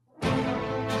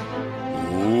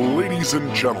Ladies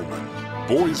and gentlemen,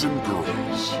 boys and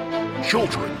girls,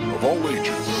 children of all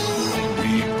ages,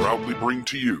 we proudly bring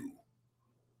to you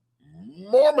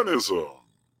Mormonism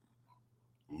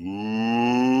Live!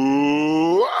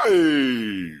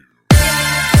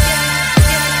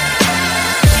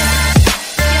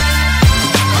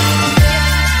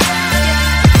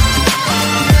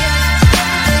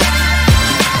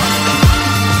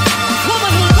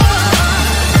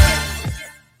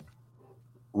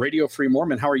 Radio Free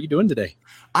Mormon, how are you doing today?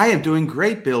 I am doing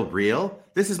great, Bill Reel.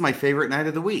 This is my favorite night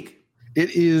of the week. It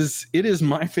is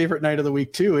my favorite night of the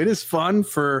week too. It is fun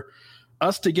for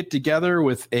us to get together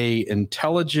with a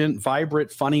intelligent,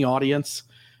 vibrant, funny audience,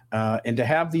 and to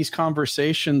have these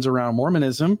conversations around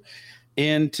Mormonism,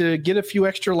 and to get a few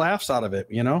extra laughs out of it.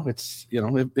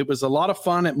 It was a lot of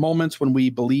fun at moments when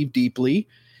we believed deeply,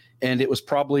 and it was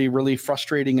probably really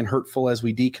frustrating and hurtful as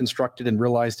we deconstructed and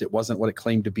realized it wasn't what it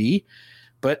claimed to be.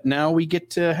 But now we get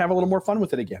to have a little more fun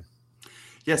with it again.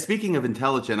 Yeah, speaking of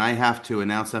intelligent, I have to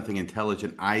announce something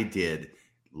intelligent I did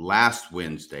last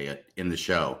Wednesday in the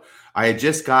show. I had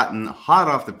just gotten hot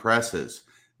off the presses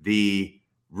the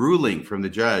ruling from the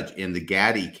judge in the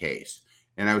Gaddy case.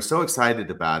 And I was so excited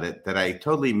about it that I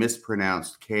totally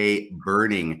mispronounced Kay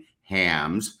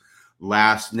Burningham's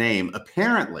last name.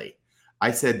 Apparently,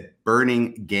 I said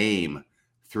Burning Game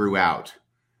throughout.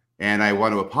 And I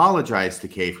want to apologize to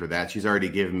Kay for that. She's already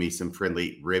given me some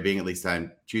friendly ribbing. At least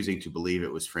I'm choosing to believe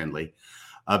it was friendly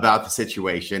about the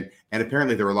situation. And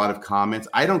apparently there were a lot of comments.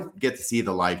 I don't get to see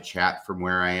the live chat from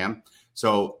where I am.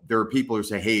 So there are people who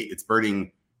say, hey, it's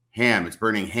Burning Ham. It's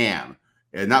Burning Ham.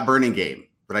 Not Burning Game.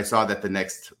 But I saw that the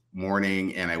next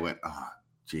morning and I went, oh,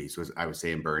 geez, I was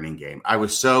saying Burning Game. I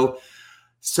was so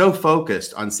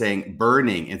focused on saying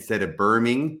burning instead of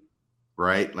Birmingham,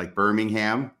 right? Like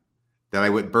Birmingham. That I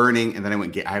went burning, and then I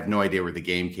went. I have no idea where the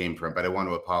game came from, but I want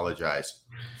to apologize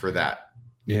for that.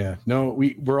 Yeah, no,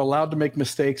 we're allowed to make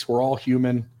mistakes. We're all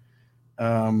human.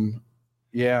 And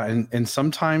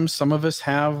sometimes some of us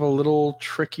have a little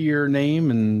trickier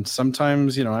name, and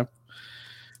sometimes I've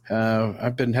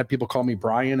had people call me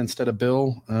Brian instead of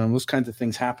Bill. Those kinds of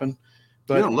things happen.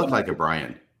 But you don't look like a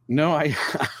Brian. No,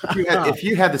 if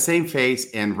you had the same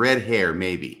face and red hair,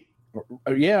 maybe.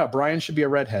 Yeah, Brian should be a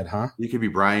redhead, huh? You could be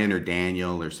Brian or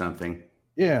Daniel or something.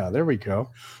 Yeah, there we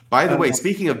go. By the way,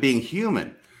 speaking of being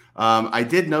human, I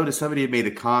did notice somebody had made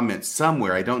a comment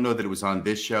somewhere. I don't know that it was on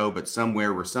this show, but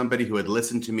somewhere where somebody who had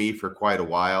listened to me for quite a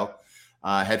while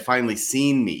had finally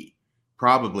seen me,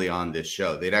 probably on this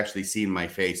show. They'd actually seen my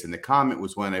face. And the comment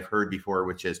was one I've heard before,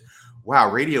 which is,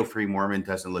 wow, Radio Free Mormon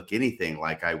doesn't look anything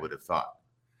like I would have thought.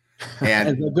 And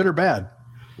is that good or bad?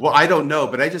 Well, I don't know,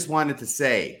 but I just wanted to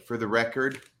say for the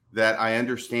record that I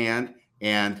understand.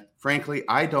 And frankly,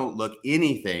 I don't look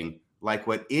anything like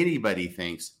what anybody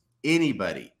thinks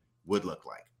anybody would look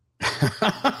like.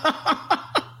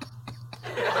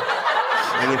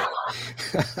 And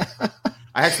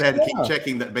I actually had to keep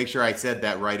checking that, make sure I said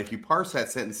that right. If you parse that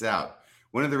sentence out,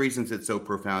 one of the reasons it's so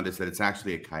profound is that it's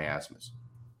actually a chiasmus.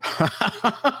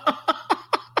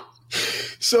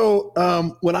 So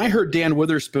when I heard Dan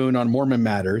Witherspoon on Mormon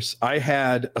Matters, I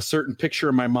had a certain picture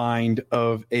in my mind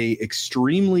of a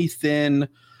extremely thin,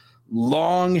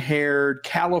 long-haired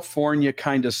California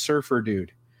kind of surfer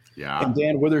dude. Yeah. And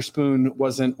Dan Witherspoon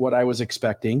wasn't what I was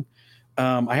expecting.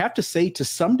 I have to say, to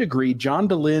some degree, John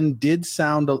Dehlin did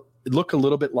look a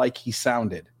little bit like he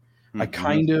sounded. Mm-hmm. I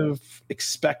kind of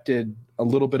expected a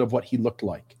little bit of what he looked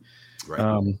like.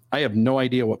 Right. I have no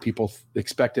idea what people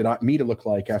expected me to look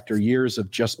like after years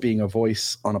of just being a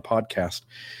voice on a podcast.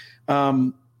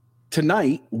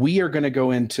 Tonight, we are going to go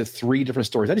into 3 different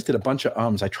stories. I just did a bunch of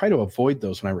ums. I try to avoid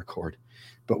those when I record,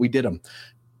 but we did them.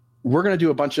 We're going to do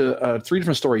a bunch of 3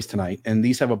 different stories tonight, and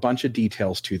these have a bunch of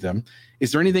details to them.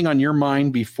 Is there anything on your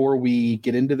mind before we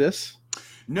get into this?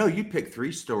 No, you picked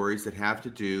 3 stories that have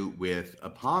to do with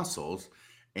apostles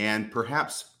and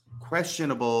perhaps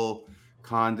questionable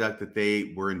conduct that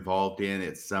they were involved in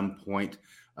at some point.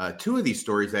 2 of these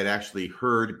stories I'd actually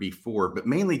heard before, but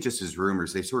mainly just as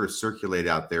rumors. They sort of circulate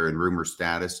out there in rumor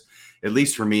status, at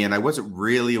least for me, and I wasn't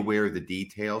really aware of the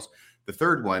details. The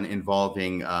third one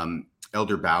involving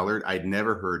Elder Ballard, I'd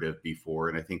never heard of before,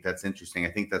 and I think that's interesting. I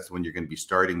think that's the one you're going to be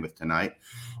starting with tonight.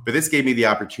 But this gave me the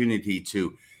opportunity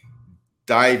to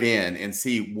dive in and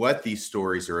see what these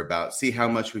stories are about, see how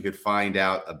much we could find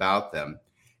out about them.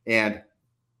 And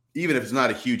even if it's not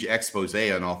a huge expose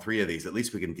on all 3 of these, at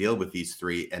least we can deal with these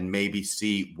 3 and maybe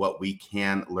see what we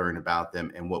can learn about them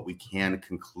and what we can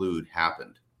conclude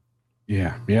happened.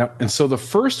 Yeah, yeah. And so the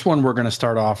first one we're going to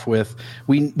start off with,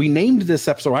 we named this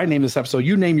episode. I named this episode.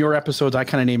 You name your episodes. I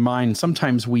kind of name mine.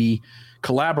 Sometimes we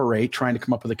collaborate, trying to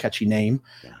come up with a catchy name.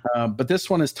 Yeah. But this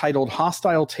one is titled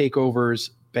 "Hostile Takeovers,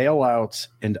 Bailouts,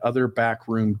 and Other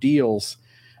Backroom Deals."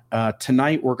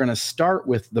 Tonight we're going to start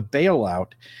with the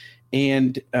bailout,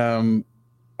 and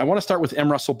I want to start with M.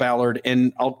 Russell Ballard,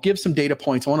 and I'll give some data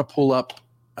points. I want to pull up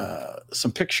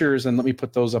some pictures, and let me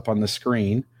put those up on the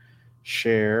screen.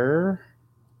 Share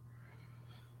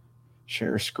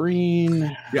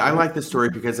screen. Yeah, I like this story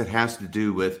because it has to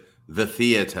do with the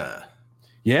theater.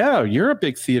 Yeah, you're a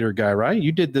big theater guy, right?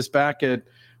 You did this back at,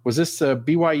 was this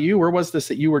BYU? Where was this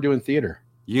that you were doing theater?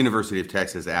 University of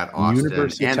Texas at Austin.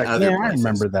 University of and Texas. other Yeah, I places.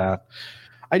 remember that.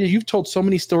 You've told so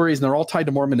many stories, and they're all tied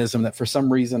to Mormonism that for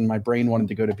some reason my brain wanted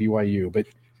to go to BYU. But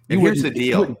And here's the deal.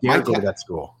 You wouldn't dare go to that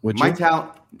school, would you?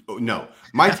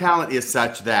 My talent is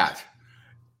such that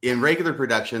in regular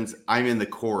productions, I'm in the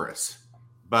chorus,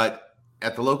 but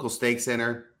at the local stake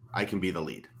center, I can be the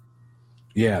lead.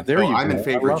 Yeah, there you go. I'm in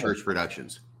favor I of love church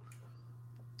productions.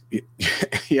 it.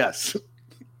 Yes.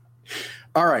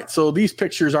 All right, so these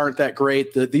pictures aren't that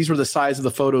great. These were the size of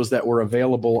the photos that were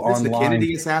available Is this online. the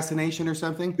Kennedy assassination or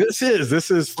something? This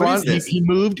is front. What is this? He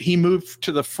moved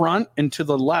to the front and to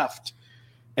the left,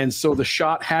 and so the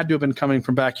shot had to have been coming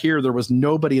from back here. There was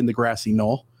nobody in the grassy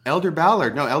knoll. Elder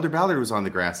Ballard. No, Elder Ballard was on the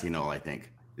grassy knoll, I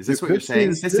think. Is this It what you're could saying?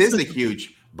 be. This This is a is-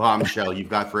 huge bombshell you've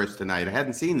got for us tonight. I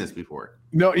hadn't seen this before.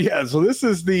 No, yeah. So this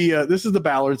is the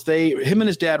Ballards. Him and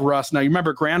his dad Russ. Now you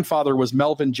remember, grandfather was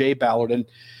Melvin J. Ballard, and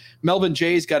Melvin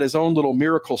J's got his own little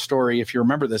miracle story. If you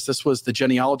remember this, this was the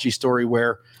genealogy story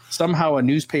where somehow a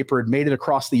newspaper had made it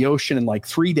across the ocean in like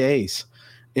 3 days.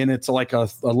 And it's like a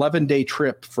 11-day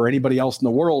trip for anybody else in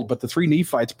the world. But the three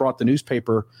Nephites brought the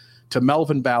newspaper to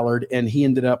Melvin Ballard, and he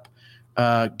ended up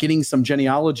getting some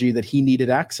genealogy that he needed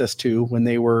access to when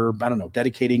they were, I don't know,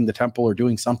 dedicating the temple or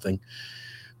doing something.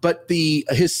 But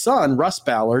his son, Russ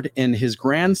Ballard, and his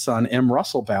grandson, M.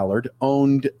 Russell Ballard,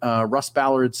 owned Russ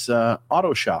Ballard's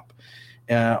auto shop,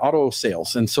 auto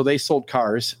sales. And so they sold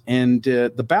cars. And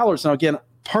the Ballards, now again,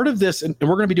 part of this, and we're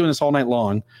going to be doing this all night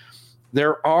long,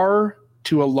 there are,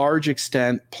 to a large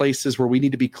extent, places where we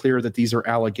need to be clear that these are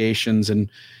allegations and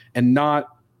not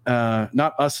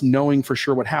us knowing for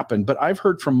sure what happened. But I've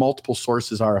heard from multiple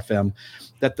sources, RFM,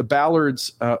 that the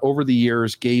Ballards over the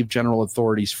years gave general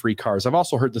authorities free cars. I've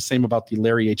also heard the same about the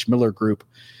Larry H. Miller Group,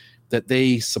 that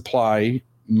they supply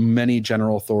many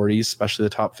general authorities, especially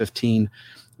the top 15,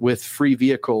 with free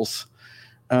vehicles.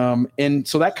 And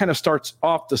so that kind of starts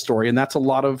off the story, and that's a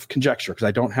lot of conjecture because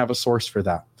I don't have a source for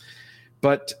that.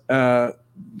 But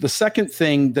the second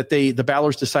thing that the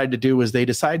Ballards decided to do is they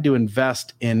decided to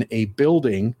invest in a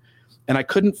building, and I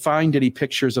couldn't find any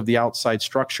pictures of the outside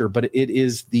structure, but it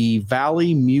is the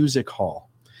Valley Music Hall.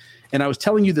 And I was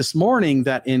telling you this morning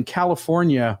that in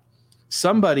California,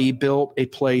 somebody built a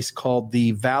place called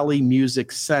the Valley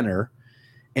Music Center.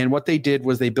 And what they did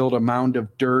was they built a mound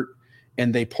of dirt,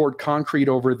 and they poured concrete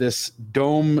over this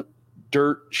dome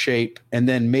dirt shape, and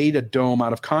then made a dome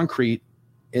out of concrete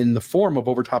in the form of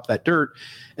over top of that dirt.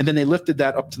 And then they lifted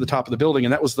that up to the top of the building.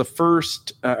 And that was the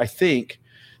first, I think,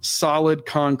 solid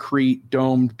concrete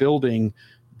domed building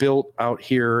built out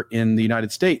here in the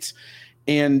United States.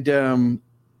 And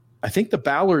I think the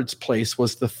Ballards' place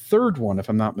was the third one, if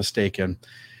I'm not mistaken.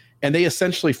 And they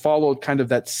essentially followed kind of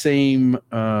that same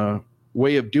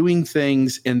way of doing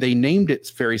things, and they named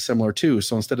it very similar too.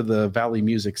 So instead of the Valley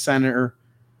Music Center,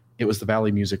 it was the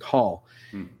Valley Music Hall.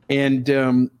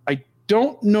 And I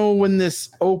don't know when this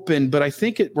opened, but I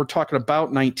think we're talking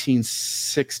about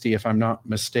 1960, if I'm not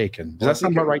mistaken. Does that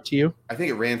sound about right to you? I think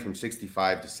it ran from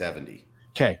 65 to 70.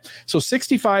 Okay. So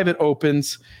 65 it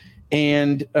opens.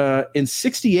 And in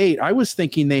 68, I was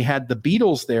thinking they had the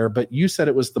Beatles there, but you said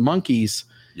it was the Monkees.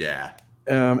 Yeah.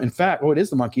 In fact, it is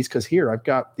the Monkees, because here I've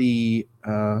got the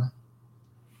here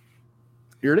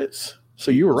it is. So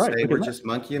you were right. We're just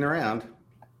monkeying around.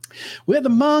 We're the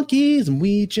Monkees, and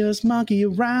we just monkey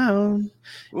around.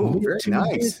 Ooh, very too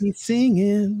nice. busy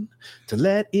singing to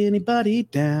let anybody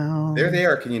down. There they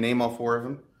are. Can you name all four of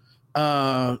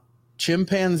them?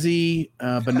 Chimpanzee,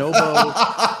 Bonobo,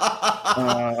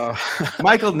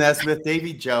 Michael Nesmith,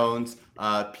 Davy Jones,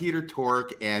 Peter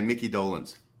Tork, and Mickey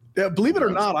Dolenz. believe it or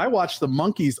not, I watched the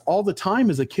Monkees all the time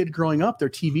as a kid growing up, their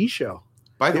TV show.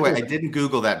 By the way, I didn't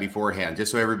Google that beforehand,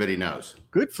 just so everybody knows.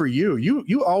 Good for you.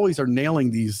 You always are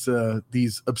nailing these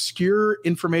obscure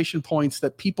information points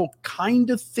that people kind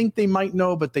of think they might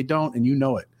know, but they don't, and you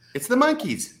know it. It's the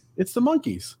Monkees. It's the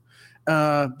Monkees.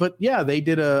 but yeah, they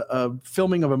did a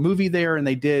filming of a movie there, and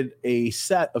they did a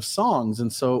set of songs.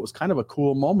 And so it was kind of a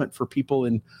cool moment for people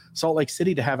in Salt Lake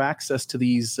City to have access to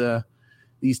these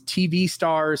TV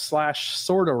stars /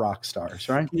 sort of rock stars,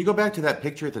 right? Can you go back to that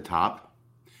picture at the top?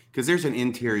 Because there's an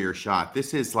interior shot.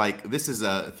 This is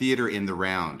a theater in the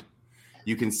round.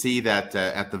 You can see that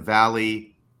at the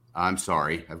Valley. I'm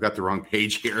sorry, I've got the wrong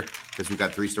page here because we've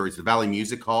got 3 stories. The Valley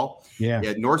Music Hall. Yeah.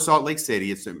 At North Salt Lake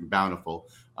City. It's Bountiful.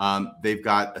 They've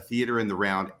got a theater in the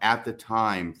round at the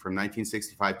time from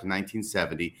 1965 to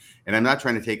 1970. And I'm not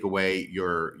trying to take away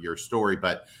your story,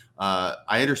 but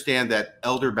I understand that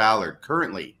Elder Ballard,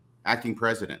 currently acting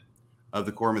president of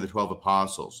the Quorum of the 12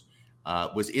 Apostles,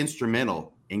 was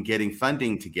instrumental in getting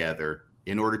funding together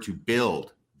in order to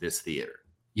build this theater.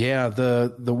 Yeah,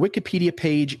 the Wikipedia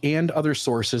page and other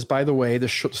sources. By the way, the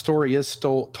story is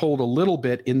still told a little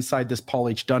bit inside this Paul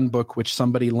H. Dunn book, which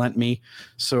somebody lent me.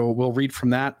 So we'll read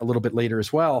from that a little bit later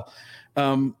as well.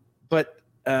 But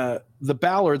the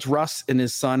Ballards, Russ and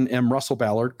his son, M. Russell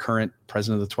Ballard, current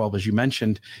president of the 12, as you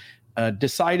mentioned,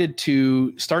 decided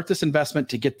to start this investment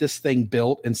to get this thing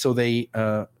built. And so they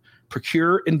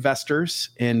procure investors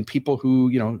and people who,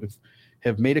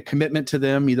 have made a commitment to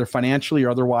them, either financially or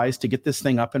otherwise, to get this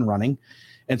thing up and running.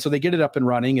 And so they get it up and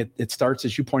running. It starts,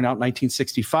 as you point out,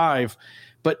 1965.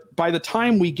 But by the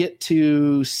time we get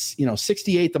to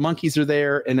 68, the Monkees are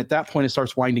there. And at that point, it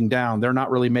starts winding down. They're not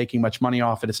really making much money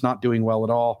off it. It's not doing well at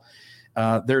all.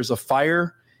 There's a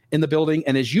fire in the building.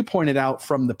 And as you pointed out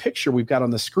from the picture we've got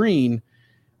on the screen,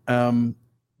 the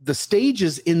stage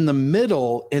is in the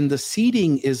middle and the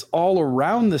seating is all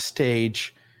around the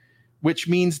stage, which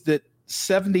means that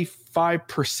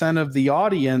 75% of the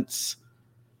audience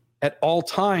at all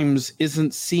times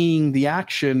isn't seeing the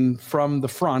action from the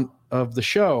front of the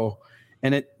show.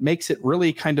 And it makes it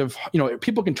really kind of,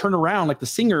 people can turn around, like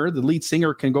the lead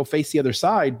singer can go face the other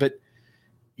side, but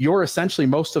you're essentially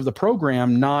most of the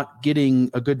program not getting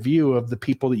a good view of the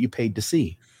people that you paid to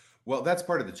see. Well, that's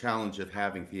part of the challenge of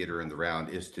having theater in the round,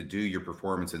 is to do your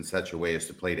performance in such a way as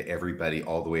to play to everybody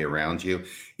all the way around you.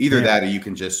 Either that, or you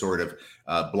can just sort of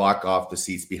block off the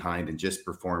seats behind and just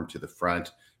perform to the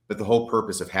front. But the whole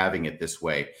purpose of having it this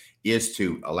way is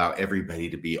to allow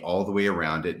everybody to be all the way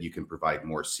around it. You can provide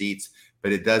more seats,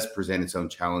 but it does present its own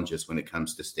challenges when it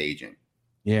comes to staging.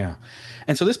 Yeah.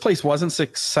 And so this place wasn't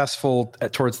successful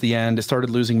towards the end. It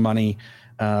started losing money.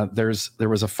 There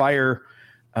was a fire.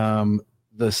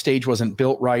 The stage wasn't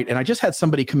built right. And I just had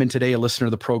somebody come in today, a listener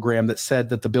of the program, that said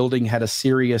that the building had a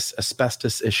serious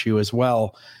asbestos issue as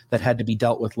well that had to be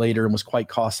dealt with later and was quite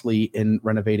costly in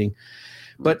renovating.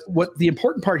 But what the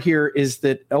important part here is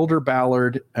that Elder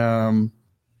Ballard, and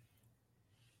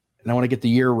I want to get the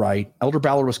year right, Elder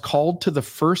Ballard was called to the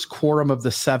first Quorum of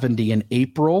the 70 in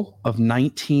April of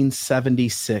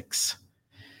 1976.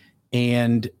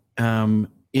 And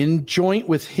in joint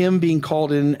with him being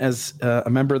called in as a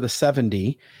member of the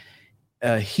 70,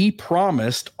 he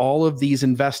promised all of these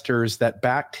investors that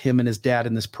backed him and his dad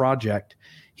in this project,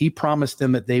 he promised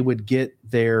them that they would get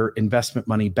their investment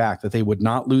money back, that they would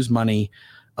not lose money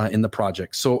in the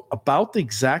project. So about the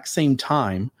exact same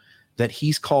time that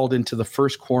he's called into the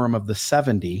first Quorum of the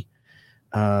 70,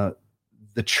 the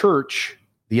church,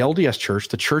 the LDS Church,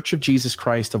 the Church of Jesus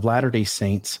Christ of Latter-day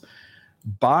Saints,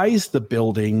 buys the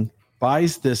building,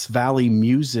 buys this Valley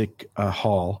Music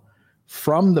Hall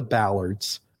from the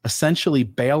Ballards, essentially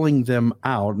bailing them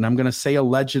out. And I'm going to say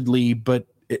allegedly, but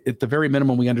at the very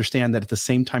minimum, we understand that at the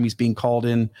same time he's being called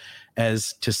in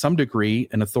as, to some degree,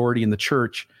 an authority in the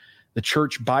church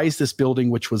buys this building,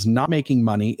 which was not making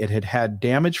money. It had had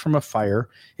damage from a fire.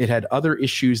 It had other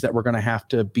issues that were going to have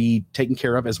to be taken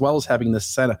care of, as well as having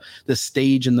this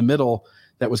stage in the middle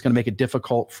that was going to make it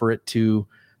difficult for it to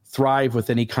thrive with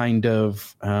any kind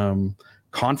of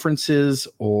conferences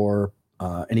or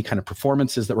any kind of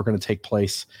performances that were going to take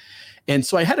place. And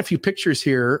so I had a few pictures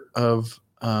here of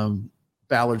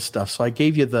Ballard stuff. So I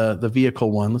gave you the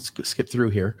vehicle one. Let's skip through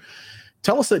here.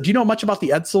 Tell us, do you know much about the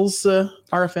Edsels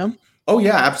RFM? Oh,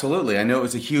 yeah, absolutely. I know it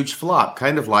was a huge flop,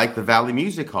 kind of like the Valley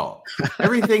Music Hall.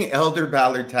 Everything Elder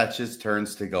Ballard touches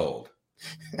turns to gold.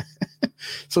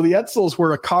 So the Edsels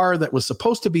were a car that was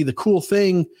supposed to be the cool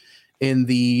thing, and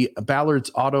the Ballards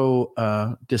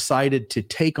Auto decided to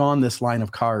take on this line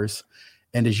of cars.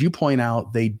 And as you point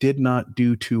out, they did not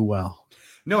do too well.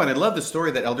 No, and I love the story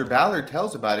that Elder Ballard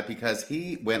tells about it, because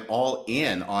he went all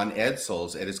in on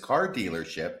Edsels at his car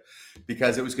dealership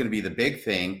because it was going to be the big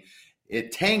thing.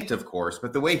 It tanked, of course,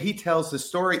 but the way he tells the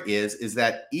story is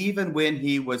that even when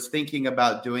he was thinking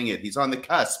about doing it, he's on the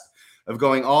cusp of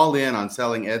going all in on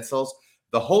selling Edsels.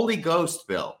 The Holy Ghost,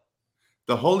 Bill,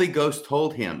 the Holy Ghost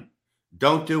told him,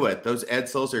 Don't do it. Those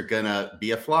Edsels are going to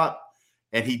be a flop.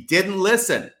 And he didn't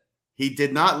listen. He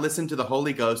did not listen to the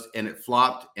Holy Ghost, and it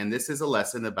flopped. And this is a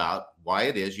lesson about why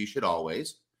it is you should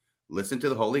always listen to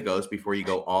the Holy Ghost before you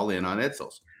go all in on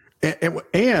Edsels.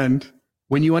 And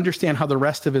when you understand how the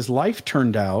rest of his life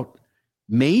turned out,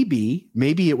 maybe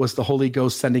it was the Holy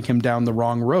Ghost sending him down the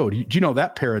wrong road. Do you know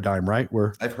that paradigm, right?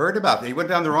 Where I've heard about it. He went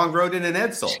down the wrong road in an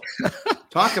Edsel.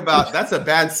 Talk about, that's a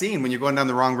bad scene when you're going down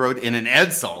the wrong road in an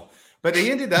Edsel. But he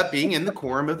ended up being in the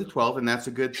quorum of the 12, and that's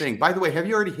a good thing. By the way, have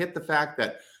you already hit the fact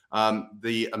that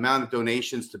the amount of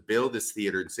donations to build this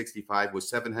theater in 65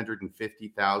 was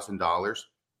 $750,000?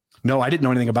 No, I didn't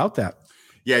know anything about that.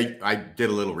 Yeah, I did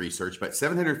a little research, but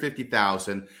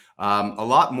 $750,000, a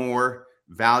lot more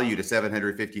value to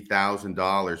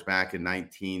 $750,000 back in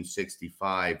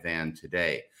 1965 than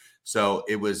today. So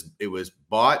it was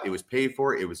bought, it was paid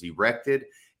for, it was erected,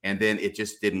 and then it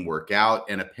just didn't work out.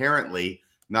 And apparently,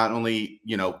 not only,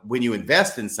 when you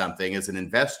invest in something as an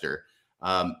investor,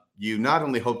 you not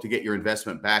only hope to get your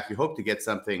investment back, you hope to get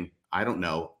something, I don't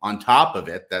know, on top of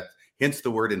it. That hence the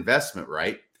word investment,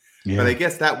 right? Yeah. But I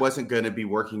guess that wasn't going to be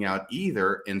working out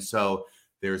either. And so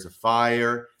there's a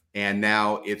fire, and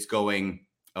now it's going,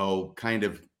 kind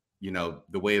of,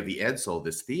 the way of the Edsel,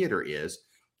 this theater is.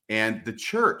 And the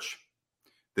church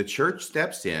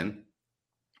steps in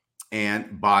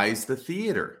and buys the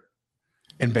theater.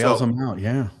 And bails them out,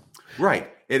 yeah.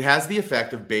 Right. It has the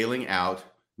effect of bailing out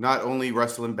not only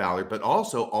Russell and Ballard, but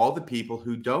also all the people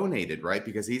who donated, right?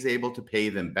 Because he's able to pay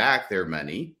them back their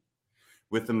money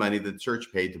with the money that the church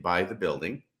paid to buy the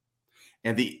building.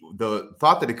 And the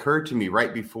thought that occurred to me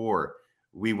right before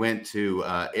we went to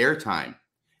airtime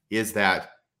is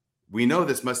that we know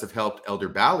this must have helped Elder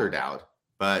Ballard out,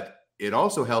 but it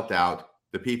also helped out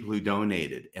the people who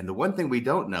donated. And the one thing we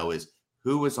don't know is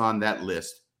who was on that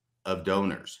list of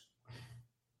donors.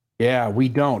 Yeah, we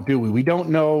don't, do we? We don't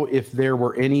know if there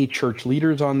were any church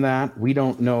leaders on that. We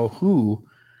don't know who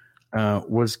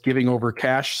was giving over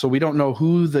cash. So we don't know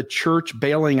who the church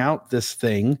bailing out this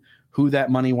thing, who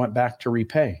that money went back to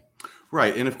repay.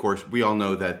 Right. And of course, we all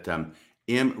know that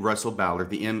M. Russell Ballard,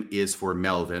 the M is for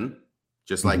Melvin,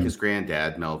 just like his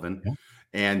granddad, Melvin. Yeah.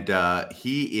 And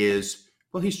he's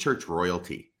church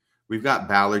royalty. We've got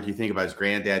Ballard. You think about his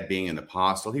granddad being an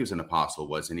apostle. He was an apostle,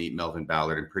 wasn't he? Melvin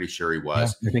Ballard. I'm pretty sure he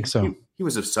was. Yeah, I think so. He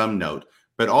was of some note.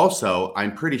 But also,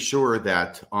 I'm pretty sure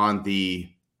that on the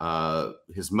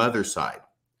his mother's side,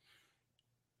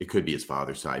 it could be his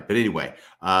father's side. But anyway,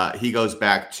 he goes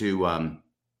back to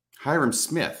Hiram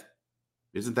Smith.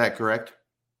 Isn't that correct?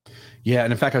 Yeah.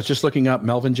 And in fact, I was just looking up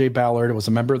Melvin J. Ballard. Was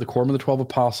a member of the Quorum of the 12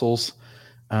 Apostles.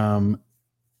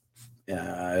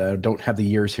 I don't have the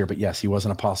years here, but yes, he was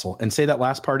an apostle. And say that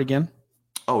last part again.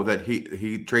 Oh, that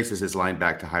he traces his line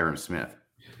back to Hiram Smith.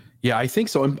 Yeah, I think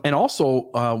so. And also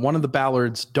one of the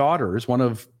Ballard's daughters, one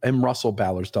of M. Russell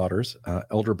Ballard's daughters,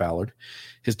 Elder Ballard,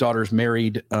 his daughters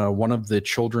married one of the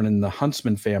children in the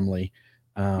Huntsman family.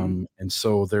 And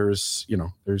so there's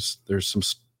some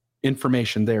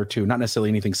information there too. Not necessarily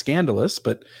anything scandalous,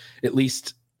 but at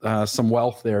least some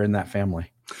wealth there in that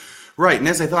family. Right. And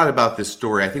as I thought about this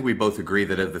story, I think we both agree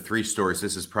that of the three stories,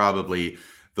 this is probably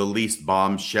the least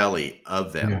bombshelly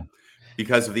of them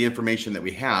because of the information that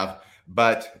we have.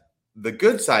 But the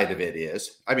good side of it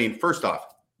is, first off,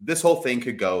 this whole thing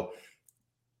could go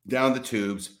down the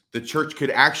tubes. The church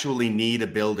could actually need a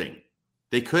building.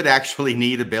 They could actually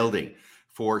need a building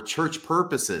for church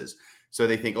purposes. So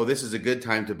they think, this is a good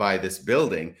time to buy this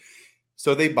building.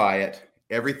 So they buy it.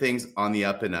 Everything's on the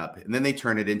up and up. And then they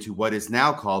turn it into what is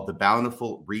now called the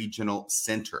Bountiful Regional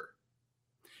Center.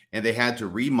 And they had to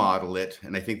remodel it.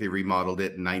 And I think they remodeled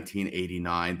it in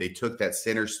 1989. They took that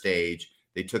center stage.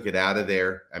 They took it out of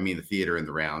there. The theater in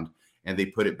the round. And they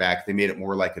put it back. They made it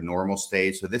more like a normal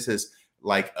stage. So this is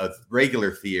like a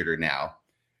regular theater now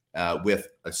with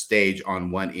a stage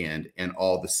on one end and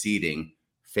all the seating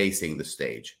facing the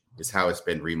stage is how it's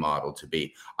been remodeled to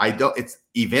be.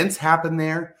 Events happen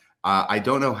there. I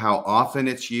don't know how often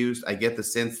it's used. I get the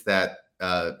sense that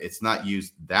it's not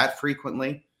used that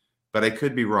frequently, but I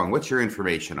could be wrong. What's your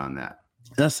information on that?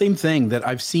 The same thing that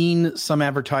I've seen some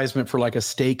advertisement for like a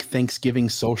steak Thanksgiving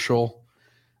social.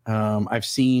 I've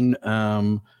seen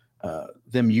them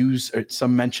use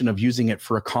some mention of using it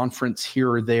for a conference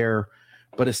here or there,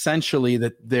 but essentially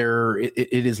that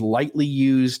it is lightly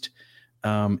used.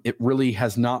 It really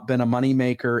has not been a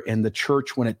moneymaker, and the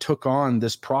church, when it took on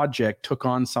this project, took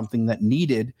on something that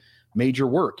needed major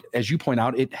work. As you point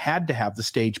out, it had to have the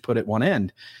stage put at one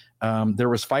end. There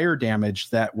was fire damage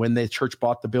that when the church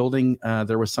bought the building,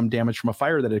 there was some damage from a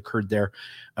fire that occurred there.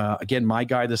 Again, my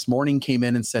guy this morning came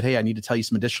in and said, hey, I need to tell you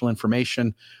some additional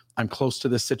information. I'm close to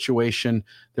this situation.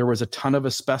 There was a ton of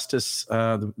asbestos.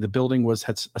 The building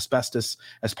had asbestos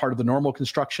as part of the normal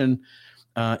construction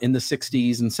in the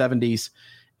 60s and 70s.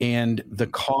 And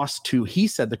he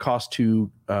said the cost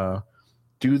to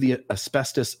do the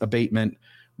asbestos abatement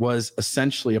was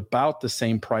essentially about the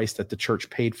same price that the church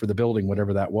paid for the building,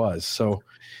 whatever that was. So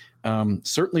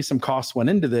certainly some costs went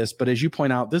into this, but as you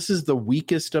point out, this is the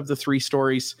weakest of the three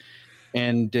stories.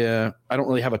 And I don't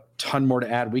really have a ton more to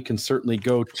add. We can certainly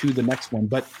go to the next one,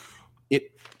 but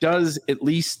it does at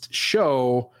least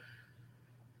show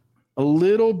a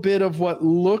little bit of what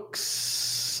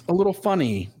looks a little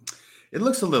funny. It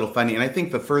looks a little funny. And I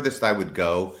think the furthest I would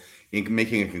go in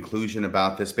making a conclusion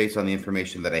about this based on the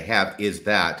information that I have is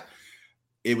that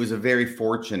it was a very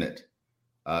fortunate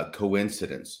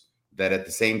coincidence that at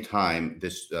the same time,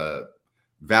 this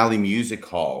Valley Music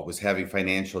Hall was having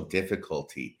financial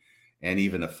difficulty and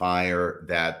even a fire,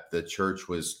 that the church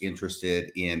was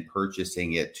interested in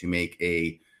purchasing it to make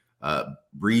a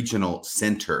regional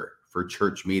center for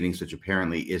church meetings, which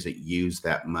apparently isn't used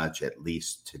that much, at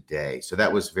least today. So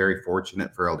that was very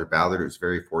fortunate for Elder Ballard. It was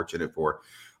very fortunate for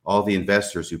all the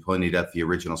investors who ponied up the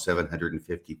original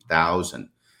 $750,000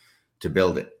 to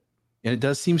build it. And it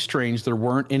does seem strange. There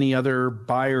weren't any other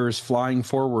buyers flying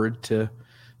forward to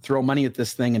throw money at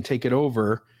this thing and take it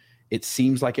over. It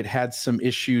seems like it had some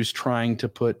issues trying to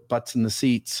put butts in the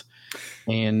seats.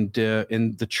 And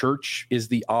the church is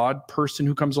the odd person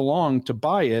who comes along to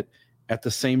buy it at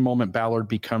the same moment Ballard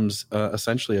becomes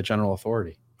essentially a general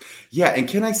authority. Yeah, and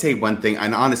can I say one thing?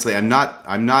 And honestly, I'm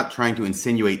not trying to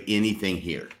insinuate anything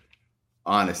here,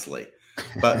 honestly.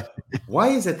 But why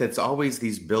is it that's always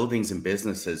these buildings and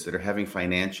businesses that are having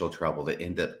financial trouble that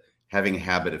end up having a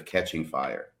habit of catching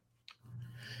fire?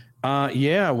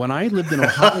 Yeah, when I lived in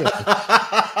Ohio,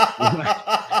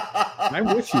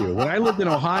 I'm with you. When I lived in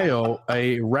Ohio,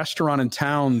 a restaurant in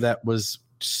town that was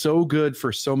so good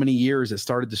for so many years, it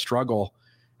started to struggle,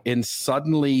 and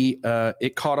suddenly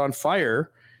it caught on fire.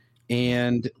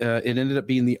 And it ended up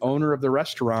being the owner of the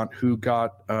restaurant who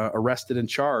got arrested and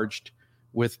charged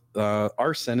with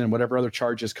arson and whatever other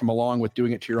charges come along with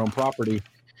doing it to your own property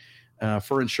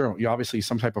for insurance. You obviously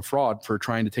some type of fraud for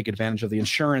trying to take advantage of the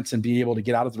insurance and be able to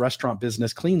get out of the restaurant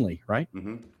business cleanly, right?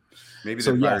 Mm-hmm. Maybe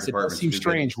so their fire yes, it department does seem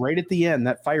strange. Right at the end,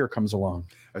 that fire comes along.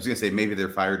 I was going to say maybe their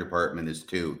fire department is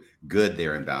too good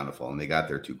there in Bountiful, and they got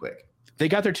there too quick. They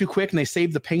got there too quick, and they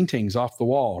saved the paintings off the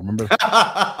wall. Remember?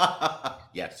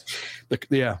 Yes.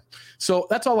 Yeah. So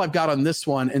that's all I've got on this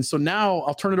one. And so now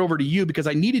I'll turn it over to you because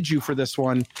I needed you for this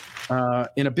one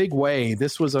in a big way.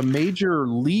 This was a major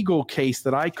legal case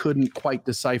that I couldn't quite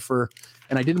decipher,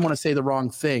 and I didn't want to say the wrong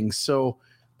thing. So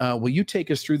will you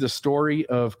take us through the story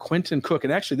of Quentin Cook?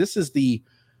 And actually, this is the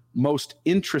most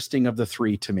interesting of the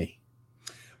three to me.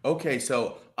 Okay.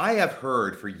 So I have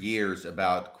heard for years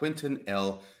about Quentin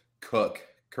L. Cook,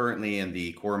 currently in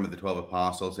the Quorum of the 12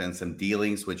 Apostles, and some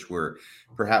dealings which were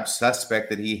perhaps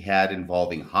suspect that he had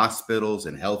involving hospitals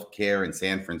and healthcare in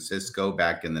San Francisco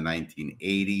back in the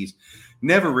 1980s.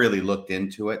 Never really looked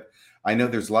into it. I know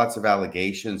there's lots of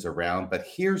allegations around, but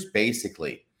here's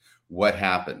basically what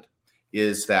happened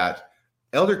is that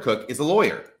Elder Cook is a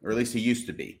lawyer, or at least he used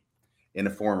to be in a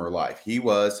former life. He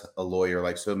was a lawyer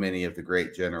like so many of the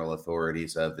great general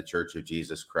authorities of the Church of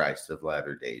Jesus Christ of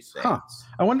Latter-day Saints. Huh.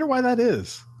 I wonder why that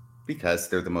is. Because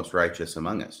they're the most righteous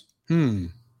among us.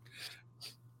 On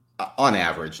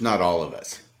average, not all of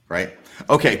us, right?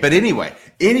 Okay, but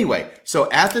anyway,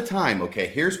 so at the time, okay,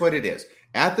 here's what it is.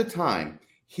 At the time,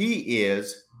 he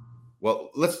is,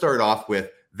 well, let's start off with,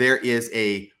 there is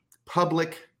a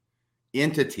public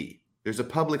entity. There's a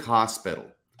public hospital.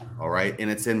 All right.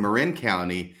 And it's in Marin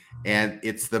County, and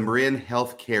it's the Marin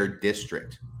Healthcare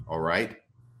District. All right.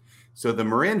 So the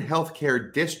Marin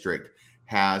Healthcare District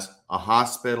has a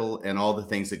hospital and all the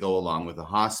things that go along with a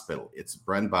hospital. It's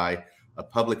run by a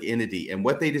public entity. And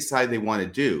what they decide they want to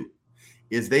do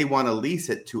is they want to lease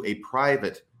it to a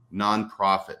private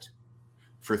nonprofit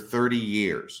for 30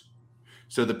 years.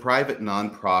 So the private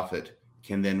nonprofit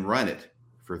can then run it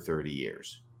for 30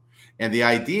 years. And the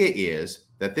idea is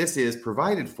that this is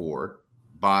provided for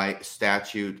by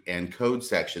statute and code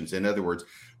sections. In other words,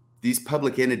 these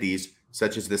public entities,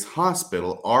 such as this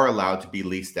hospital, are allowed to be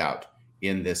leased out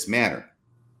in this manner.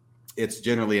 It's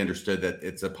generally understood that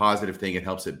it's a positive thing. It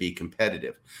helps it be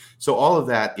competitive. So all of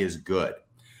that is good.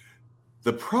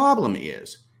 The problem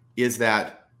is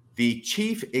that the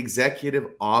chief executive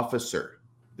officer,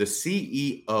 the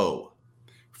CEO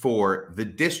for the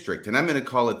district. And I'm going to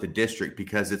call it the district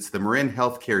because it's the Marin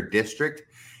Healthcare District.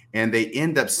 And they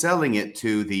end up selling it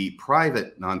to the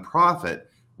private nonprofit,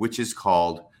 which is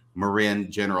called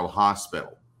Marin General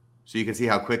Hospital. So you can see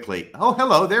how quickly, oh,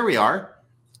 hello, there we are,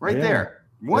 right there.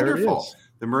 Wonderful. There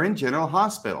the Marin General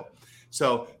Hospital.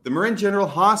 So the Marin General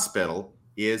Hospital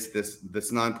is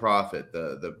this nonprofit,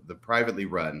 the privately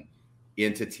run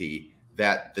entity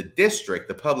that the district,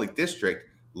 the public district,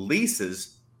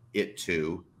 leases it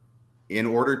to in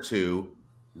order to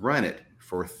run it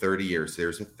for 30 years.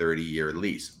 There's a 30-year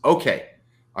lease. Okay,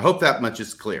 I hope that much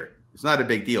is clear. It's not a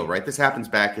big deal, right? This happens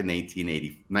back in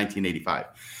 1985.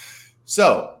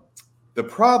 So the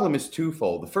problem is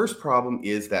twofold. The first problem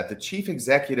is that the chief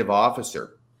executive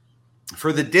officer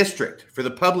for the district, for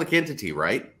the public entity,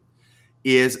 right,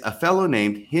 is a fellow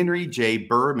named Henry J.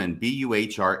 Berman,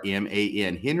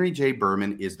 Buhrman. Henry J.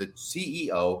 Berman is the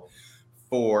CEO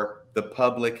for the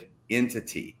public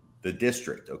entity, the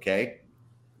district, okay?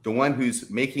 The one who's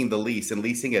making the lease and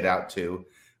leasing it out to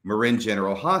Marin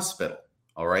General Hospital,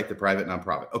 all right, the private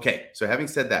nonprofit. Okay, so having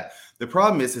said that, the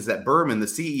problem is that Berman, the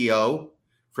CEO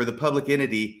for the public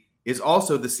entity, is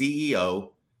also the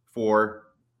CEO for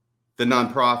the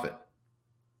nonprofit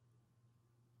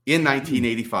in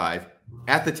 1985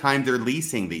 at the time they're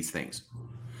leasing these things.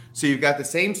 So you've got the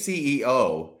same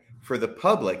CEO for the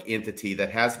public entity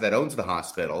that owns the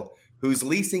hospital, who's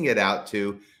leasing it out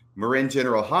to Marin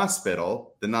General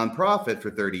Hospital, the nonprofit, for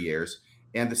 30 years.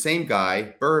 And the same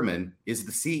guy, Berman, is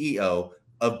the CEO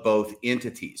of both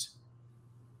entities.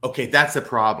 Okay, that's a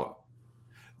problem.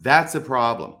 That's a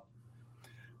problem.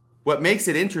 What makes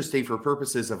it interesting for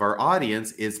purposes of our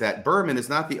audience is that Berman is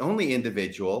not the only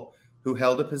individual who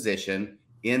held a position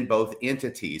in both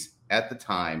entities at the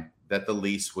time that the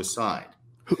lease was signed.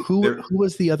 Who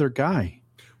was the other guy?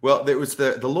 Well, there was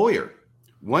the lawyer.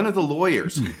 One of the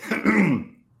lawyers,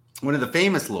 one of the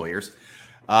famous lawyers,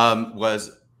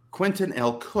 was Quentin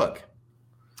L. Cook.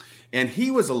 And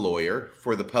he was a lawyer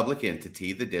for the public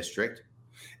entity, the district.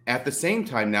 At the same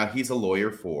time, now he's a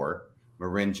lawyer for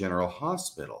Marin General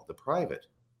Hospital, the private.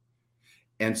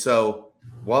 And so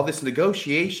while this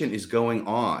negotiation is going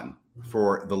on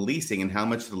for the leasing and how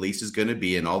much the lease is going to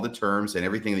be and all the terms and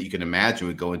everything that you can imagine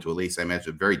would go into a lease, I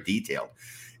imagine very detailed,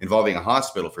 involving a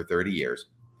hospital for 30 years,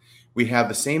 we have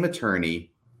the same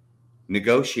attorney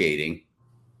negotiating,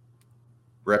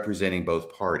 representing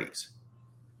both parties.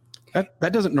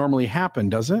 That doesn't normally happen,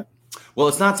 does it? Well,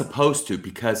 it's not supposed to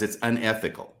because it's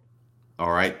unethical.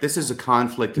 All right. This is a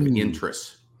conflict of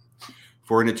interest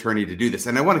for an attorney to do this.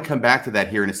 And I want to come back to that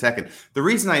here in a second. The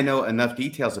reason I know enough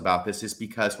details about this is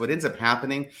because what ends up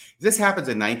happening, this happens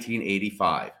in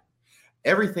 1985.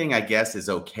 Everything, I guess, is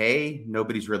okay.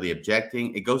 Nobody's really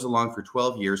objecting. It goes along for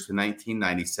 12 years to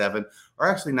 1997, or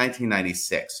actually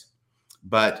 1996.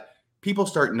 But people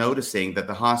start noticing that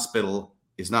the hospital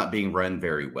is not being run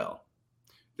very well.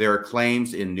 There are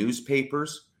claims in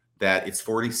newspapers that it's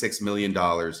 $46 million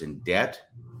in debt.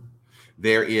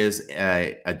 There is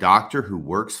a doctor who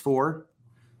works for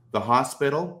the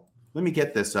hospital. Let me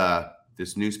get this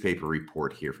newspaper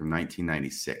report here from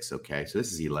 1996. Okay, so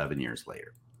this is 11 years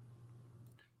later.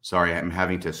 Sorry, I'm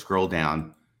having to scroll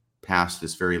down past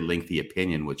this very lengthy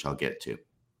opinion, which I'll get to.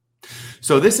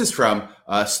 So this is from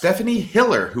Stephanie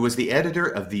Hiller, who was the editor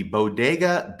of the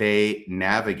Bodega Bay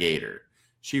Navigator.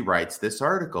 She writes this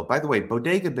article. By the way,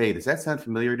 Bodega Bay, does that sound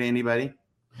familiar to anybody?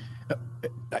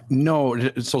 No.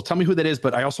 So tell me who that is,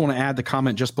 but I also want to add the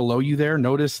comment just below you there.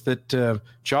 Notice that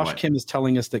Josh Kim is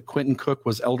telling us that Quentin Cook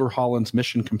was Elder Holland's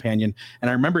mission companion.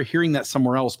 And I remember hearing that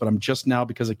somewhere else, but I'm just now,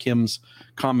 because of Kim's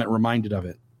comment, reminded of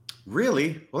it.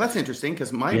 Really? Well, that's interesting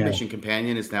because my mission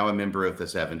companion is now a member of the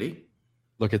 70.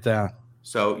 Look at that.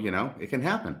 So, it can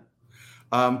happen.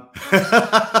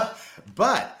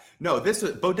 But no, this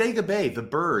was Bodega Bay, The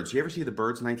Birds. You ever see The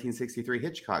Birds 1963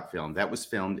 Hitchcock film? That was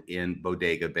filmed in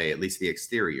Bodega Bay. At least the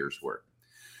exteriors were.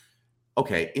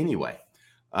 Okay, anyway,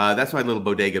 that's my little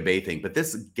Bodega Bay thing. But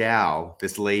this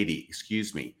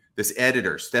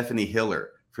editor, Stephanie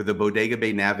Hiller, for the Bodega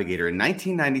Bay Navigator in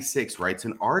 1996 writes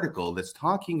an article that's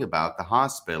talking about the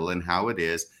hospital and how it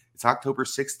is. It's October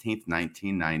 16th,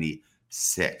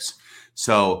 1996.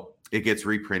 So it gets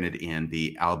reprinted in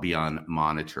the Albion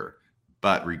Monitor.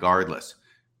 But regardless,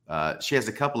 she has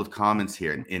a couple of comments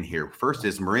here. In here, first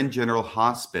is Marin General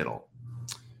Hospital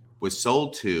was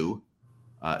sold to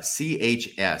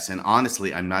CHS, and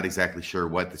honestly, I'm not exactly sure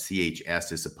what the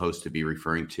CHS is supposed to be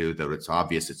referring to, though it's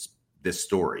obvious it's this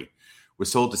story.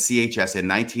 Was sold to CHS in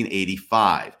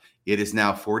 1985. It is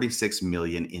now $46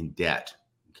 million in debt.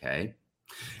 Okay,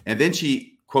 and then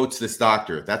she quotes this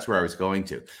doctor. That's where I was going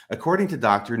to. According to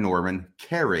Dr. Norman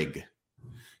Carrig,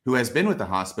 who has been with the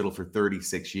hospital for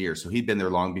 36 years. So he'd been there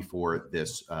long before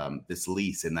this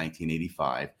lease in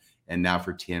 1985, and now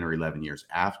for 10 or 11 years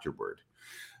afterward.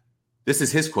 This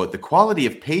is his quote: "The quality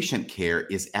of patient care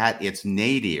is at its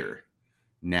nadir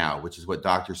now," which is what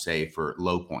doctors say for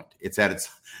low point. It's at its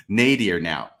nadir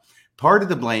now. Part of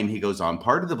the blame, he goes on,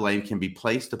 part of the blame can be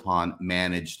placed upon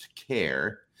managed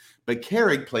care, but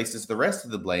Carrig places the rest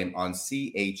of the blame on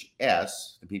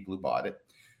CHS, the people who bought it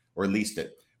or leased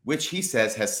it, which he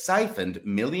says has siphoned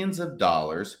millions of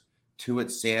dollars to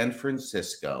its San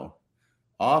Francisco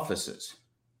offices.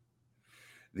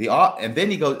 And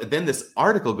then this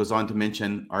article goes on to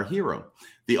mention our hero,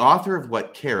 the author of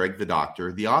what Carrig, the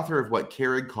doctor, the author of what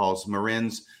Carrig calls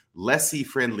Marin's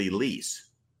lessee-friendly lease.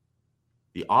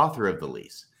 The author of the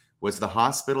lease was the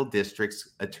hospital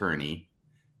district's attorney,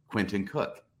 Quentin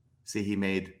Cook. See, he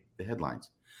made the headlines.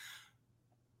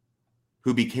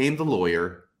 Who became the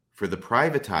lawyer for the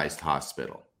privatized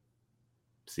hospital.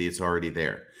 See, it's already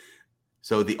there.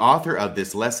 So the author of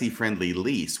this lessee-friendly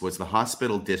lease was the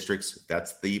hospital district's,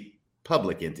 that's the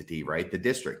public entity, right? The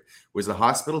district was the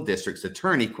hospital district's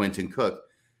attorney, Quentin Cook,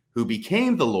 who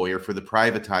became the lawyer for the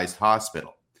privatized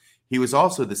hospital. He was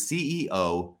also the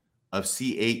CEO of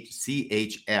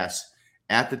CHS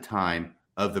at the time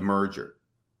of the merger.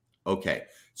 Okay,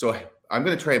 so I'm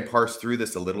going to try and parse through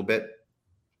this a little bit,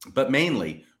 but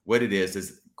mainly what it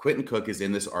is Quentin Cook is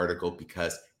in this article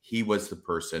because he was the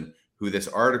person who this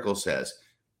article says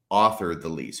authored the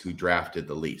lease, who drafted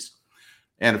the lease.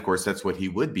 And of course, that's what he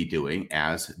would be doing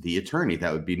as the attorney.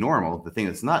 That would be normal. The thing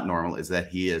that's not normal is that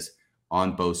he is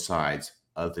on both sides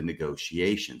of the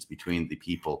negotiations between the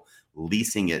people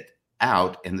leasing it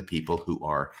out and the people who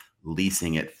are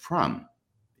leasing it from,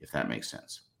 if that makes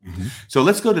sense. Mm-hmm. So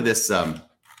let's go to this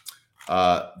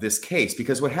this case,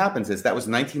 because what happens is that was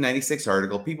a 1996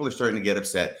 article. People are starting to get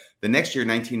upset. The next year,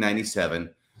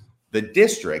 1997, the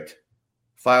district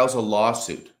files a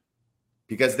lawsuit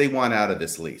because they want out of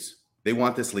this lease. They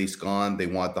want this lease gone. They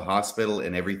want the hospital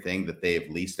and everything that they have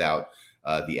leased out,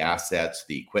 the assets,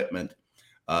 the equipment.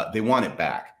 They want it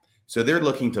back. So they're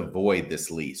looking to void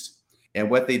this lease. And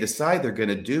what they decide they're going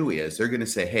to do is they're going to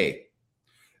say, hey,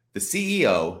 the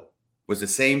CEO was the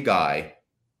same guy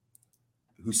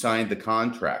who signed the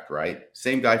contract, right?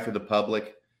 Same guy for the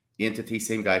public entity,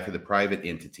 same guy for the private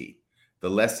entity, the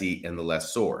lessee and the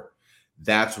lessor.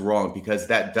 That's wrong because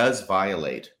that does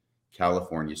violate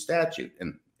California statute.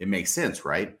 And it makes sense,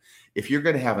 right? If you're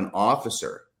going to have an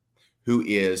officer who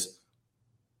is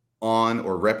on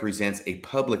or represents a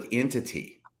public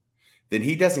entity, then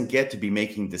he doesn't get to be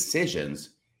making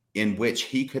decisions in which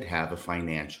he could have a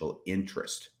financial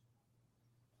interest.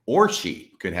 Or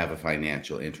she could have a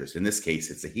financial interest. In this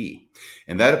case, it's a he.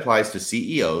 And that applies to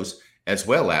CEOs as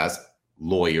well as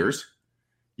lawyers.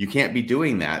 You can't be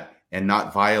doing that and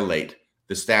not violate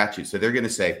the statute. So they're going to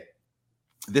say,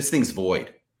 this thing's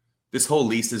void. This whole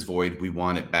lease is void. We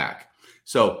want it back.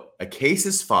 So a case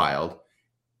is filed.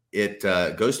 It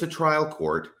goes to trial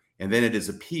court, and then it is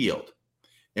appealed.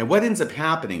 And what ends up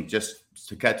happening, just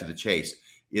to cut to the chase,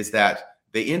 is that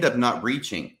they end up not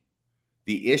reaching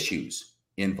the issues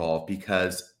involved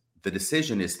because the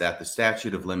decision is that the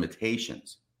statute of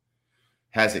limitations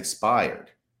has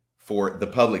expired for the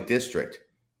public district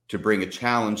to bring a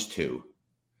challenge to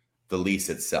the lease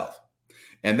itself.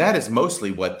 And that is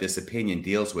mostly what this opinion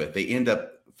deals with. They end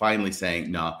up finally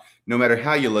saying, no matter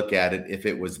how you look at it, if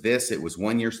it was this, it was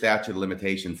 1 year statute of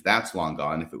limitations, that's long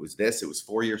gone. If it was this, it was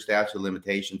 4 year statute of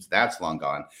limitations, that's long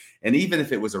gone. And even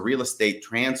if it was a real estate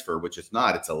transfer, which it's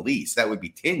not, it's a lease, that would be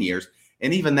 10 years.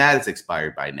 And even that is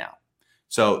expired by now.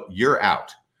 So you're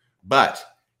out. But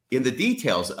in the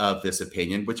details of this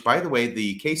opinion, which by the way,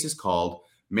 the case is called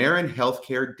Marin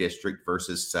Healthcare District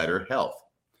versus Sutter Health.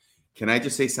 Can I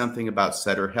just say something about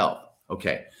Sutter Health?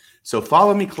 Okay, so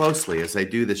follow me closely as I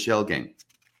do the shell game.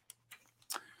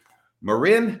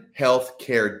 Marin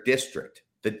Healthcare District,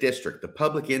 the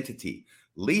public entity,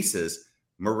 leases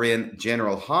Marin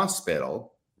General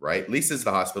Hospital, right? Leases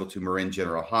the hospital to Marin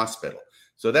General Hospital.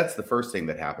 So that's the first thing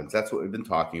that happens. That's what we've been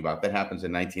talking about. That happens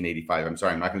in 1985. I'm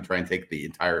sorry, I'm not going to try and take the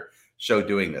entire show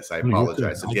doing this. I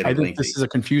apologize. I think this is a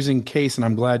confusing case, and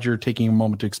I'm glad you're taking a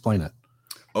moment to explain it.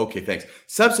 Okay, thanks.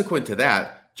 Subsequent to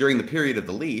that, during the period of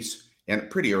the lease, and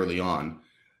pretty early on,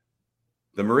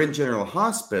 the Marin General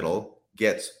Hospital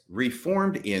gets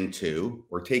reformed into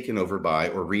or taken over by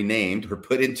or renamed or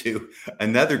put into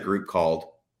another group called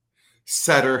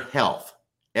Sutter Health,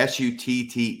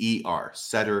 Sutter,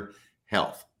 Sutter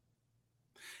Health.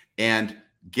 And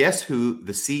guess who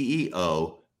the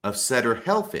CEO of Sutter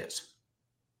Health is?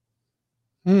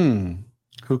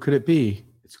 Who could it be?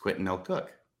 It's Quentin L.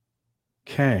 Cook.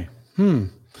 Okay.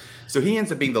 So he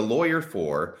ends up being the lawyer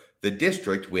for the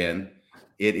district when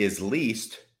it is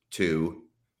leased to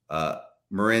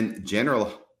Marin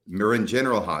General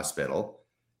Hospital.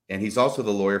 And he's also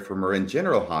the lawyer for Marin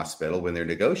General Hospital when they're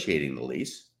negotiating the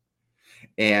lease.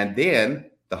 And then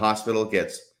the hospital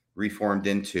gets reformed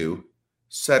into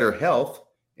Sutter Health,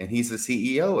 and he's the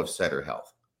CEO of Sutter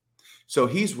Health. So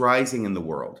he's rising in the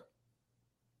world.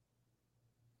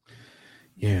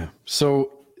 Yeah.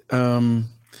 So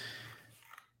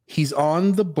he's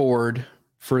on the board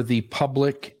for the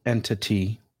public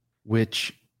entity,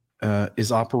 which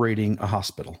is operating a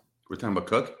hospital. We're talking about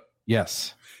Cook?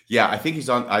 Yes. Yeah, I think he's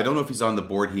on. I don't know if he's on the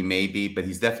board. He may be, but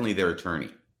he's definitely their attorney.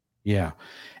 Yeah.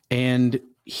 And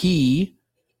he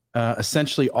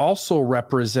essentially also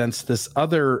represents this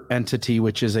other entity,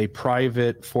 which is a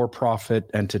private for-profit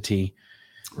entity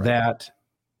that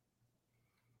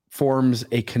forms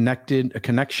a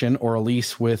connection or a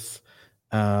lease with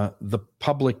the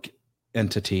public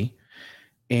entity.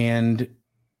 And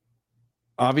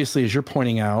obviously, as you're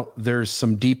pointing out, there's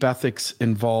some deep ethics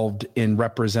involved in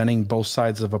representing both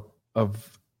sides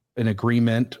of an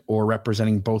agreement or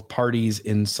representing both parties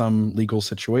in some legal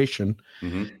situation.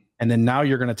 Mm-hmm. And then now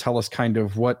you're going to tell us kind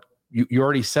of what you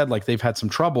already said, like they've had some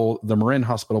trouble, the Marin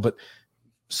Hospital, but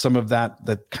some of that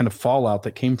kind of fallout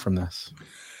that came from this.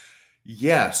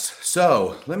 Yes.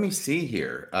 So let me see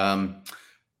here.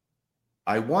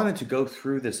 I wanted to go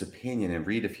through this opinion and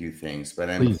read a few things, but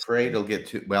I'm afraid it'll get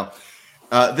too well.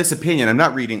 This opinion, I'm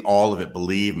not reading all of it,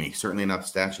 believe me, certainly not the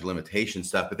statute of limitation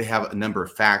stuff, but they have a number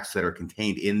of facts that are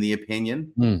contained in the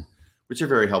opinion, which are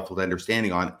very helpful to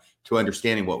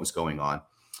understanding what was going on.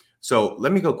 So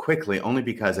let me go quickly, only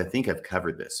because I think I've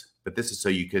covered this, but this is so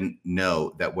you can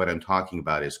know that what I'm talking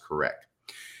about is correct.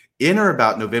 In or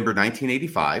about November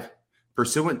 1985,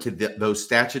 pursuant to those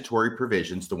statutory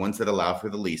provisions, the ones that allow for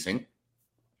the leasing,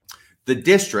 the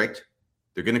district,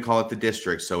 they're going to call it the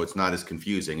district, so it's not as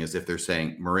confusing as if they're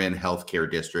saying Marin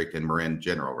Healthcare District and Marin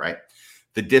General, right?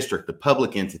 The district, the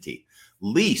public entity,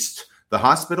 leased the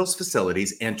hospital's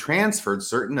facilities and transferred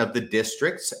certain of the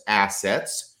district's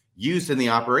assets used in the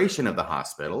operation of the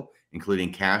hospital,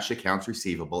 including cash, accounts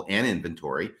receivable, and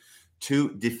inventory,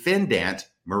 to Defendant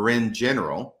Marin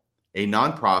General, a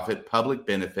nonprofit public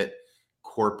benefit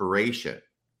corporation.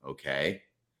 Okay,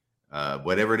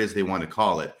 whatever it is they want to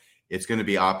call it, it's going to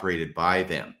be operated by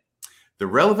them. The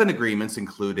relevant agreements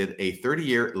included a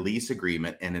 30-year lease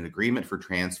agreement and an agreement for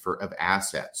transfer of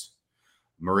assets.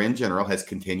 Marin General has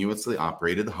continuously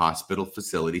operated the hospital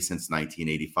facility since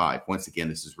 1985. Once again,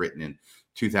 this is written in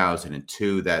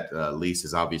 2002. That lease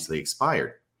is obviously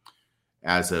expired.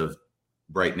 As of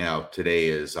right now, today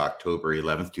is October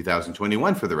 11th,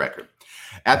 2021 for the record.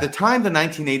 At the time the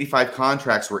 1985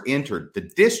 contracts were entered, the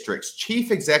district's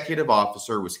chief executive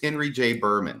officer was Henry J.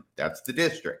 Berman. That's the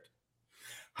district.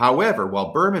 However,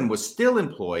 while Berman was still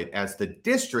employed as the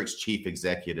district's chief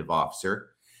executive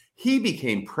officer, he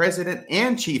became president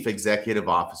and chief executive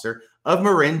officer of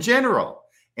Marin General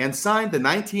and signed the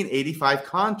 1985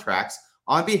 contracts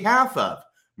on behalf of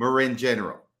Marin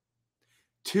General.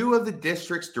 Two of the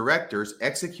district's directors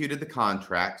executed the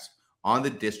contracts on the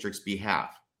district's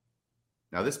behalf.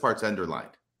 Now, this part's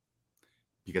underlined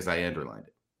because I underlined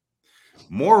it.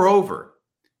 Moreover,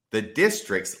 the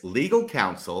district's legal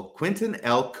counsel, Quentin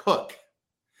L. Cook,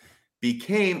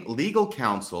 became legal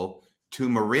counsel to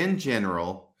Marin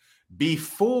General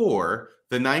before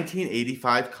the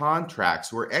 1985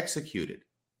 contracts were executed.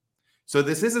 So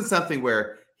this isn't something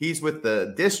where he's with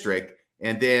the district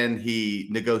and then he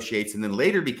negotiates and then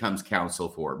later becomes counsel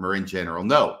for Marin General.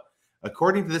 No,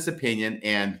 according to this opinion,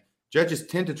 and judges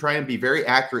tend to try and be very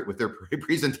accurate with their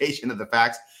presentation of the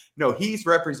facts, no, he's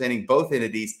representing both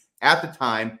entities at the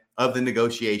time of the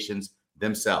negotiations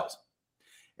themselves.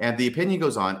 And the opinion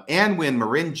goes on, and when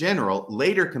Marin General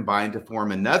later combined to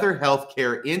form another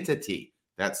healthcare entity,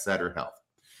 that's Sutter Health,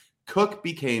 Cook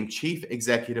became chief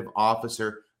executive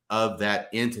officer of that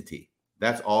entity.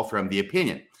 That's all from the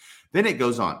opinion. Then it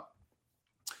goes on.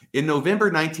 In November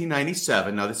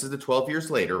 1997, now this is the 12 years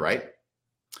later, right?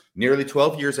 Nearly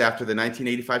 12 years after the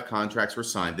 1985 contracts were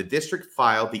signed, the district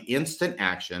filed the instant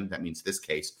action, that means this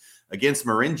case, against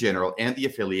Marin General and the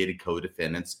affiliated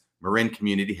co-defendants, Marin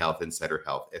Community Health and Sutter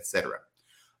Health, etc.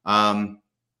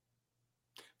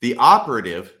 The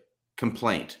operative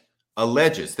complaint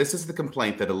alleges, this is the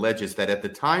complaint that alleges that at the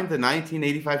time the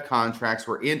 1985 contracts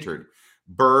were entered,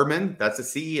 Berman, that's the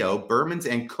CEO, Berman's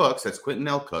and Cooks, that's Quentin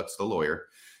L. Cooks, the lawyer,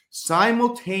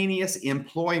 simultaneous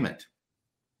employment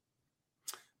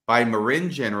by Marin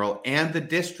General and the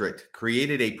district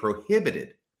created a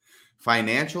prohibited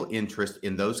financial interest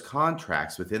in those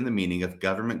contracts within the meaning of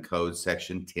Government Code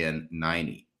Section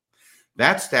 1090.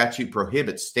 That statute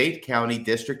prohibits state, county,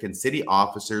 district, and city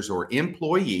officers or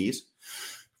employees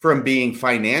from being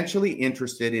financially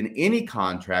interested in any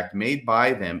contract made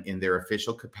by them in their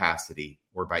official capacity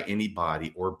or by any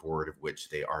body or board of which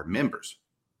they are members.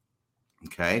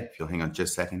 Okay, if you'll hang on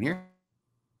just a second here.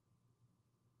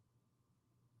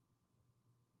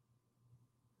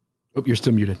 Oh, you're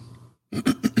still muted.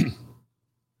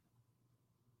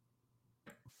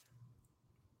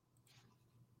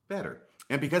 Better.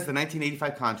 And because the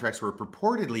 1985 contracts were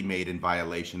purportedly made in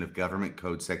violation of Government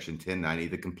Code Section 1090,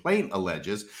 the complaint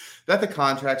alleges that the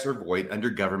contracts are void under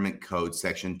Government Code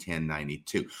Section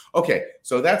 1092. Okay,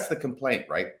 so that's the complaint,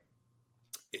 right?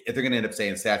 If they're going to end up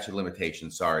saying statute of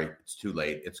limitations, sorry, it's too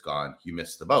late, it's gone, you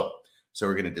missed the boat. So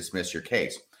we're going to dismiss your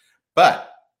case.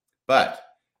 But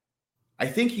I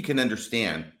think you can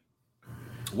understand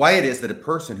why it is that a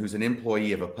person who's an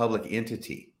employee of a public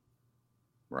entity,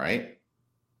 right,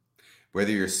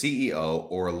 whether you're a CEO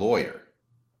or a lawyer,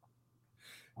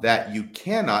 that you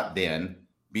cannot then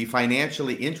be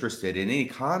financially interested in any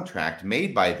contract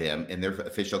made by them in their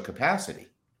official capacity.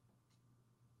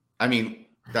 I mean,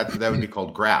 that would be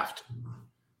called graft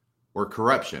or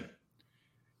corruption.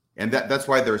 And that's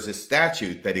why there's this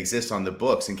statute that exists on the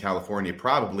books in California,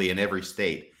 probably in every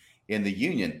state in the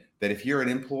union, that if you're an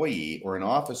employee or an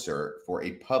officer for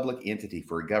a public entity,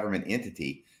 for a government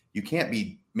entity, you can't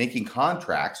be making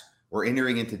contracts or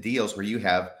entering into deals where you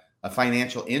have a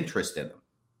financial interest in them.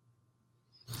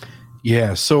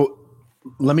 Yeah. So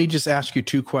let me just ask you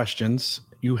two questions.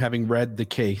 You having read the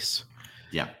case.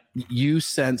 Yeah. You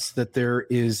sense that there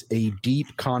is a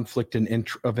deep conflict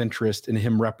of interest in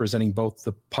him representing both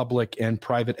the public and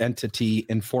private entity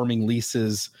in forming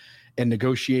leases and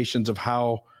negotiations of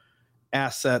how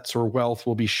assets or wealth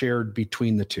will be shared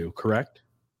between the two, correct?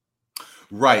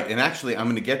 Right. And actually, I'm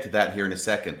going to get to that here in a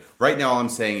second. Right now, I'm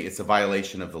saying it's a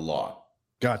violation of the law.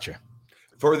 Gotcha.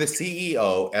 For the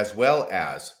CEO as well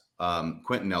as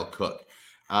Quentin L. Cook.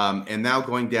 And now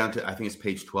going down to, I think it's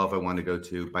page 12 I want to go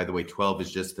to. By the way, 12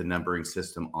 is just the numbering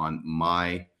system on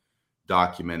my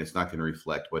document. It's not going to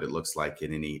reflect what it looks like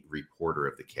in any reporter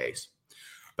of the case.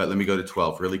 But let me go to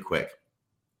 12 really quick.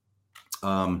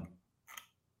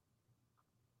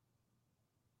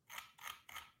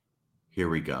 Here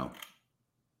we go.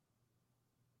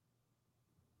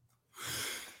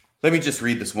 Let me just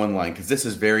read this one line because this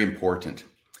is very important.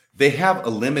 They have a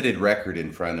limited record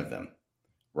in front of them,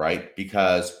 right?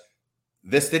 Because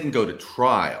this didn't go to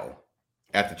trial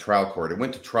at the trial court. It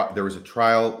went to trial. There was a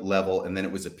trial level and then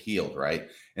it was appealed, right?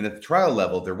 And at the trial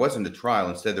level, there wasn't a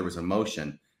trial. Instead, there was a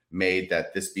motion made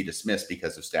that this be dismissed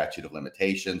because of statute of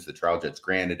limitations. The trial judge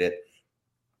granted it.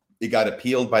 It got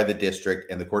appealed by the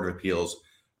district and the Court of Appeals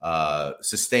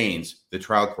sustains the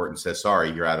trial court and says,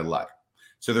 sorry, you're out of luck.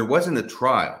 So there wasn't a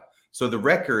trial. So the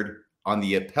record on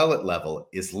the appellate level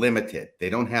is limited. They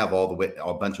don't have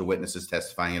a bunch of witnesses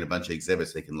testifying and a bunch of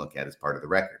exhibits they can look at as part of the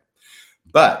record.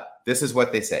 But this is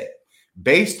what they say.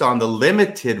 Based on the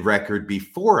limited record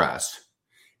before us,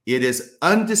 it is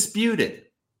undisputed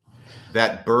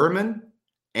that Berman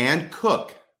and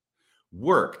Cook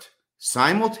worked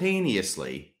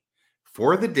simultaneously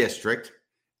for the district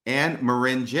and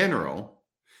Marin General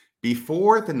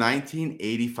before the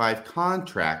 1985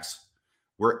 contracts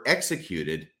were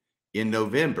executed in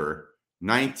November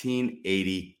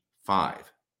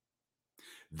 1985.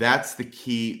 That's the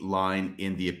key line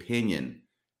in the opinion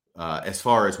as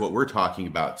far as what we're talking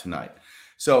about tonight.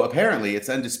 So apparently it's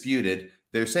undisputed.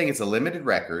 They're saying it's a limited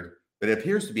record, but it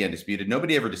appears to be undisputed.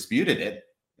 Nobody ever disputed it.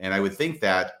 And I would think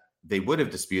that they would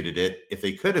have disputed it if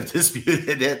they could have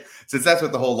disputed it, since that's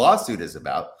what the whole lawsuit is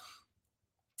about.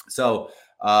 So,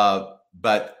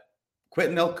 but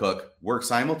Quentin L. Cook worked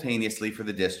simultaneously for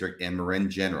the district and Marin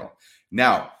General.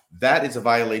 Now, that is a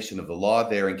violation of the law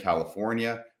there in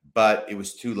California, but it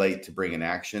was too late to bring an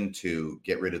action to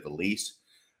get rid of the lease.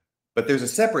 But there's a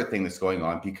separate thing that's going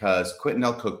on because Quentin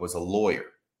L. Cook was a lawyer.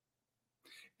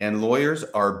 And lawyers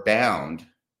are bound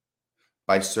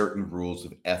by certain rules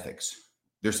of ethics.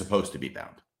 They're supposed to be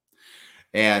bound.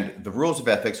 And the rules of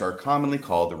ethics are commonly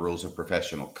called the rules of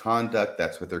professional conduct.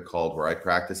 That's what they're called where I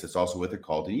practice. It's also what they're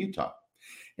called in Utah.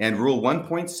 And Rule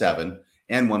 1.7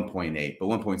 and 1.8, but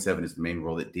 1.7 is the main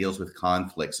rule that deals with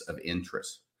conflicts of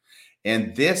interest.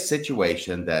 And this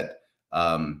situation that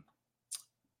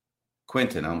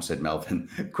Quentin, I almost said Melvin,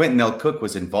 Quentin L. Cook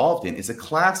was involved in is a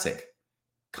classic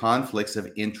conflicts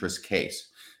of interest case.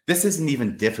 This isn't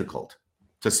even difficult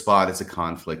to spot as a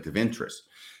conflict of interest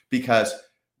because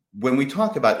when we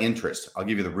talk about interest, I'll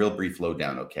give you the real brief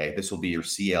lowdown, okay? This will be your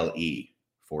CLE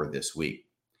for this week.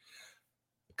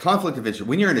 Conflict of interest,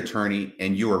 when you're an attorney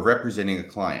and you are representing a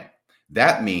client,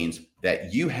 That means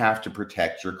that you have to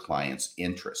protect your client's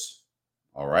interests.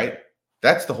 All right.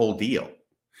 That's the whole deal.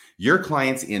 Your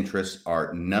client's interests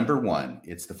are number one.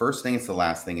 It's the first thing. It's the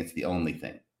last thing. It's the only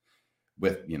thing,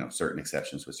 with, certain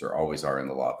exceptions, which there always are in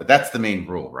the law. But that's the main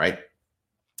rule, right?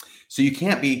 So you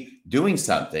can't be doing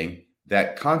something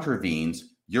that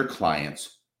contravenes your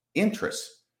client's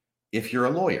interests if you're a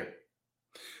lawyer.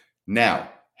 Now,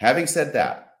 having said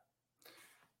that,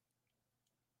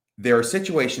 there are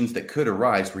situations that could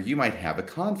arise where you might have a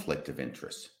conflict of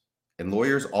interest, and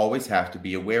lawyers always have to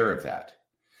be aware of that.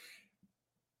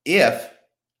 If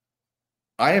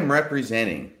I am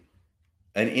representing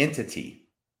an entity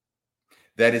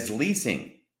that is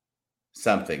leasing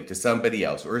something to somebody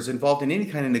else or is involved in any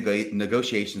kind of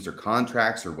negotiations or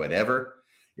contracts or whatever,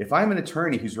 if I'm an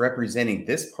attorney who's representing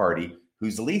this party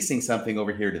who's leasing something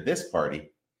over here to this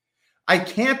party, I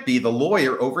can't be the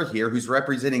lawyer over here who's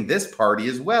representing this party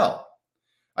as well.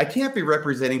 I can't be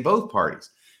representing both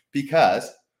parties,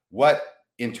 because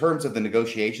in terms of the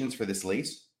negotiations for this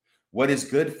lease, what is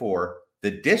good for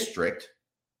the district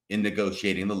in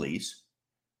negotiating the lease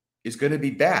is going to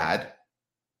be bad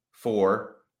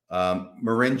for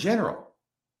Marin General,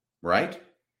 right?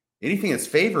 Anything that's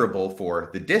favorable for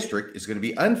the district is going to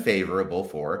be unfavorable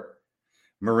for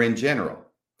Marin General,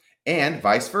 and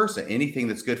vice versa. Anything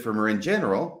that's good for Marin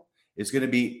General is going to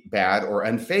be bad or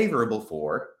unfavorable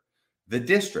for the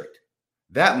district.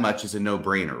 That much is a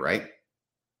no-brainer, right?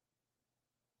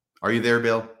 Are you there,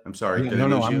 Bill? I'm sorry. Yeah,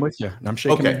 no, I'm with you. I'm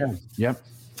shaking my head. Yep.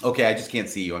 Okay, I just can't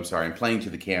see you. I'm sorry. I'm playing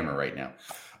to the camera right now.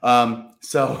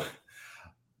 So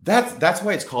that's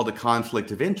why it's called a conflict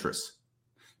of interest,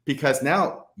 because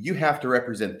now you have to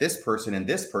represent this person,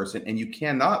 and you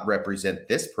cannot represent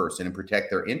this person and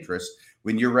protect their interests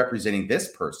when you're representing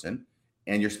this person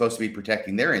and you're supposed to be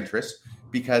protecting their interests,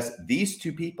 because these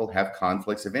two people have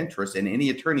conflicts of interest, and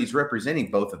any attorneys representing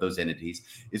both of those entities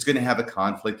is going to have a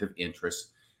conflict of interest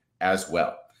as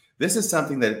well. This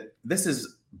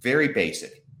is very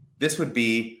basic. This would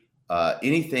be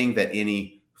anything that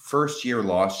any first-year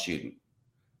law student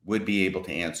would be able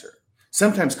to answer.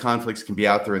 Sometimes conflicts can be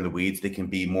out there in the weeds. They can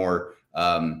be more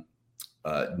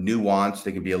nuanced.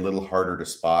 They can be a little harder to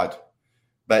spot.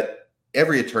 But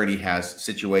every attorney has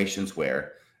situations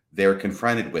where they're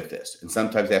confronted with this. And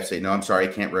sometimes they have to say, no, I'm sorry,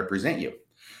 I can't represent you.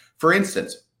 For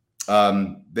instance,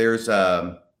 there's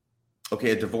a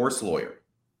divorce lawyer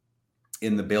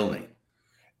in the building.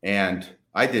 And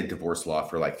I did divorce law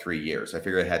for like 3 years. I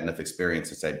figured I had enough experience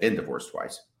since I'd been divorced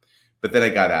twice. But then I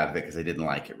got out of it because I didn't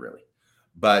like it really.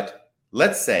 But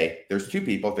let's say there's two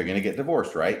people, they're going to get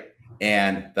divorced, right?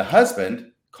 And the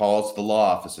husband calls the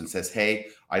law office and says, hey,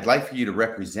 I'd like for you to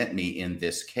represent me in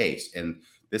this case. And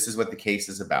this is what the case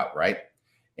is about, right?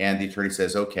 And the attorney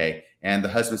says, okay. And the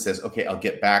husband says, okay, I'll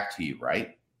get back to you,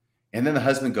 right? And then the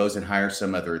husband goes and hires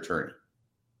some other attorney.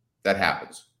 That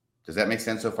happens. Does that make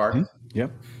sense so far? Mm-hmm.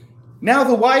 Yep. Now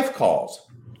the wife calls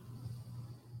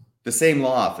the same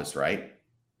law office, right?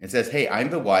 And says, hey,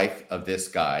 I'm the wife of this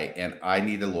guy and I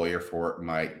need a lawyer for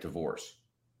my divorce.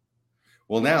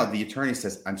 Well, now the attorney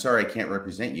says, I'm sorry, I can't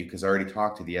represent you because I already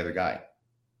talked to the other guy.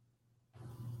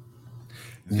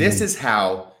 This is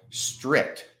how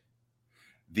strict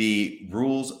the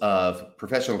rules of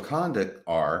professional conduct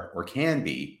are or can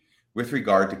be with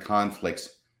regard to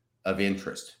conflicts of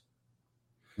interest.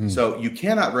 So you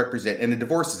cannot represent, and a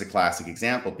divorce is a classic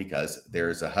example because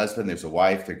there's a husband, there's a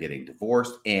wife, they're getting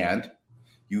divorced, and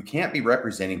you can't be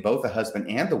representing both the husband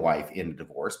and the wife in a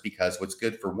divorce because what's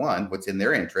good for one, what's in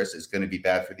their interest is going to be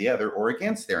bad for the other or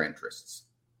against their interests.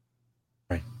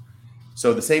 Right.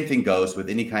 So the same thing goes with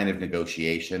any kind of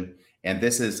negotiation. And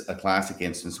this is a classic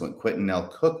instance what Quentin L.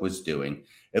 Cook was doing,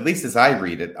 at least as I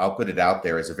read it. I'll put it out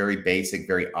there as a very basic,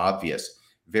 very obvious,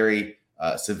 very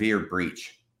severe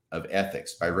breach of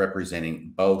ethics by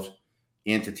representing both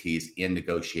entities in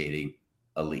negotiating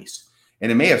a lease.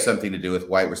 And it may have something to do with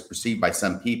why it was perceived by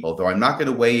some people, though I'm not going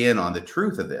to weigh in on the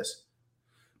truth of this.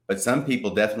 But some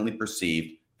people definitely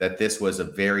perceived that this was a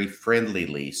very friendly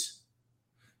lease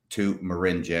to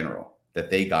Marin General that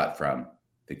they got from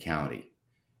the county.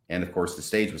 And of course, the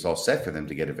stage was all set for them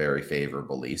to get a very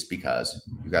favorable lease because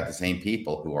you've got the same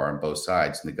people who are on both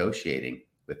sides negotiating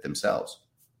with themselves.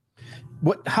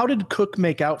 How did Cook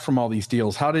make out from all these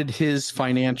deals? How did his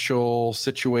financial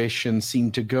situation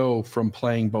seem to go from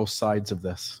playing both sides of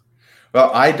this? Well,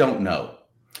 I don't know.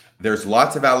 There's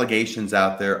lots of allegations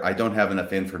out there. I don't have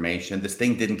enough information. This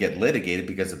thing didn't get litigated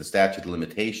because of the statute of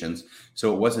limitations,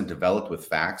 so it wasn't developed with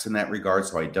facts in that regard,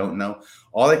 so I don't know.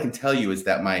 All I can tell you is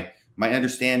that my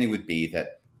understanding would be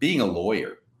that being a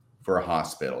lawyer for a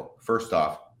hospital, first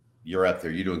off, you're up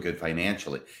there, you're doing good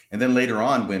financially. And then later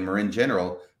on, when Marin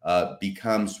General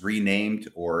becomes renamed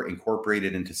or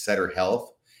incorporated into Sutter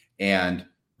Health, and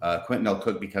Quentin L.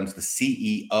 Cook becomes the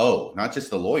CEO, not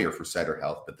just the lawyer for Sutter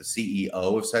Health, but the CEO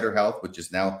of Sutter Health, which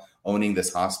is now owning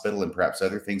this hospital and perhaps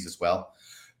other things as well.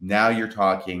 Now you're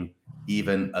talking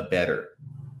even a better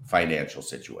financial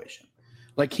situation.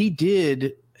 Like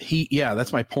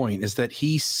that's my point, is that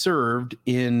he served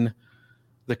in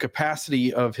the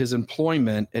capacity of his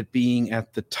employment at being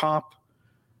at the top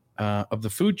of the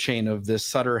food chain of this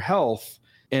Sutter Health.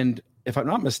 And if I'm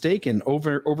not mistaken,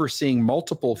 overseeing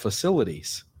multiple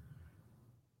facilities.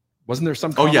 Wasn't there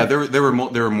some? Oh yeah, there were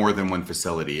more than one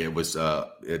facility. It was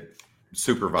it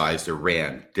supervised or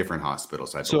ran different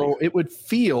hospitals, I believe. So it would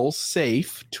feel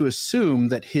safe to assume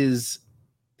that his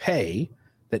pay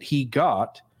that he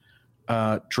got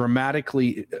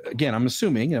dramatically, again, I'm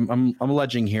assuming, I'm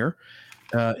alleging here,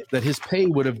 that his pay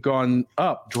would have gone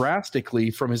up drastically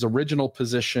from his original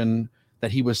position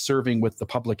that he was serving with the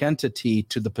public entity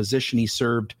to the position he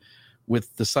served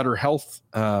with the Sutter Health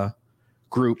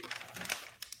group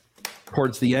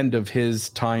towards the end of his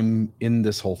time in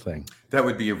this whole thing. That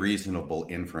would be a reasonable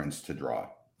inference to draw.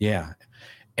 Yeah.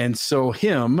 And so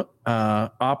him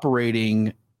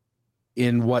operating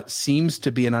in what seems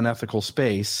to be an unethical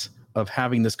space of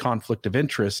having this conflict of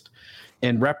interest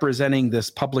and representing this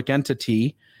public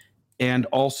entity and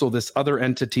also this other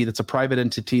entity that's a private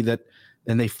entity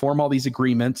and they form all these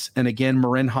agreements. And again,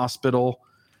 Marin Hospital,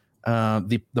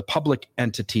 the public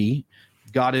entity,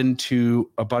 got into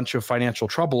a bunch of financial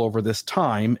trouble over this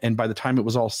time. And by the time it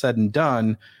was all said and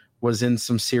done, was in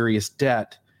some serious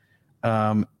debt.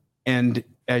 And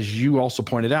as you also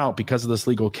pointed out, because of this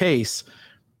legal case,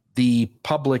 the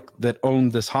public that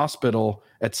owned this hospital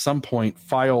at some point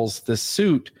files this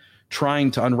suit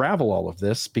trying to unravel all of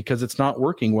this because it's not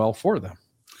working well for them.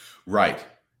 Right.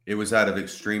 It was out of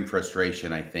extreme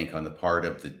frustration, I think, on the part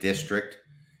of the district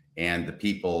and the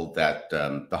people that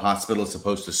the hospital is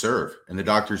supposed to serve and the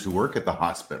doctors who work at the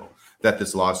hospital, that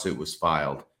this lawsuit was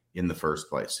filed in the first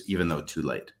place, even though too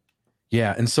late.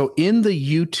 Yeah. And so in the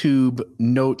YouTube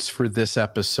notes for this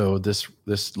episode,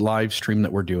 this live stream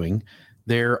that we're doing,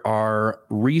 there are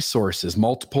resources,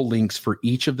 multiple links for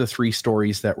each of the 3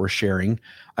 stories that we're sharing.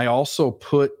 I also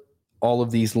put all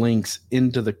of these links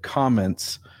into the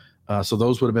comments. So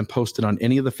those would have been posted on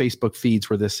any of the Facebook feeds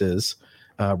where this is.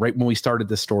 Right when we started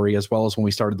this story, as well as when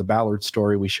we started the Ballard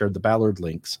story, we shared the Ballard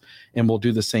links. And we'll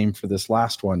do the same for this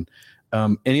last one.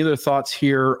 Any other thoughts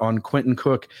here on Quentin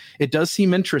Cook? It does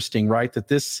seem interesting, right? That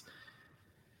this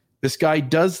guy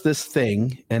does this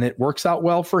thing and it works out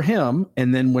well for him.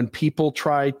 And then when people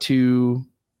try to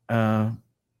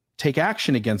take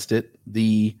action against it,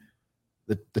 the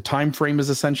time frame is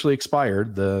essentially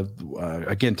expired.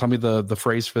 Again, tell me the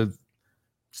phrase for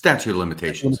statute of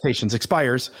limitations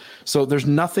expires. So there's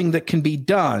nothing that can be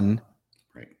done,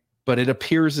 right? But it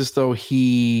appears as though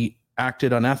he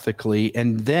acted unethically.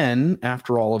 And then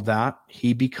after all of that,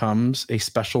 he becomes a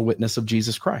special witness of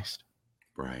Jesus Christ.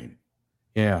 Right.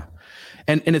 Yeah.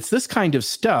 And it's this kind of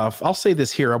stuff. I'll say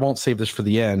this here. I won't save this for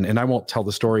the end, and I won't tell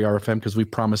the story, RFM, because we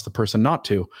promised the person not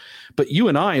to. But you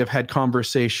and I have had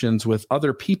conversations with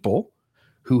other people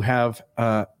who have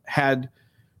had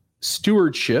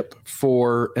stewardship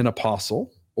for an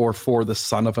apostle or for the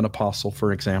son of an apostle,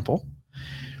 for example.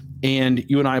 And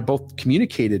you and I both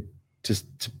communicated to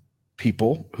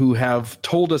people who have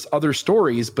told us other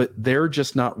stories, but they're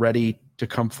just not ready to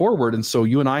come forward. And so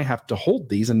you and I have to hold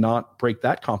these and not break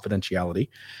that confidentiality.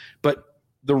 But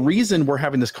the reason we're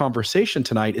having this conversation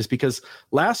tonight is because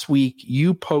last week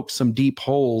you poked some deep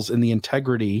holes in the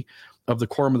integrity of the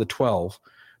Quorum of the 12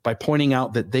 by pointing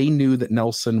out that they knew that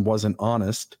Nelson wasn't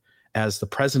honest as the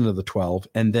president of the 12,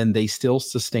 and then they still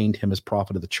sustained him as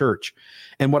prophet of the church.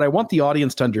 And what I want the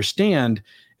audience to understand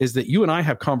is that you and I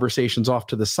have conversations off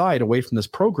to the side away from this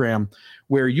program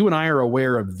where you and I are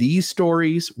aware of these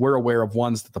stories. We're aware of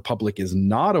ones that the public is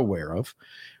not aware of.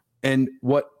 And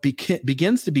what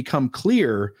begins to become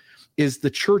clear is the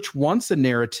church wants a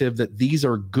narrative that these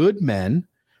are good men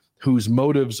whose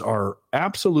motives are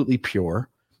absolutely pure.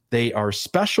 They are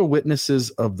special witnesses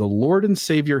of the Lord and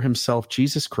Savior himself,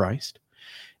 Jesus Christ.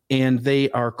 And they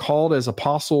are called as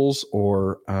apostles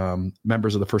or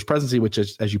members of the First Presidency, which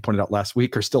is, as you pointed out last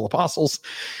week, are still apostles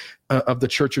of the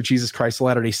Church of Jesus Christ of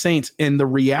Latter-day Saints. And the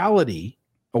reality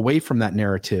away from that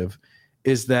narrative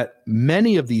is that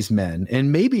many of these men,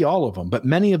 and maybe all of them, but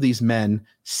many of these men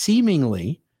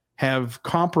seemingly have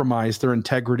compromised their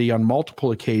integrity on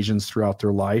multiple occasions throughout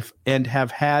their life and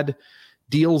have had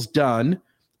deals done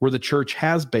where the church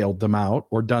has bailed them out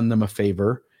or done them a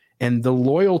favor. And the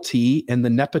loyalty and the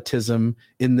nepotism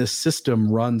in this system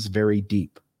runs very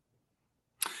deep.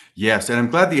 Yes, and I'm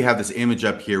glad that you have this image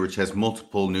up here, which has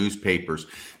multiple newspapers,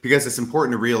 because it's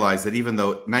important to realize that even though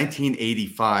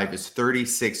 1985 is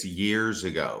 36 years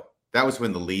ago, that was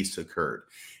when the lease occurred.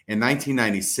 And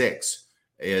 1996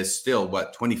 is still,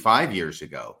 25 years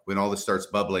ago, when all this starts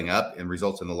bubbling up and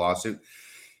results in the lawsuit.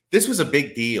 This was a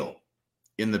big deal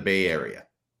in the Bay Area.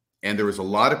 And there was a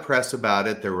lot of press about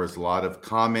it. There was a lot of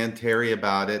commentary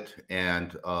about it,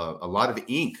 and a lot of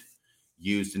ink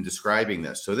used in describing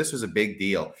this. So this was a big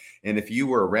deal. And if you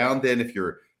were around then, if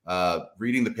you're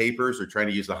reading the papers or trying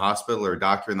to use the hospital or a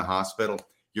doctor in the hospital,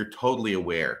 you're totally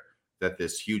aware that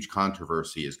this huge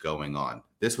controversy is going on.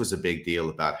 This was a big deal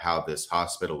about how this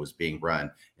hospital was being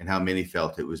run and how many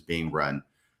felt it was being run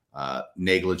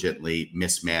negligently,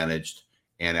 mismanaged,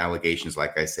 and allegations,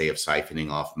 like I say, of siphoning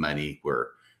off money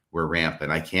were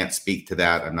rampant. I can't speak to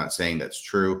that. I'm not saying that's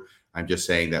true. I'm just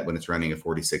saying that when it's running a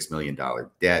 $46 million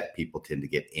debt, people tend to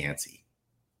get antsy.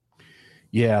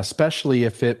 Yeah, especially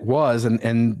if it was,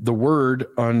 and the word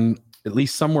on at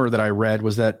least somewhere that I read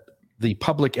was that the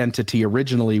public entity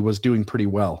originally was doing pretty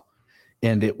well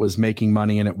and it was making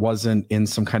money and it wasn't in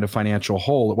some kind of financial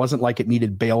hole. It wasn't like it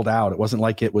needed bailed out. It wasn't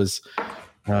like it was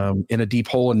in a deep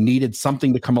hole and needed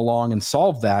something to come along and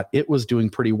solve that. It was doing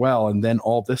pretty well. And then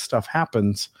all this stuff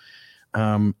happens.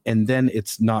 And then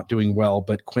it's not doing well,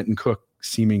 but Quentin Cook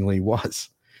seemingly was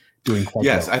doing quite well.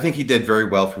 Yes, I think he did very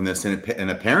well from this. And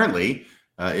apparently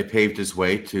it paved his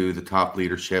way to the top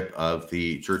leadership of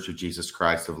the Church of Jesus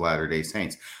Christ of Latter-day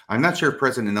Saints. I'm not sure if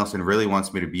President Nelson really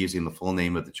wants me to be using the full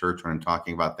name of the church when I'm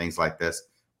talking about things like this,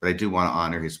 but I do want to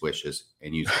honor his wishes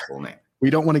and use the full name. We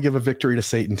don't want to give a victory to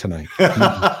Satan tonight.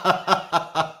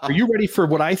 Are you ready for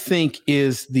what I think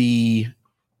is the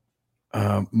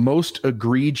most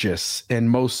egregious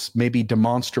and most maybe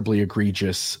demonstrably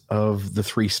egregious of the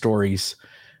three stories?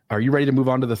 Are you ready to move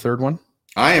on to the third one?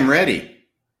 I am ready.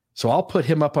 So I'll put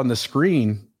him up on the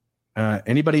screen.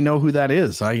 Anybody know who that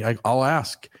is? I'll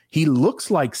ask. He looks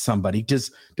like somebody.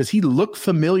 Does he look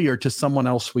familiar to someone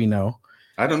else we know?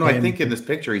 I don't know. I think in this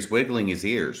picture, he's wiggling his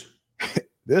ears.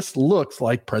 This looks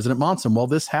like President Monson. Well,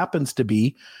 this happens to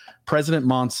be President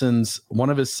Monson's, one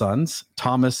of his sons,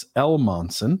 Thomas L.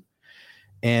 Monson.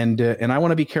 And I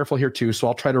want to be careful here too. So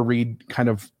I'll try to read kind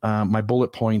of my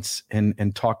bullet points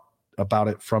and talk about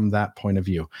it from that point of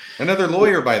view. Another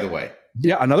lawyer, by the way.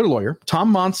 Yeah, another lawyer. Tom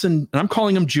Monson, and I'm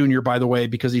calling him Junior, by the way,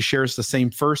 because he shares the same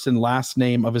first and last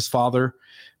name of his father,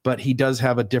 but he does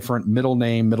have a different middle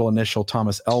name, middle initial,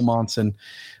 Thomas L. Monson.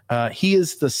 He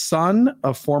is the son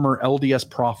of former LDS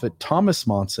prophet Thomas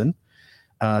Monson.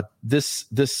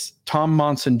 This Tom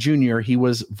Monson Jr., he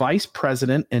was vice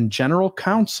president and general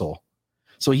counsel.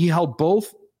 So he held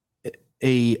both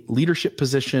a leadership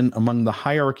position among the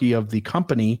hierarchy of the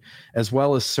company, as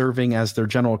well as serving as their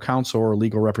general counsel or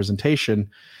legal representation.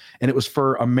 And it was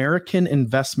for American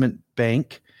Investment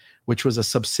Bank, which was a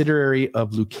subsidiary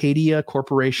of Leucadia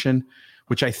Corporation,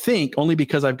 which I think, only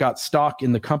because I've got stock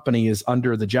in the company, is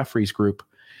under the Jeffries Group.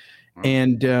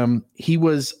 And he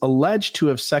was alleged to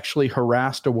have sexually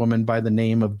harassed a woman by the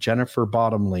name of Jennifer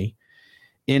Bottomley.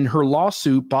 In her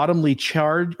lawsuit, Bottomley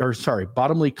claimed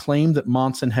that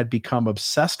Monson had become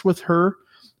obsessed with her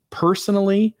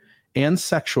personally and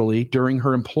sexually during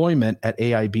her employment at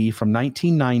AIB from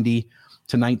 1990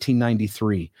 to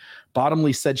 1993.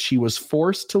 Bottomley said she was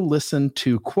forced to listen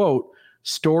to, quote,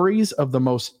 stories of the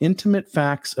most intimate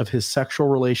facts of his sexual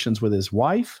relations with his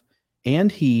wife,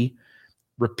 and he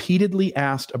repeatedly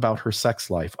asked about her sex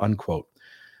life, unquote.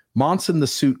 Monson, the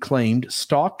suit claimed,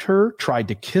 stalked her, tried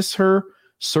to kiss her,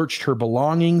 searched her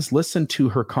belongings, listened to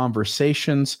her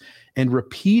conversations, and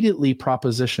repeatedly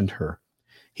propositioned her.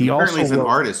 He apparently also he's an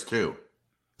artist too.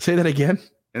 Say that again?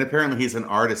 And apparently he's an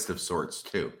artist of sorts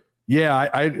too.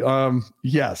 Yeah,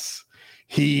 yes.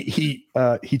 He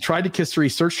tried to kiss her. He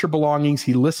searched her belongings.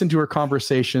 He listened to her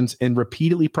conversations and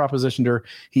repeatedly propositioned her.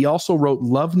 He also wrote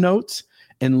love notes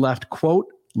and left, quote,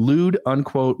 lewd,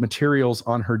 unquote, materials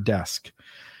on her desk.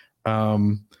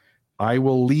 I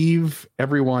will leave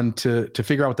everyone to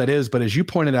figure out what that is. But as you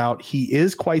pointed out, he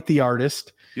is quite the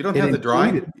artist. You don't have the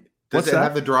drawing? Does it that?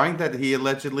 have the drawing that he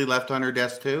allegedly left on her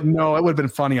desk too? No, it would have been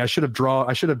funny. I should have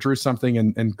drew something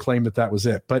and claimed that was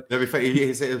it. But it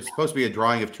was supposed to be a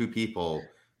drawing of two people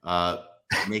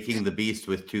making the beast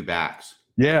with two backs.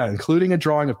 Yeah, including a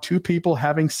drawing of two people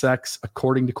having sex,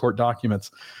 according to court documents.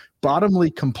 Bottomley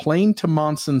complained to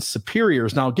Monson's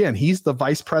superiors. Now, again, he's the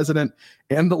vice president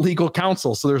and the legal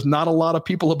counsel, so there's not a lot of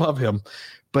people above him.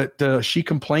 But she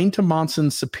complained to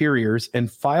Monson's superiors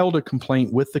and filed a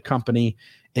complaint with the company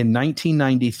in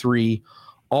 1993,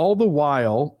 All the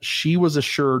while, she was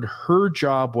assured her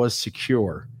job was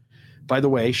secure. By the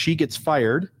way, she gets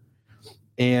fired,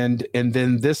 and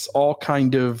then this all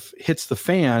kind of hits the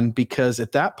fan because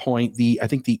at that point, I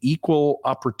think the Equal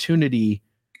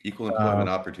Employment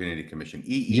Opportunity Commission,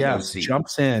 EEOC, yes,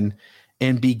 jumps in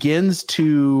and begins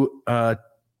to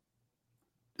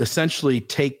essentially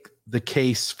take the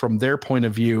case from their point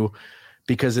of view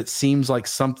because it seems like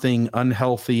something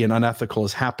unhealthy and unethical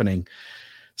is happening.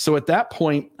 So at that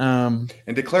point, and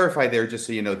to clarify there, just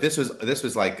so you know, this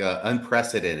was like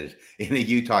unprecedented in a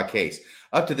Utah case.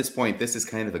 Up to this point, this is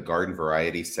kind of a garden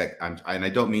variety and I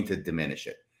don't mean to diminish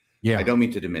it. Yeah, I don't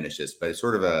mean to diminish this, but it's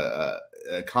sort of a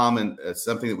common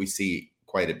something that we see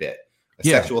quite a bit: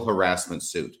 sexual harassment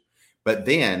suit. But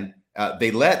then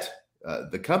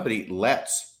the company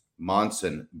lets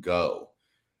Monson go,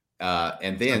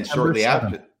 and then shortly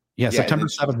after, September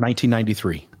 7th,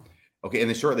 1993. Okay,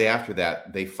 and then shortly after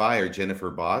that, they fire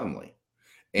Jennifer Bottomley.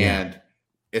 And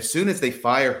as soon as they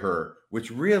fire her,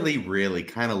 which really, really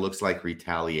kind of looks like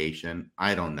retaliation,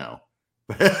 I don't know,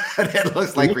 but it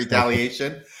looks like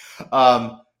retaliation.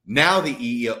 Now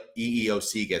the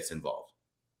EEOC gets involved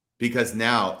because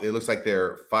now it looks like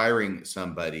they're firing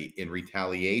somebody in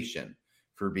retaliation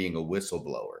for being a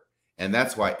whistleblower. And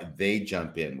that's why they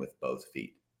jump in with both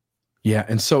feet. Yeah,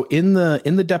 and so in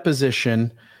the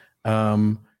deposition,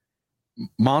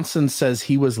 Monson says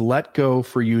he was let go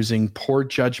for using poor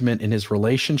judgment in his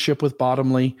relationship with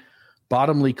Bottomley.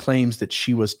 Bottomley claims that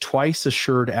she was twice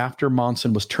assured after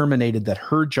Monson was terminated that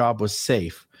her job was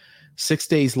safe. 6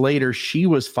 days later, she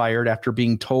was fired after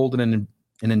being told an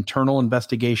internal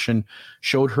investigation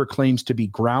showed her claims to be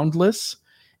groundless,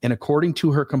 and according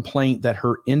to her complaint, that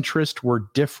her interests were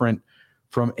different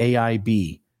from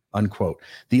AIB. Unquote.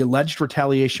 The alleged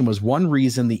retaliation was one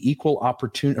reason the Equal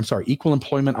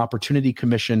Employment Opportunity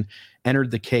Commission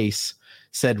entered the case,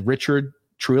 said Richard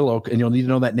Trujillo, and you'll need to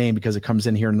know that name because it comes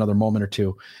in here in another moment or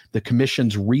two, the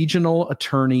commission's regional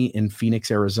attorney in Phoenix,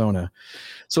 Arizona.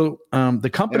 So the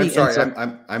company. And I'm sorry,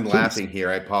 I'm laughing here.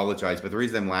 I apologize, but the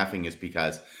reason I'm laughing is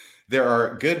because there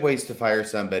are good ways to fire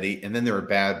somebody, and then there are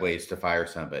bad ways to fire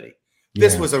somebody. Yeah.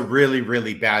 This was a really,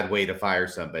 really bad way to fire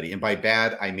somebody, and by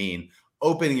bad I mean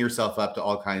opening yourself up to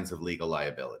all kinds of legal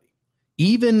liability.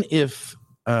 Even if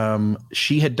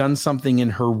she had done something in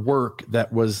her work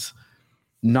that was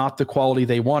not the quality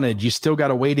they wanted, you still got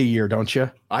to wait a year, don't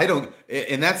you?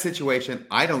 In that situation,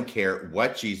 I don't care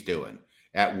what she's doing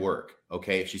at work.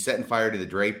 Okay. If she's setting fire to the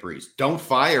draperies, don't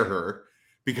fire her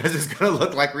because it's going to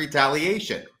look like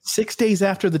retaliation. 6 days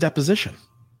after the deposition.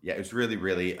 Yeah. It was really,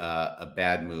 really a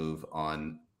bad move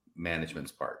on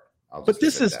management's part. But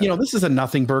this is, this is a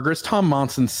nothing burger. It's Tom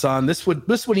Monson's son. This wouldn't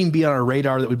even be on our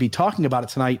radar that we'd be talking about it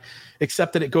tonight,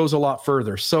 except that it goes a lot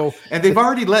further. So, and they've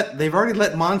already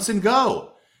let Monson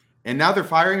go, and now they're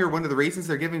firing her. One of the reasons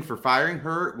they're giving for firing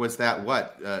her was that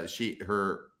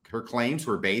her claims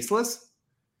were baseless.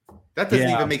 That doesn't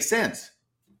even make sense.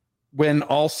 When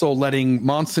also letting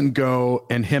Monson go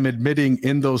and him admitting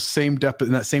in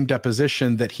that same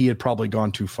deposition that he had probably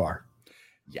gone too far.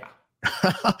 Yeah.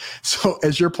 So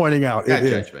as you're pointing out, that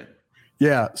judgment.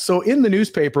 Yeah. So in the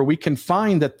newspaper, we can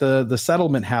find that the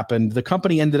settlement happened. The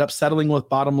company ended up settling with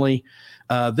Bottomley.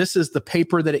 This is the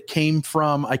paper that it came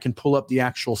from. I can pull up the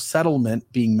actual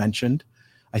settlement being mentioned.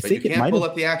 I think you can't pull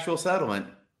up the actual settlement.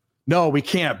 No, we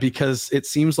can't, because it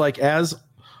seems like, as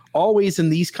always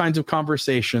in these kinds of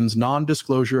conversations,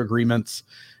 non-disclosure agreements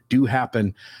do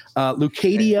happen.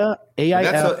 Leucadia,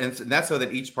 AIF. And that's so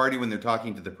that each party, when they're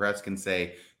talking to the press, can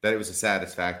say that it was a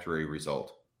satisfactory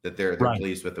result, that they're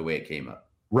pleased with the way it came up.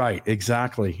 Right,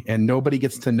 exactly. And nobody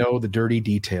gets to know the dirty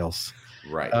details.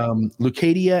 Right.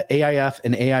 Leucadia, AIF,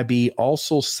 and AIB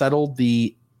also settled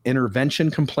the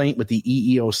intervention complaint with the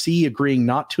EEOC, agreeing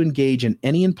not to engage in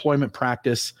any employment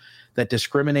practice that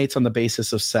discriminates on the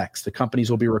basis of sex. The companies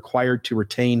will be required to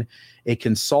retain a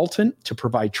consultant to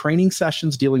provide training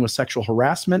sessions dealing with sexual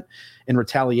harassment and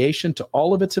retaliation to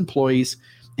all of its employees,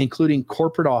 including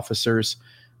corporate officers,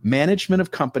 including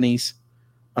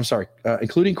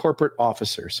corporate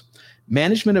officers.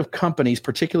 Management of companies,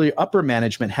 particularly upper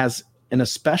management, has an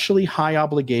especially high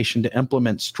obligation to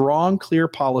implement strong, clear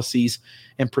policies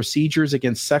and procedures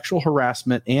against sexual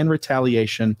harassment and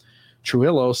retaliation.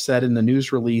 Trujillo said in the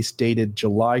news release dated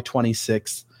July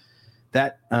 26th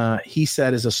that he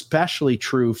said is especially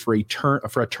true for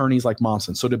attorneys like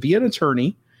Monson. So to be an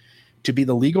attorney, to be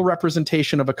the legal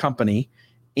representation of a company,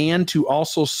 and to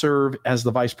also serve as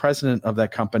the vice president of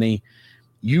that company,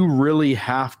 you really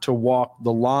have to walk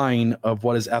the line of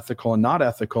what is ethical and not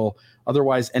ethical.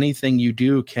 Otherwise, anything you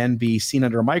do can be seen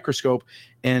under a microscope.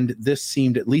 And this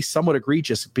seemed at least somewhat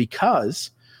egregious because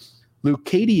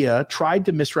Leucadia tried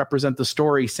to misrepresent the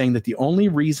story, saying that the only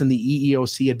reason the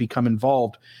EEOC had become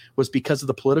involved was because of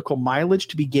the political mileage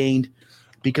to be gained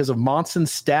because of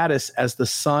Monson's status as the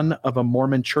son of a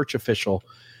Mormon church official.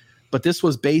 But this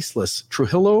was baseless.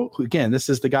 Trujillo, again, this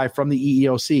is the guy from the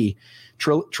EEOC,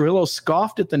 Trujillo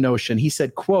scoffed at the notion. He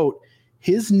said, quote,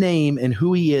 his name and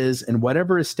who he is and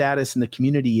whatever his status in the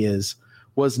community is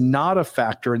was not a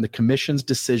factor in the commission's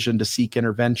decision to seek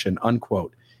intervention,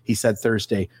 unquote. He said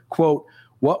Thursday, quote,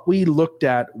 what we looked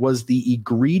at was the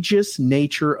egregious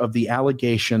nature of the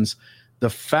allegations, the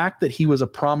fact that he was a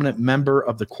prominent member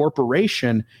of the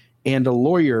corporation and a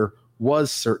lawyer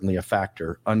was certainly a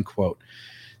factor, unquote.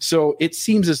 So it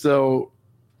seems as though,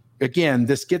 again,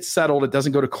 this gets settled. It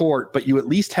doesn't go to court, but you at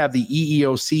least have the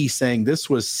EEOC saying this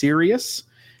was serious.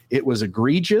 It was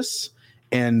egregious.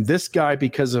 And this guy,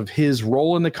 because of his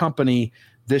role in the company,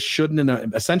 this shouldn't,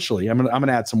 essentially, I'm going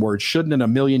to add some words, shouldn't in a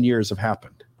million years have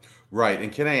happened. Right.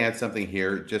 And can I add something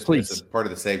here? Just Please. As a part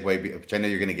of the segue, which I know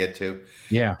you're going to get to.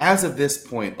 Yeah. As of this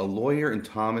point, a lawyer in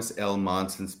Thomas L.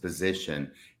 Monson's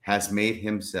position has made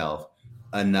himself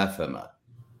anathema.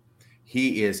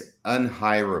 He is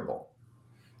unhirable.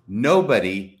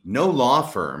 Nobody, no law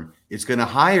firm is going to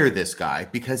hire this guy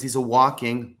because he's a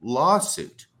walking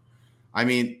lawsuit. I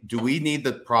mean, do we need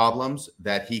the problems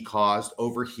that he caused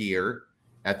over here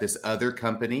at this other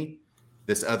company,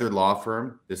 this other law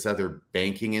firm, this other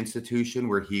banking institution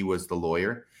where he was the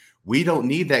lawyer? We don't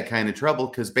need that kind of trouble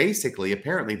because basically,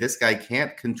 apparently, this guy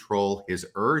can't control his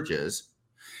urges.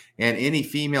 And any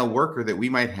female worker that we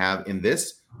might have in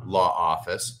this law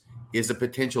office is a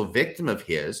potential victim of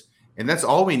his. And that's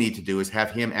all we need to do is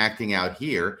have him acting out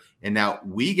here. And now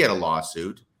we get a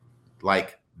lawsuit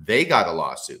like they got a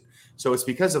lawsuit. So it's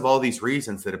because of all these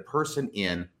reasons that a person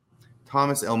in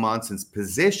Thomas L. Monson's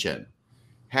position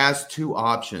has two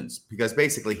options, because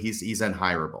basically he's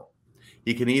unhirable.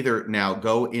 He can either now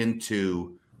go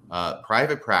into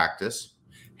private practice,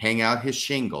 hang out his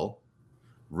shingle,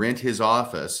 rent his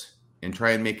office, and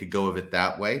try and make a go of it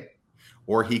that way,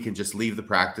 or he can just leave the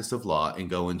practice of law and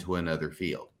go into another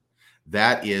field.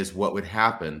 That is what would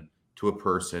happen to a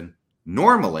person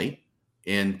normally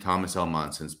in Thomas L.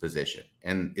 Monson's position.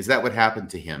 And is that what happened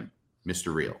to him,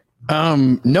 Mr. Real?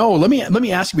 No, let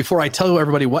me ask you before I tell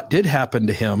everybody what did happen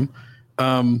to him.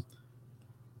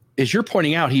 As you're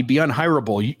pointing out, he'd be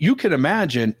unhirable. You can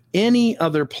imagine any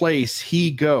other place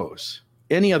he goes,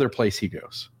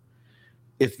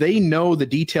 if they know the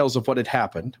details of what had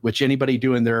happened, which anybody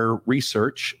doing their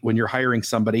research when you're hiring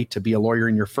somebody to be a lawyer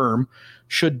in your firm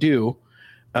should do.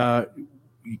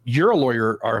 You're a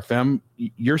lawyer, RFM.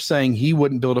 You're saying he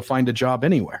wouldn't be able to find a job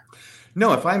anywhere.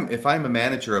 No, if I'm a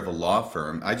manager of a law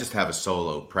firm, I just have a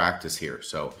solo practice here,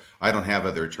 so I don't have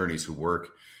other attorneys who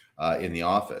work in the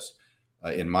office,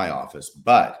 in my office.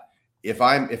 But if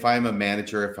I'm a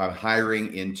manager, if I'm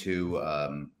hiring into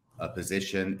a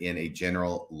position in a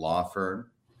general law firm,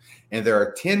 and there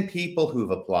are 10 people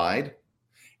who've applied,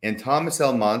 and Thomas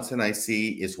L. Monson, I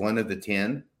see, is one of the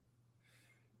 10.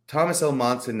 Thomas L.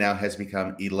 Monson now has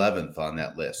become 11th on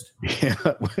that list. Yeah.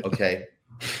 Okay.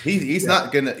 He's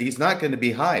not gonna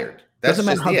be hired. That's Doesn't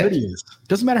matter how good he is.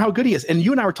 Doesn't matter how good he is. And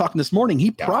you and I were talking this morning.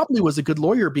 He probably was a good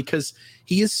lawyer because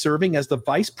he is serving as the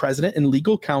vice president and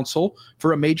legal counsel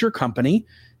for a major company.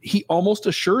 He almost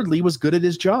assuredly was good at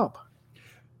his job.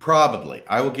 Probably.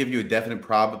 I will give you a definite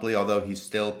probably, although he's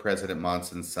still President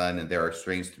Monson's son and there are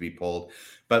strings to be pulled.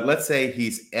 But let's say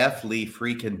he's F. Lee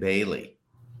freaking Bailey.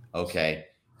 Okay.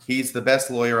 He's the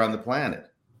best lawyer on the planet.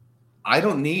 I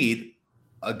don't need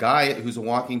a guy who's a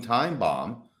walking time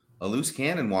bomb, a loose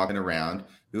cannon walking around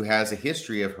who has a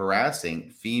history of harassing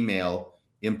female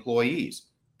employees.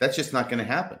 That's just not going to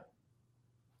happen.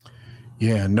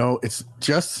 Yeah, no, it's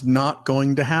just not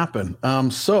going to happen.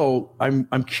 So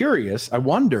I'm curious. I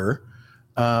wonder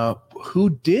who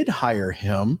did hire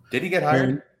him. Did he get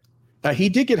hired? He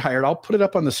did get hired. I'll put it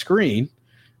up on the screen.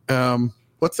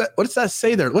 What's that? What does that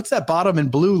say there? What's that bottom in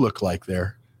blue look like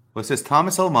there? Well, it says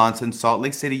Thomas L. Monson, Salt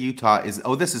Lake City, Utah.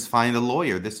 This is Find a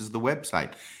Lawyer. This is the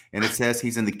website. And it says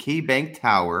he's in the Key Bank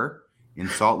Tower in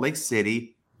Salt Lake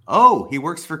City. Oh, he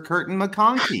works for Curtin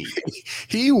McConkie.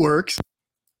 He works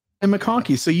in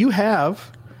McConkie. So you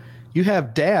have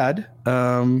Dad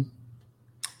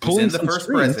who's in the first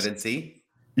presidency.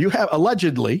 You have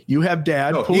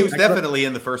Dad. No, he was definitely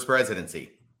in the first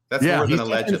presidency. That's more than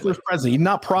allegedly. He's first president. He's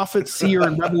not prophet, seer,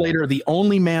 and revelator, the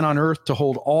only man on earth to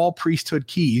hold all priesthood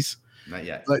keys. Not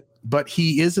yet. But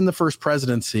he is in the first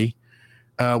presidency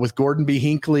with Gordon B.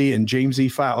 Hinckley and James E.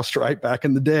 Faust, right back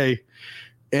in the day.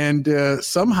 And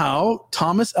somehow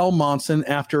Thomas L. Monson,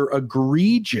 after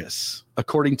egregious,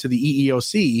 according to the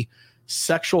EEOC,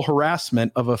 sexual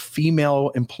harassment of a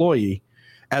female employee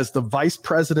as the vice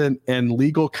president and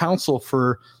legal counsel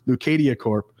for Leucadia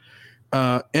Corp,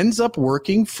 ends up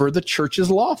working for the church's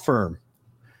law firm.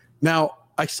 Now,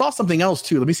 I saw something else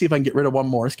too. Let me see if I can get rid of one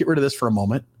more. Let's get rid of this for a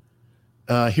moment.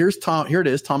 Here it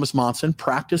is, Thomas Monson,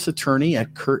 practice attorney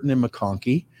at Curtin and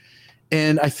McConkie.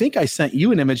 And I think I sent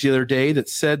you an image the other day that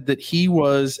said that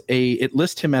it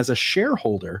lists him as a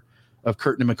shareholder of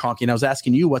Curtin and McConkie. And I was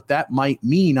asking you what that might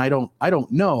mean. I don't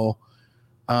know.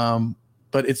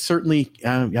 But it's certainly,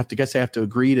 I have to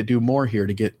agree to do more here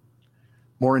to get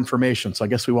more information. So I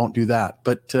guess we won't do that.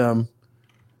 But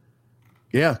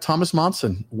Thomas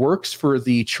Monson works for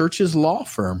the church's law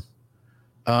firm.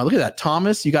 Look at that.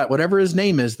 Thomas, you got whatever his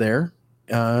name is there,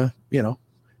 at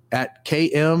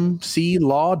kmclaw.com.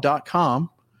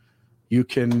 You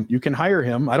can hire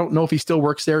him. I don't know if he still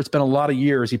works there. It's been a lot of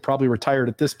years. He probably retired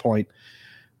at this point.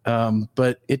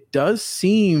 But it does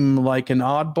seem like an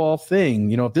oddball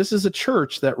thing. If this is a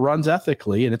church that runs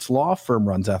ethically and its law firm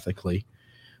runs ethically,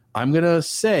 I'm going to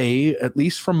say, at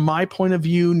least from my point of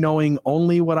view, knowing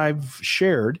only what I've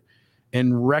shared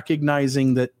and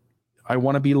recognizing that I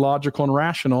want to be logical and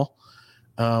rational,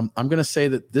 I'm going to say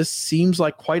that this seems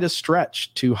like quite a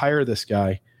stretch to hire this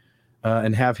guy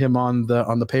and have him on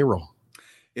the payroll.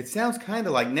 It sounds kind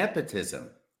of like nepotism.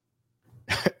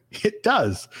 It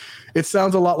does. It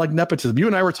sounds a lot like nepotism. You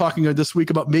and I were talking this week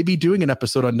about maybe doing an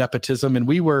episode on nepotism. And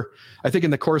we were, I think,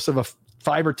 in the course of a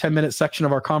 5 or 10 minute section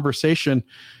of our conversation,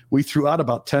 we threw out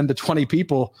about 10 to 20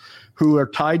 people who are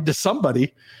tied to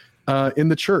somebody in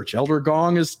the church. Elder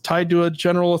Gong is tied to a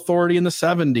general authority in the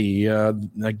 70.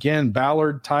 Again,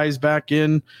 Ballard ties back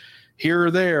in here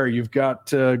or there. You've got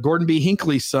Gordon B.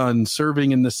 Hinckley's son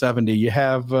serving in the 70. You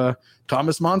have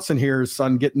Thomas Monson here's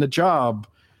son getting a job.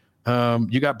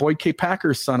 You got Boyd K.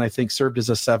 Packer's son, I think, served as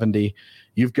a 70.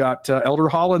 You've got Elder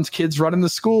Holland's kids running the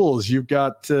schools. You've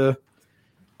got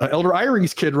Elder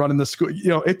Eyring's kid running the school.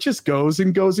 It just goes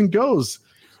and goes and goes.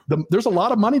 There's a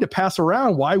lot of money to pass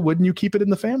around. Why wouldn't you keep it in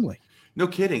the family? No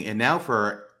kidding. And now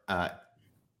for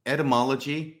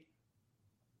etymology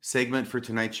segment for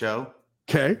tonight's show.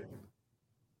 Okay.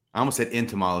 I almost said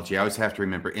entomology. I always have to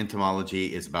remember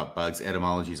entomology is about bugs.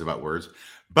 Etymology is about words.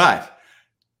 But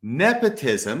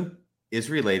nepotism is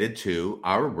related to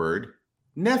our word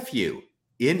nephew,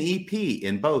 N-E-P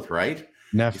in both, right?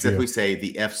 Nephew. Except we say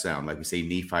the F sound, like we say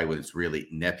Nephi when it's really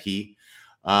Nephi.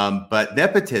 But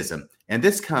nepotism, and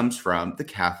this comes from the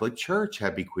Catholic Church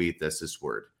have bequeathed us this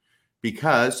word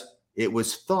because it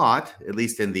was thought, at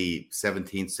least in the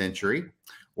 17th century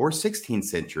or 16th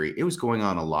century, it was going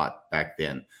on a lot back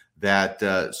then, that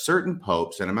certain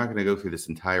popes, and I'm not going to go through this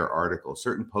entire article,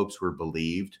 certain popes were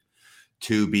believed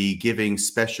to be giving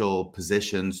special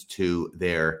positions to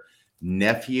their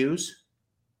nephews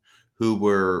who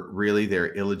were really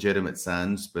their illegitimate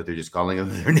sons, but they're just calling them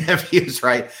their nephews,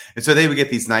 right? And so they would get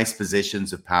these nice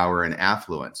positions of power and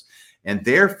affluence. And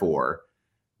therefore,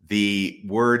 the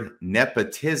word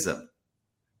nepotism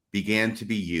began to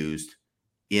be used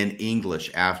in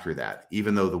English after that,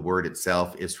 even though the word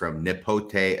itself is from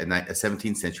nepote, a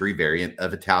 17th century variant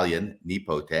of Italian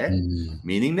nipote,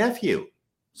 meaning nephew.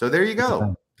 So there you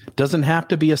go. Doesn't have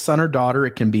to be a son or daughter.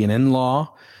 It can be an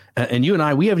in-law. And you and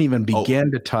I, we haven't even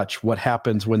began to touch what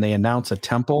happens when they announce a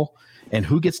temple and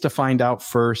who gets to find out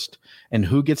first and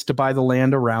who gets to buy the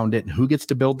land around it and who gets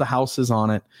to build the houses on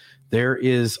it. There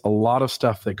is a lot of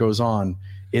stuff that goes on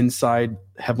inside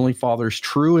Heavenly Father's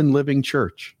true and living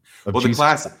church. Well, the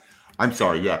classic, I'm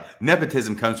sorry, yeah.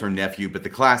 Nepotism comes from nephew, but the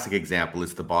classic example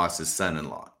is the boss's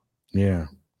son-in-law. Yeah.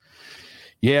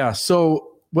 Yeah. So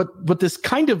what this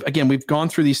kind of, again, we've gone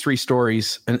through these 3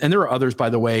 stories and there are others, by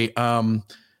the way.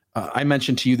 I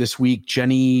mentioned to you this week,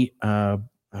 Jenny, I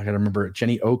got to remember it,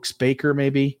 Jenny Oaks Baker,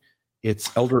 maybe.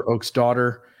 It's Elder Oaks'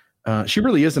 daughter. She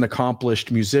really is an accomplished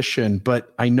musician,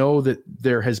 but I know that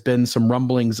there has been some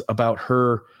rumblings about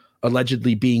her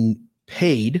allegedly being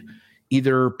paid,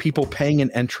 either people paying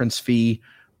an entrance fee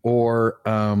or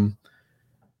the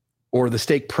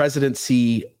stake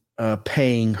presidency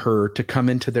paying her to come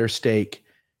into their stake.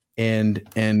 And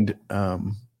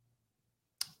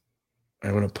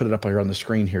I want to put it up here on the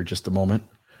screen here just a moment.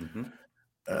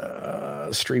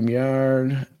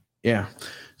 StreamYard. Yeah.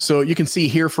 So you can see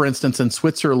here, for instance, in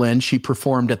Switzerland, she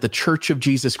performed at the Church of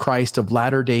Jesus Christ of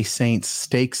Latter-day Saints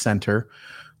Stake Center.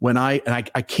 When I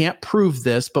can't prove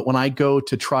this, but when I go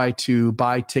to try to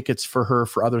buy tickets for her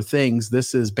for other things,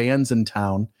 this is bands in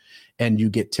town and you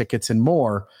get tickets and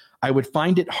more. I would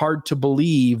find it hard to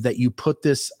believe that you put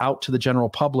this out to the general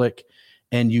public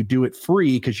and you do it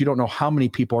free because you don't know how many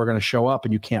people are going to show up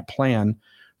and you can't plan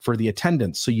for the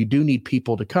attendance. So you do need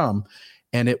people to come.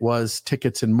 and it was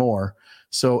tickets and more.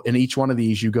 So in each one of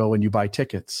these, you go and you buy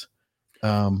tickets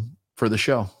for the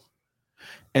show.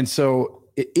 And so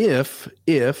if,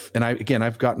 and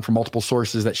I've gotten from multiple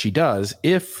sources that she does,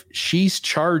 if she's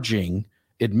charging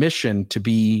admission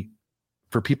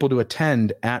for people to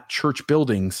attend at church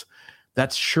buildings,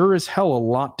 that's sure as hell a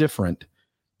lot different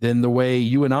than the way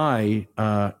you and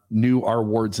I knew our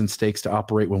wards and stakes to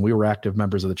operate when we were active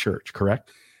members of the church,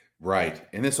 correct? Right.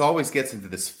 And this always gets into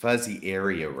this fuzzy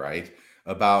area, right?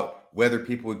 About whether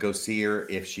people would go see her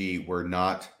if she were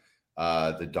not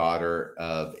the daughter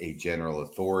of a general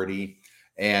authority.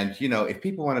 And, if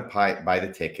people want to buy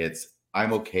the tickets,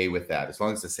 I'm okay with that, as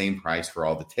long as it's the same price for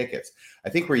all the tickets. I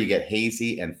think where you get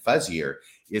hazy and fuzzier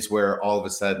is where all of a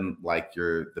sudden, like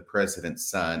you're the president's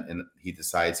son, and he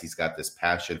decides he's got this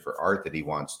passion for art that he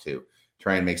wants to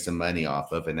try and make some money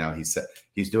off of. And now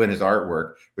he's doing his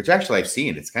artwork, which actually I've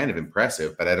seen. It's kind of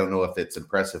impressive, but I don't know if it's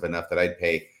impressive enough that I'd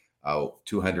pay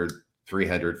 $200,000,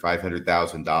 $300,000,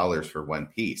 $500,000 for one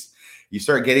piece. You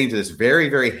start getting to this very,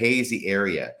 very hazy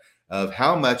area of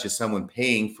how much is someone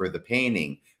paying for the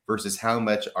painting versus how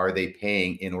much are they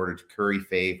paying in order to curry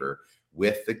favor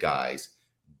with the guy's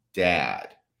dad.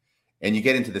 And you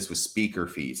get into this with speaker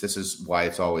fees. This is why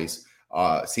it's always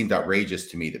seemed outrageous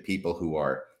to me that people who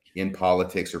are in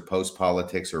politics or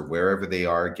post-politics or wherever they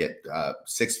are get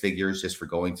six figures just for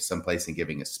going to someplace and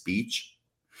giving a speech.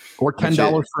 Or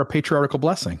 $10 for a patriarchal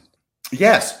blessing.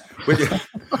 Yes,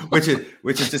 which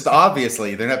is just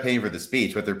obviously they're not paying for the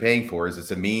speech. What they're paying for is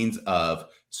it's a means of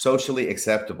socially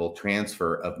acceptable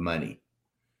transfer of money.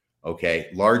 Okay,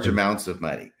 large amounts of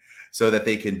money, so that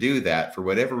they can do that for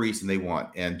whatever reason they want.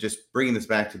 And just bringing this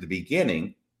back to the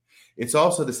beginning, it's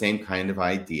also the same kind of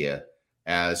idea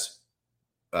as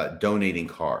donating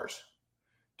cars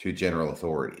to general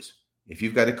authorities. If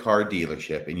you've got a car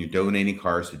dealership and you're donating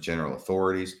cars to general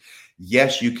authorities,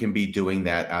 yes, you can be doing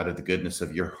that out of the goodness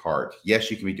of your heart.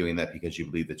 Yes, you can be doing that because you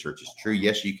believe the church is true.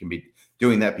 Yes, you can be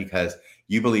doing that because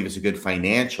you believe it's a good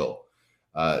financial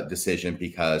decision,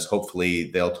 because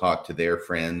hopefully they'll talk to their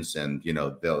friends and,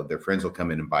 their friends will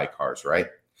come in and buy cars, right?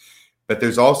 But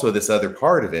there's also this other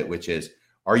part of it, which is,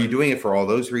 are you doing it for all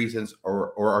those reasons,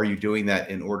 or are you doing that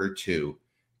in order to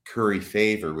curry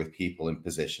favor with people in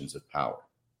positions of power?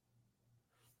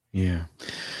 Yeah.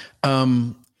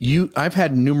 I've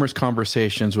had numerous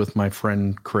conversations with my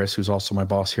friend Chris, who's also my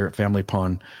boss here at Family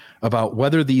Pond, about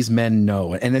whether these men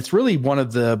know. And it's really one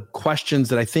of the questions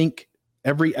that I think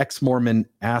every ex-Mormon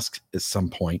asks at some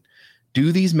point.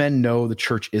 Do these men know the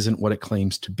church isn't what it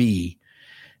claims to be?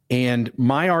 And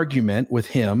my argument with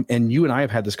him, and you and I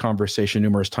have had this conversation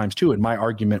numerous times too, and my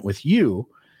argument with you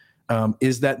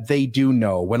is that they do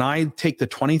know. When I take the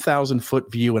 20,000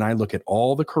 foot view and I look at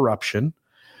all the corruption,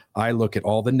 I look at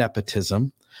all the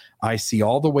nepotism, I see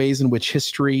all the ways in which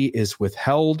history is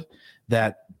withheld,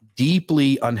 that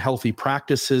deeply unhealthy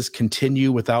practices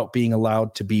continue without being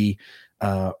allowed to be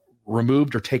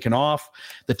removed or taken off,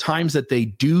 the times that they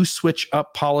do switch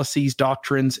up policies,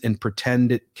 doctrines, and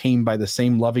pretend it came by the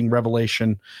same loving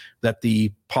revelation that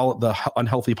the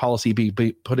unhealthy policy be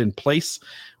put in place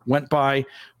went by.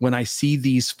 When I see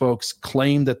these folks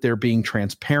claim that they're being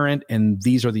transparent and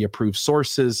these are the approved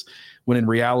sources, when in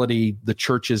reality, the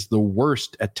church is the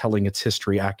worst at telling its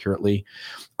history accurately,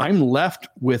 I'm left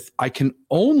with, I can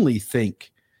only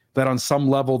think that on some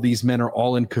level, these men are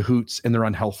all in cahoots and they're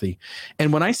unhealthy.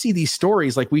 And when I see these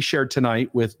stories like we shared tonight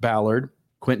with Ballard,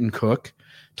 Quentin Cook,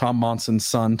 Tom Monson's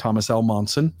son, Thomas L.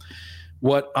 Monson,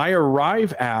 what I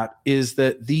arrive at is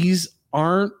that these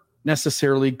aren't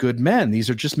necessarily good men. These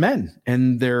are just men,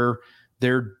 and they're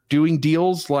doing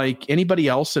deals like anybody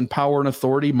else in power and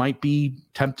authority might be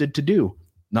tempted to do.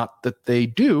 Not that they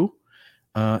do,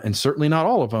 and certainly not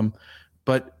all of them,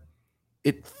 but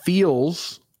it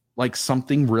feels like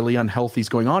something really unhealthy is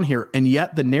going on here. And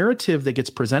yet the narrative that gets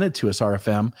presented to us,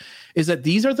 RFM, is that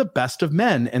these are the best of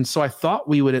men. And so I thought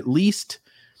we would at least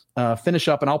finish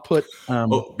up, and I'll put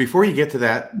before you get to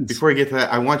that,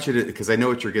 I want you to, because I know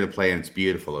what you're going to play and it's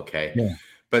beautiful. Okay. Yeah.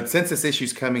 But since this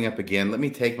issue's coming up again, let me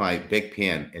take my big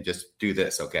pen and just do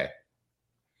this. Okay.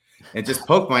 And just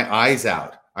poke my eyes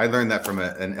out. I learned that from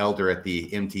an elder at the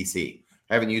MTC.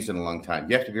 I haven't used it in a long time.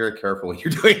 You have to be very careful when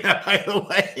you're doing that, by the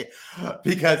way,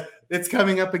 because it's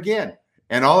coming up again.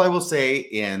 And all I will say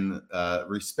in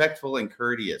respectful and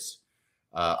courteous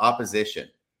opposition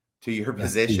to your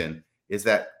position is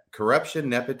that corruption,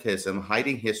 nepotism,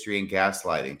 hiding history, and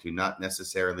gaslighting do not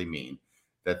necessarily mean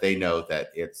that they know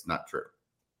that it's not true.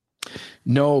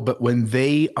 No, but when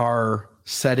they are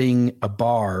setting a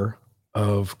bar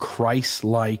of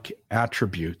Christ-like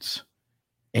attributes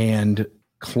and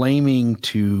claiming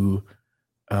to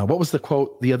What was the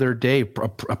quote the other day?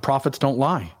 Prophets don't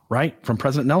lie, right? From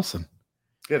President Nelson.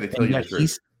 Yeah, they tell you the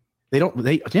truth.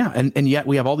 And yet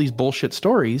we have all these bullshit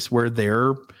stories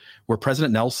where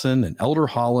President Nelson and Elder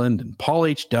Holland and Paul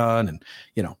H. Dunn and,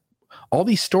 all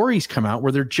these stories come out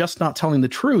where they're just not telling the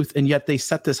truth. And yet they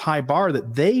set this high bar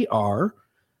that they are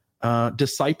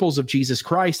disciples of Jesus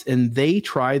Christ, and they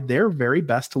tried their very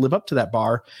best to live up to that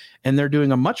bar, and they're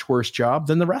doing a much worse job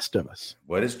than the rest of us.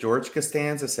 What does George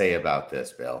Costanza say about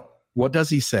this, Bill? What does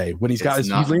he say when he's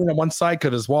he's leaning on one side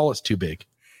because his wallet's too big?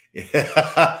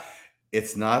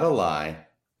 It's not a lie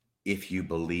if you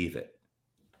believe it.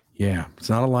 Yeah, it's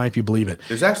not a lie if you believe it.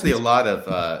 There's actually a lot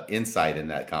of insight in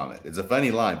that comment. It's a funny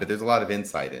line, but there's a lot of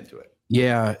insight into it.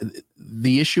 Yeah,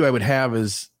 the issue I would have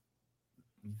is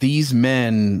these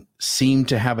men seem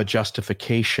to have a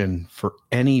justification for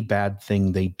any bad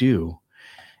thing they do.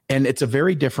 And it's a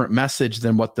very different message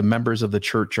than what the members of the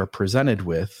church are presented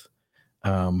with,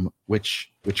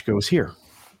 which goes here.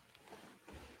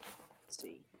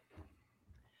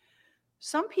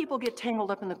 Some people get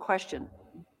tangled up in the question,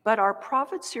 but are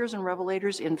prophets, seers, and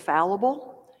revelators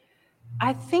infallible?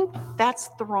 I think that's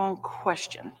the wrong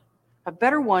question. A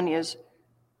better one is,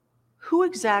 who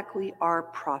exactly are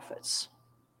prophets?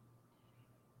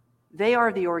 They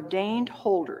are the ordained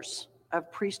holders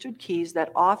of priesthood keys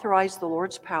that authorize the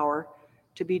Lord's power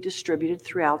to be distributed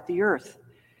throughout the earth.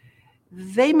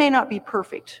 They may not be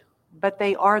perfect, but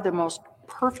they are the most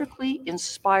perfectly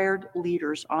inspired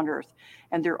leaders on earth,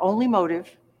 and their only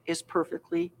motive is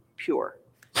perfectly pure,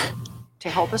 to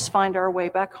help us find our way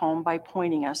back home by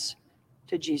pointing us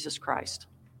to Jesus Christ.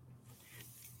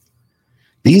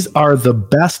 These are the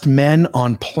best men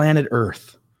on planet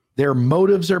Earth. Their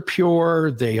motives are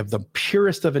pure. They have the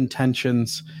purest of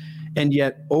intentions. And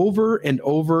yet over and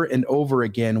over and over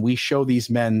again, we show these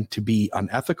men to be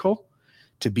unethical,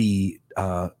 to be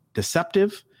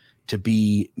deceptive, to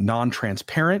be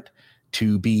non-transparent,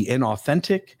 to be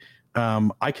inauthentic.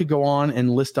 I could go on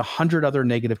and list 100 other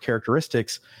negative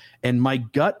characteristics. And my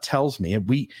gut tells me, and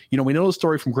we know the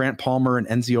story from Grant Palmer and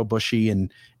Enzio Bushy,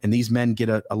 and these men get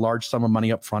a large sum of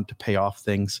money up front to pay off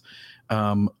things.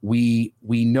 We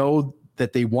know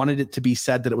that they wanted it to be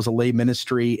said that it was a lay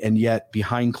ministry, and yet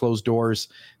behind closed doors,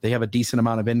 they have a decent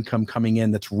amount of income coming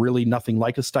in that's really nothing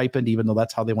like a stipend, even though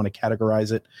that's how they want to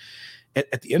categorize it.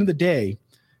 At the end of the day,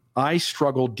 I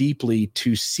struggle deeply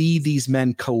to see these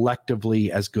men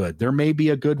collectively as good. There may be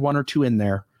a good one or two in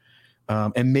there,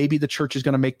 and maybe the church is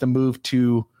going to make the move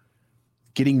to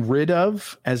getting rid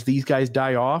of, as these guys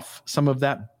die off, some of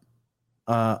that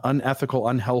unethical,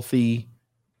 unhealthy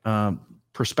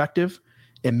perspective.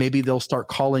 And maybe they'll start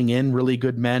calling in really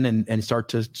good men and start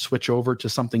to switch over to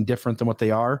something different than what they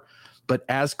are. But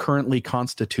as currently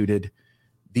constituted,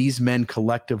 these men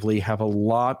collectively have a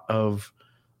lot of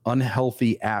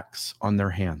unhealthy acts on their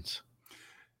hands.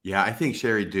 Yeah, I think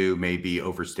Sherry Dew may be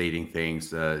overstating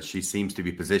things. She seems to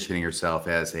be positioning herself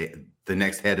as the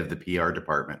next head of the PR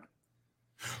department.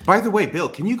 By the way, Bill,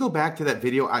 can you go back to that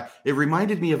video? It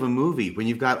reminded me of a movie when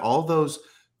you've got all those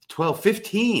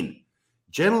 15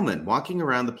 gentlemen walking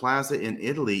around the plaza in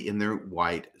Italy in their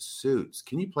white suits.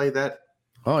 Can you play that?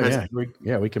 Oh,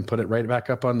 yeah. We can put it right back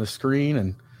up on the screen.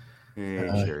 And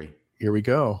Sherry. Here we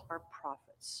go. Our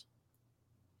prophets.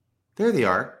 There they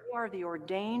are. They are the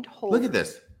ordained holders Look at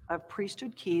this. Of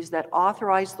priesthood keys that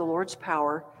authorize the Lord's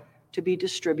power to be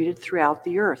distributed throughout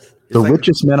the earth. The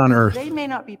richest men on earth. They may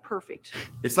not be perfect.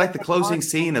 It's like the closing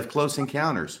scene of Close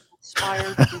Encounters.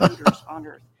 Inspired leaders on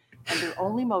earth, and their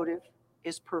only motive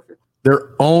is perfect.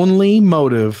 Their only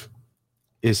motive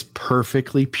is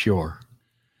perfectly pure.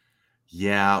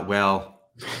 Yeah, well,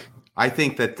 I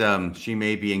think that she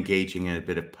may be engaging in a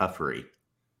bit of puffery.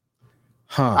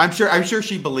 Huh. I'm sure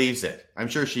she believes it. I'm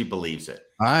sure she believes it.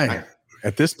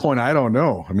 At this point, I don't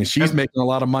know. I mean, she's making a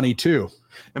lot of money too.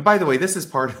 And by the way, this is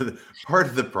part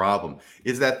of the problem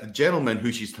is that the gentleman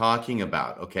who she's talking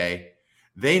about, okay,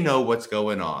 they know what's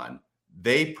going on.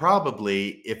 They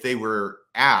probably, if they were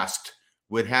asked,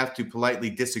 would have to politely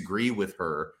disagree with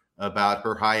her about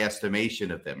her high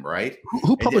estimation of them, right?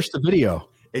 Who published the video?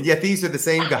 And yet these are the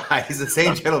same guys, the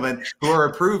same gentlemen who are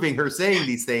approving her saying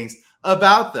these things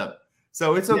about them.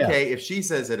 So it's okay if she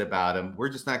says it about them. We're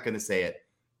just not going to say it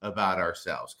about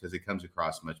ourselves because it comes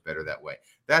across much better that way.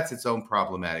 That's its own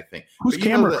problematic thing. Whose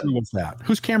camera crew was that?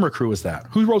 Whose camera crew was that?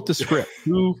 Who wrote the script?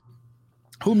 Who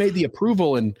made the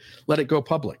approval and let it go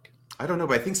public? I don't know,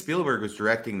 but I think Spielberg was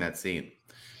directing that scene.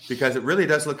 Because it really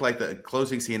does look like the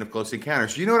closing scene of Close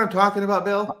Encounters. Do you know what I'm talking about,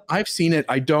 Bill? I've seen it.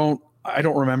 I don't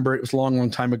remember. It was a long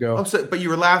time ago. Oh, but you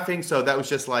were laughing, so that was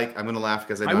just like, I'm going to laugh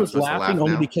because I was laughing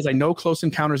only because I know Close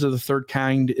Encounters of the Third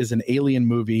Kind is an alien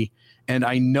movie, And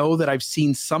I know that I've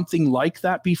seen something like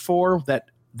that before that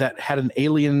had an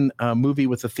alien movie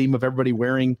with the theme of everybody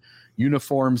wearing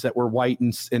uniforms that were white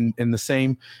and the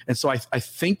same. And so I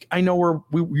think I know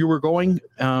where you were going.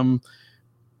 And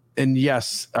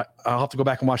yes, I'll have to go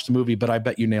back and watch the movie, but I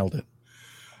bet you nailed it.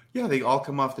 Yeah, they all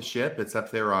come off the ship. It's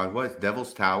up there on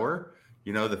Devil's Tower.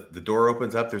 You know, the door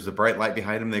opens up. There's a bright light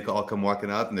behind them. They all come walking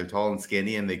up, and they're tall and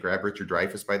skinny, and they grab Richard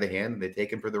Dreyfuss by the hand, and they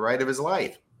take him for the ride of his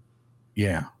life.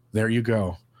 Yeah, there you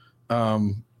go.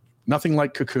 Nothing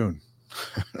like Cocoon.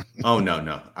 Oh,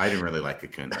 no. I didn't really like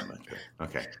Cocoon that much.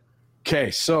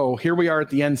 Okay, so here we are at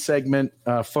the end segment.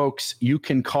 Folks, you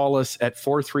can call us at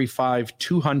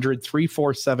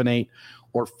 435-200-3478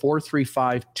 or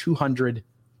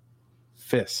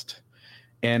 435-200-FIST.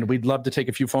 And we'd love to take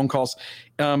a few phone calls.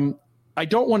 I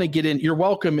don't want to get in. You're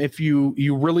welcome if you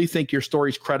really think your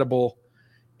story's credible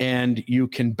and you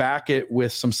can back it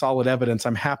with some solid evidence.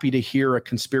 I'm happy to hear a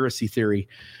conspiracy theory,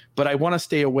 but I want to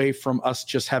stay away from us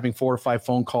just having 4 or 5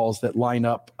 phone calls that line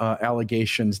up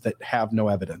allegations that have no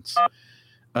evidence.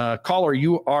 Caller,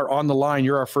 you are on the line.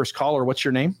 You're our first caller. What's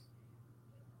your name?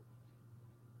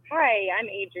 Hi, I'm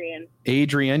Adrian.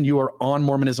 Adrian, you are on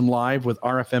Mormonism Live with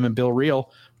RFM and Bill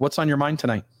Reel. What's on your mind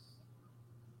tonight?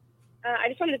 I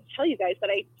just wanted to tell you guys that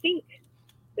I think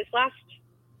this last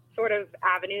sort of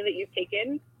avenue that you've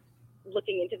taken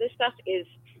looking into this stuff is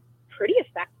pretty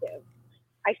effective.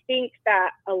 I think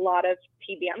that a lot of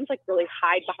PBMs really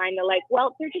hide behind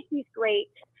well, they're just these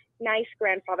great, nice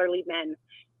grandfatherly men.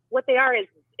 What they are is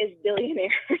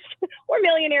billionaires or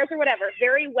millionaires or whatever,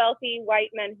 very wealthy white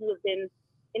men who have been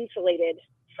insulated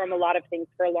from a lot of things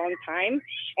for a long time,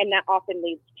 and that often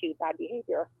leads to bad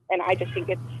behavior. And I just think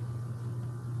it's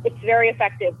very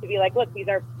effective to be look, these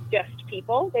are just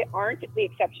people. They aren't the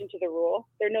exception to the rule.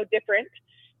 They're no different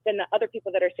than the other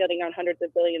people that are sailing on hundreds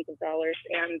of billions of dollars.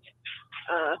 And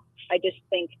I just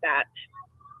think that,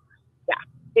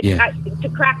 to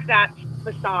crack that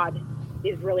facade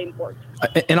is really important.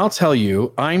 And I'll tell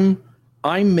you, I'm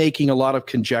making a lot of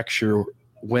conjecture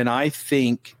when I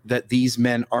think that these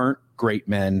men aren't great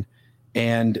men,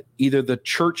 and either the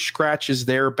church scratches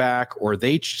their back or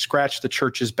they scratch the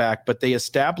church's back, but they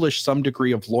establish some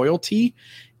degree of loyalty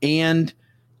and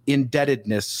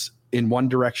indebtedness in one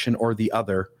direction or the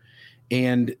other.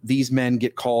 And these men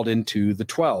get called into the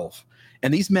 12.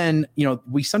 And these men,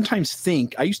 we sometimes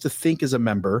think, I used to think as a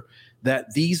member,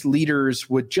 that these leaders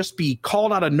would just be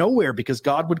called out of nowhere because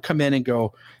God would come in and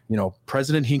go,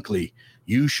 President Hinckley,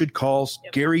 you should call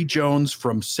Gary Jones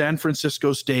from San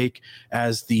Francisco State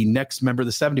as the next member of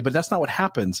the 70. But that's not what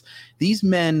happens. These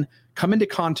men come into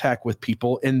contact with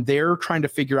people and they're trying to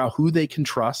figure out who they can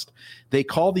trust. They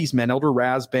call these men, Elder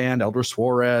Rasband, Elder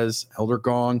Suarez, Elder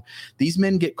Gong. These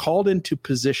men get called into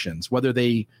positions, whether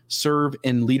they serve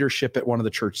in leadership at one of the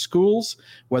church schools,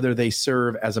 whether they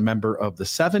serve as a member of the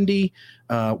 70,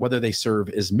 whether they serve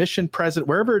as mission president,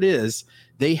 wherever it is,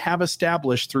 they have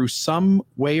established through some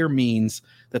way or means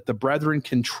that the brethren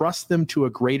can trust them to a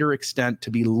greater extent to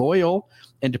be loyal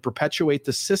and to perpetuate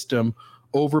the system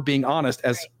over being honest,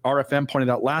 as RFM pointed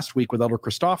out last week with Elder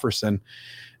Christofferson.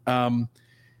 I'm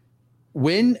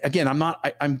going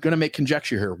to make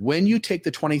conjecture here. When you take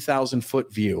the 20,000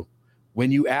 foot view,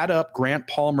 when you add up Grant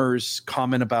Palmer's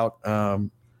comment about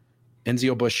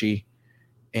Enzio Bushy,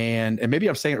 and maybe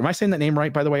am I saying that name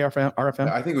right, by the way, RFM?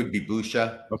 I think it would be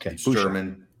Busha. Okay.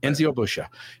 Sturman. Enzio Busha.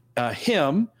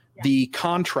 The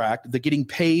contract, the getting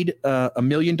paid $1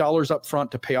 million up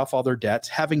front to pay off all their debts,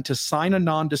 having to sign a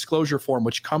non-disclosure form,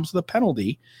 which comes with a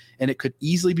penalty, and it could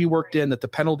easily be worked in that the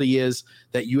penalty is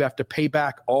that you have to pay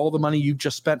back all the money you've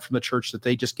just spent from the church that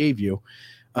they just gave you,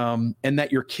 and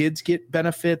that your kids get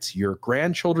benefits, your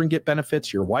grandchildren get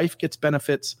benefits, your wife gets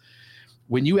benefits.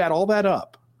 When you add all that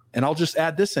up, and I'll just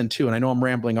add this in too, and I know I'm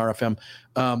rambling, RFM,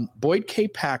 Boyd K.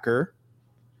 Packer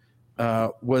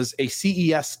was a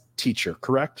CES teacher,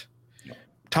 correct? No.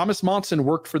 Thomas Monson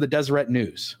worked for the Deseret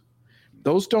News.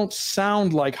 Those don't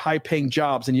sound like high-paying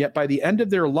jobs, and yet by the end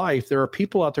of their life, there are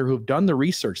people out there who have done the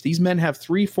research. These men have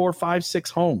 3, 4, 5,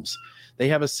 6 homes. They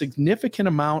have a significant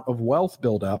amount of wealth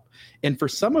built up, and for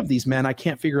some of these men, I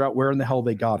can't figure out where in the hell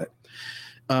they got it.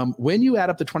 When you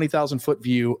add up the 20,000-foot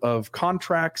view of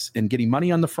contracts and getting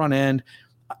money on the front end,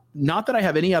 not that I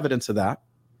have any evidence of that,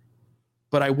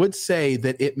 but I would say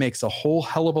that it makes a whole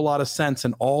hell of a lot of sense,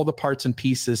 and all the parts and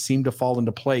pieces seem to fall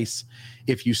into place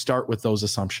if you start with those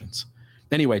assumptions.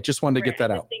 Anyway, just wanted to get that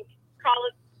out.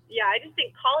 I just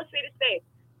think call a spade a spade.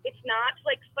 It's not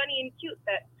funny and cute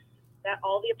that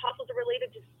all the apostles are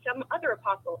related to some other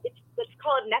apostle. Let's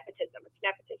call it nepotism. It's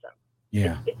nepotism.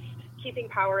 Yeah. It's keeping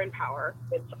power in power.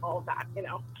 It's all that,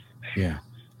 Yeah.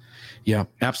 Yeah,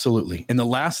 absolutely. And the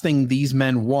last thing these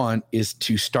men want is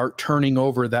to start turning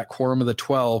over that quorum of the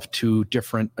 12 to a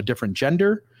different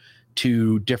gender,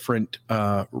 to different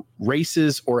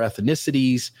races or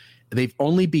ethnicities. They've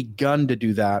only begun to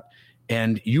do that.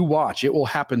 And you watch, it will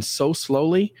happen so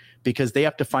slowly because they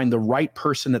have to find the right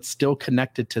person that's still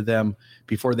connected to them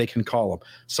before they can call them.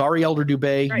 Sorry, Elder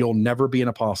Dubé, Right. You'll never be an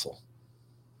apostle.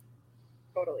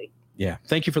 Totally. Yeah.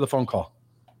 Thank you for the phone call.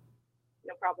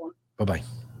 No problem. Bye-bye.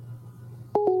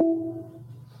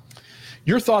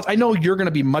 Your thoughts? I know you're going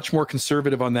to be much more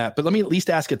conservative on that, but let me at least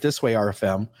ask it this way,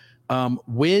 RFM.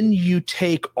 When you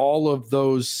take all of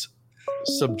those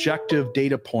subjective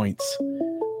data points,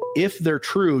 if they're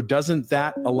true, doesn't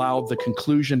that allow the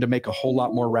conclusion to make a whole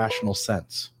lot more rational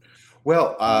sense?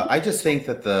 Well, I just think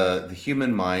that the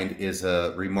human mind is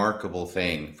a remarkable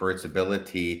thing for its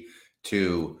ability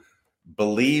to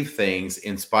believe things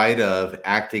in spite of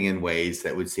acting in ways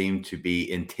that would seem to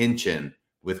be in tension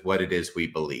with what it is we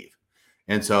believe.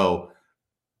 And so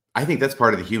I think that's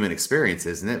part of the human experience,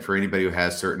 isn't it? For anybody who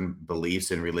has certain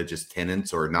beliefs in religious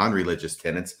tenets or non-religious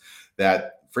tenets,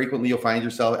 that frequently you'll find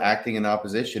yourself acting in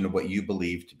opposition to what you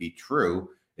believe to be true.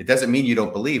 It doesn't mean you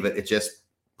don't believe it. It's just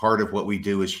part of what we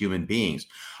do as human beings.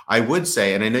 I would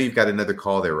say, and I know you've got another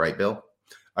call there, right, Bill?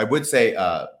 I would say,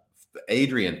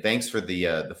 Adrian, thanks for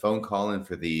the phone call and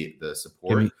for the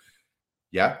support.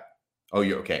 Yeah. Oh,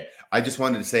 you're okay. I just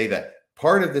wanted to say that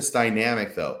part of this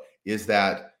dynamic, though, is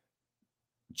that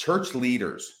church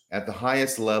leaders at the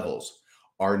highest levels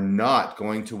are not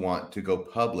going to want to go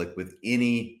public with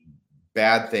any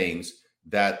bad things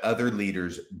that other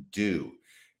leaders do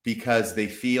because they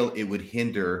feel it would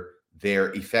hinder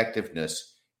their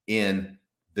effectiveness in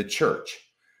the church.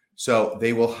 So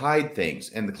they will hide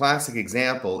things. And the classic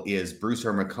example is Bruce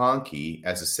R. McConkie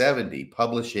as a 70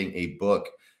 publishing a book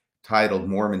titled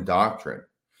Mormon Doctrine.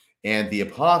 And the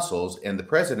apostles and the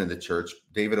president of the church,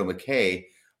 David O. McKay,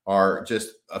 are just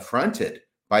affronted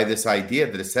by this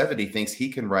idea that a 70 thinks he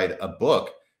can write a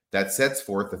book that sets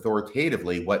forth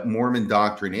authoritatively what Mormon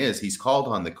doctrine is. He's called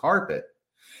on the carpet.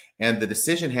 And the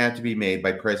decision had to be made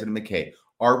by President McKay.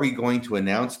 Are we going to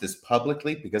announce this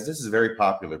publicly? Because this is a very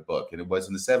popular book, and it was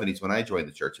in the 70s when I joined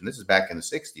the church, and this is back in the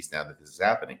 60s now that this is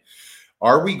happening.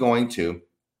 Are we going to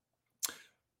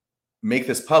make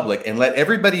this public and let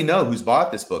everybody know who's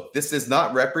bought this book? This does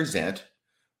not represent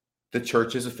the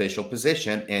church's official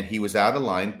position, and he was out of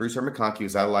line. Bruce R. McConkie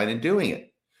was out of line in doing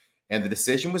it. And the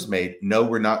decision was made, no,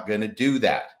 we're not going to do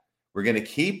that. We're going to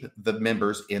keep the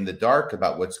members in the dark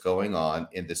about what's going on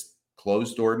in this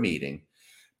closed-door meeting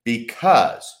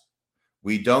because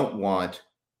we don't want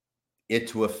it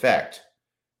to affect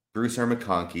Bruce R.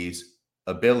 McConkie's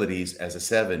abilities as a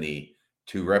 70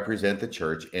 to represent the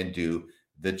church and do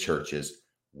the church's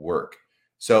work.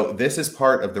 So this is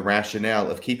part of the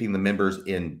rationale of keeping the members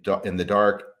in the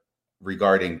dark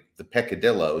regarding the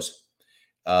peccadillos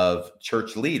of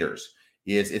church leaders.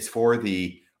 It's for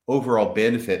the overall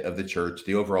benefit of the church,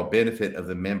 the overall benefit of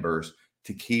the members,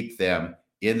 to keep them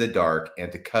in the dark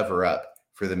and to cover up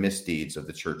for the misdeeds of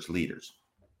the church leaders.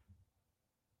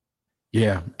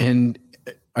 Yeah. And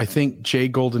I think Jay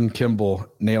Golden Kimball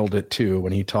nailed it too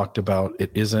when he talked about it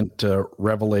isn't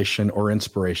revelation or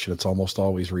inspiration. It's almost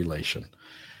always relation.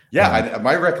 Yeah.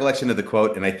 My recollection of the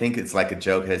quote, and I think it's like a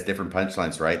joke, has different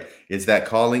punchlines, right? Is that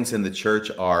callings in the church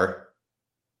are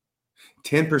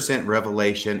 10%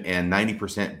 revelation and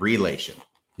 90% relation.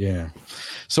 Yeah.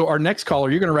 So our next caller,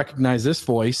 you're going to recognize this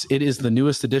voice. It is the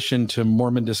newest addition to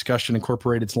Mormon Discussion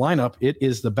Incorporated's lineup. It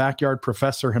is the backyard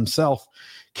professor himself,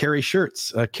 Kerry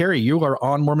Schertz. Kerry, you are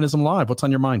on Mormonism Live. What's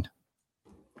on your mind?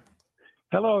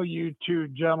 Hello, you two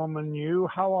gentlemen.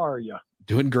 How are you?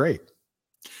 Doing great.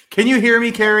 Can you hear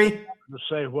me, Kerry? To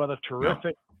say what a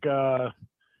terrific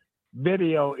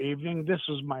video evening. This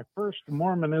is my first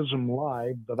Mormonism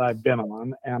Live that I've been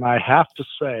on, and I have to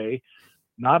say,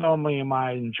 not only am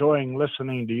I enjoying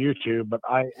listening to you two, but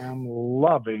I am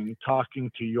loving talking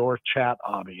to your chat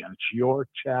audience. Your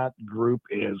chat group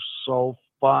is so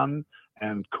fun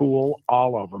and cool,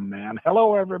 all of them, man.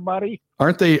 Hello, everybody.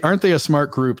 Aren't they a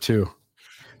smart group too?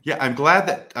 Yeah, I'm glad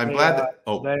that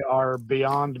they are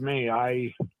beyond me.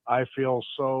 I feel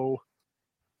so,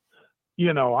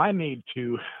 I need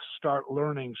to start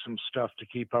learning some stuff to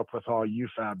keep up with all you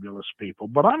fabulous people,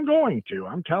 but I'm going to,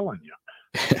 I'm telling you.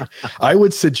 I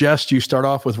would suggest you start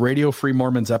off with Radio Free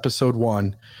Mormons episode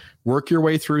 1, work your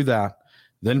way through that,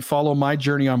 then follow my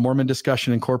journey on Mormon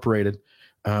Discussion Incorporated,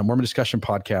 Mormon Discussion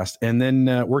Podcast, and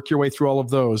then work your way through all of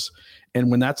those. And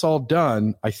when that's all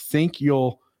done, I think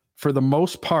you'll, for the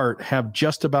most part, have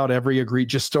just about every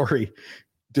egregious story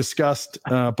discussed,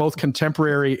 both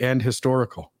contemporary and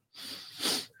historical.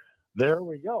 There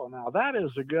we go. Now that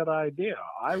is a good idea.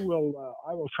 I will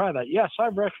try that. Yes,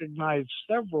 I've recognized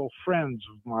several friends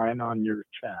of mine on your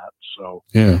chat. So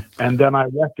Yeah. and then I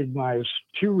recognized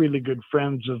 2 really good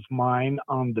friends of mine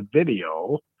on the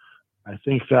video. I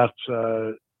think that's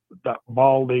that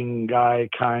balding guy,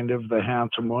 kind of the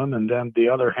handsome one, and then the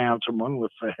other handsome one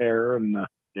with the hair and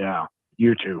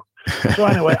you two. So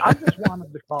anyway, I just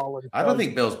wanted to call and I don't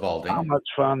think Bill's balding. how much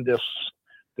fun this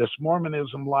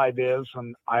Mormonism Live is,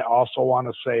 and I also want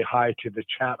to say hi to the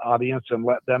chat audience and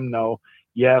let them know,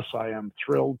 yes, I am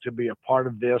thrilled to be a part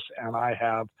of this, and I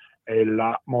have a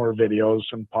lot more videos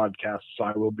and podcasts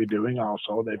I will be doing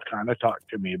also. They've kind of talked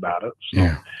to me about it. So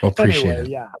Yeah. Well, appreciate anyway, it.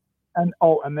 yeah.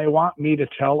 And they want me to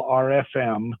tell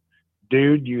RFM,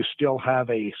 dude, you still have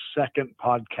a second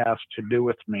podcast to do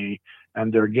with me,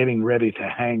 and they're getting ready to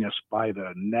hang us by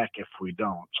the neck if we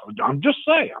don't. So I'm just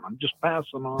saying, I'm just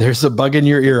passing on. There's a bug in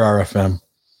your ear, RFM.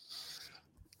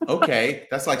 Okay,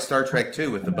 that's like Star Trek 2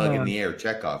 with the bug in the air,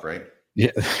 Chekhov, right?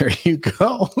 Yeah, there you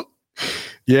go.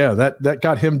 Yeah, that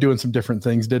got him doing some different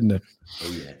things, didn't it?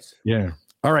 Oh, yes. Yeah.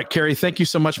 All right, Kerry, thank you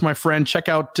so much, my friend. Check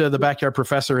out The Backyard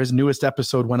Professor. His newest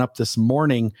episode went up this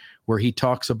morning where he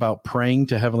talks about praying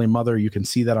to Heavenly Mother. You can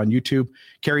see that on YouTube.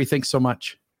 Kerry, thanks so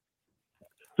much.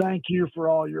 Thank you for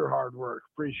all your hard work.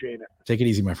 Appreciate it. Take it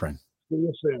easy, my friend. See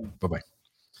you soon. Bye-bye.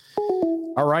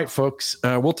 All right, folks.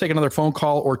 We'll take another phone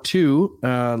call or two.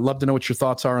 Love to know what your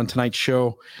thoughts are on tonight's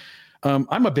show.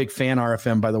 I'm a big fan,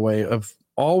 RFM, by the way, of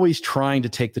always trying to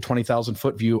take the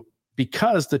 20,000-foot view,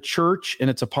 because the church and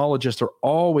its apologists are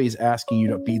always asking you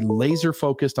to be laser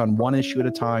focused on one issue at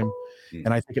a time. And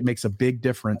I think it makes a big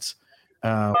difference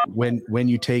when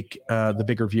you take the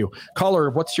bigger view. Caller,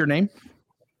 what's your name?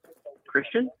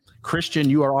 Christian,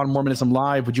 you are on Mormonism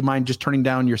Live. Would you mind just turning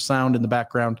down your sound in the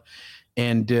background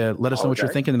and let us know what you're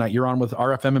thinking tonight? You're on with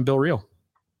RFM and Bill Reel.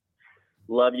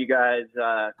 Love you guys.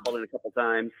 Called in a couple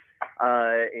times.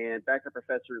 And Backyard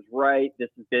Professor is right. This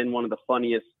has been one of the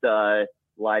funniest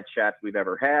live chats we've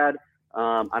ever had.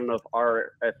 I don't know if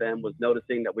RFM was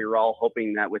noticing that we were all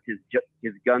hoping that with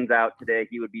his guns out today,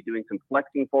 he would be doing some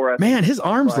flexing for us. Man, his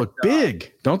arms look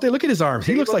big. Don't they? Look at his arms.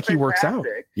 He looks like he works out.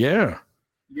 Yeah.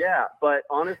 Yeah, but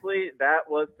honestly, that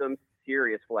was some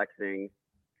serious flexing,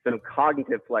 some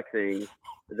cognitive flexing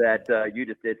that you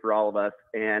just did for all of us.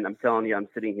 And I'm telling you, I'm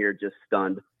sitting here just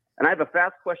stunned. And I have a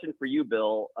fast question for you,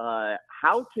 Bill.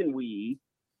 How can we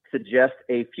suggest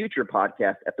a future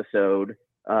podcast episode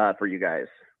for you guys?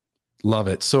 Love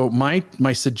it. So my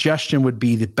suggestion would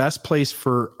be the best place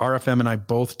for RFM and I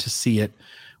both to see it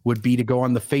would be to go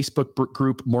on the Facebook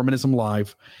group Mormonism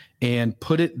Live and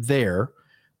put it there.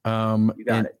 You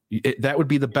got it. That would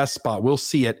be the best spot. We'll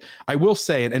see it. I will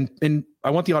say it, and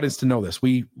I want the audience to know this.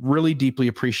 We really deeply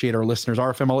appreciate our listeners.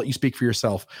 RFM, I'll let you speak for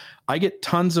yourself. I get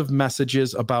tons of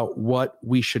messages about what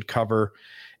we should cover,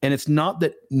 and it's not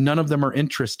that none of them are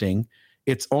interesting.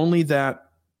 It's only that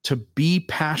to be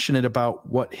passionate about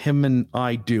what him and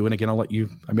I do, and again, I'll let you,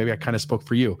 maybe I kind of spoke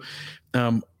for you,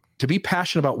 to be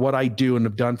passionate about what I do and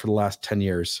have done for the last 10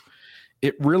 years,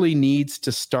 it really needs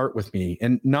to start with me.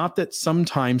 And not that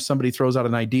sometimes somebody throws out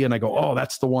an idea and I go, oh,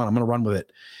 that's the one, I'm going to run with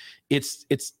it. It's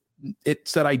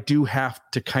that I do have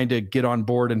to kind of get on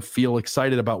board and feel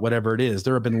excited about whatever it is.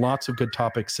 There have been lots of good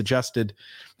topics suggested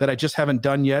that I just haven't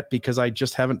done yet because I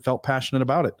just haven't felt passionate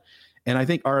about it. And I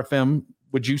think RFM,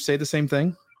 would you say the same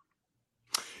thing?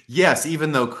 Yes,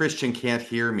 even though Christian can't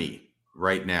hear me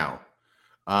right now,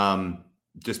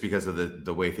 just because of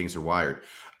the way things are wired.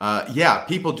 Yeah,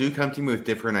 people do come to me with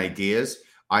different ideas.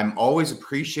 I'm always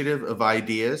appreciative of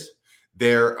ideas.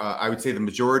 I would say the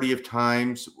majority of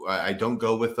times I don't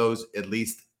go with those at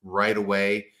least right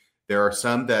away. There are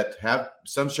some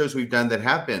shows we've done that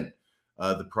have been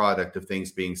the product of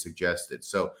things being suggested.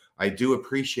 So I do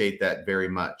appreciate that very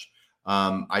much.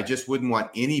 I just wouldn't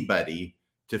want anybody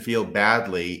to feel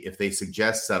badly if they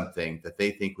suggest something that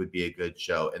they think would be a good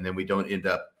show, and then we don't end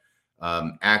up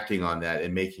acting on that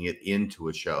and making it into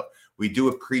a show. We do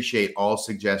appreciate all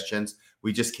suggestions.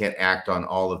 We just can't act on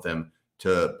all of them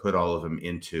to put all of them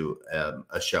into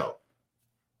a show.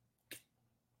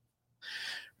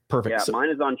 Perfect. Yeah, mine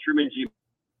is on Truman G.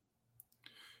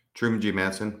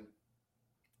 Madsen.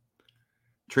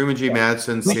 Truman G.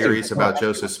 Madsen series about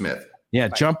Joseph Smith. Yeah,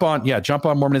 jump on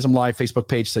Mormonism Live Facebook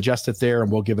page, suggest it there,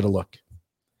 and we'll give it a look.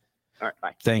 All right,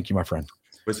 bye. Thank you, my friend.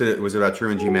 Was it about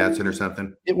Truman G. Madsen or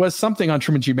something? It was something on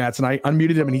Truman G. Madsen. I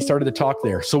unmuted him and he started to talk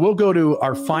there. So we'll go to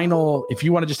our final. If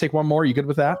you want to just take one more, you good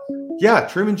with that? Yeah,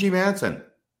 Truman G. Madsen.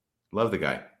 Love the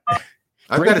guy.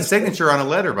 I've got a signature on a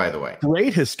letter, by the way.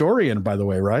 Great historian, by the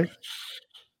way, right?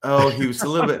 Oh, he was a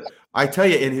little bit. I tell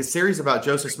you, in his series about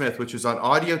Joseph Smith, which was on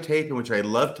audio tape and which I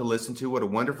love to listen to, what a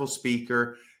wonderful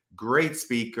speaker, great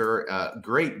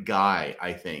guy,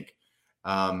 I think,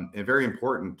 and very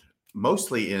important,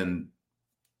 mostly in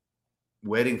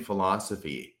wedding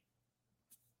philosophy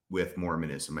with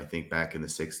Mormonism. I think back in the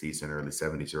 60s and early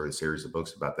 70s, there were a series of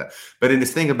books about that. But in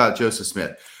his thing about Joseph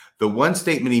Smith, the one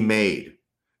statement he made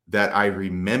that I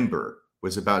remember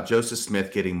was about Joseph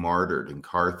Smith getting martyred in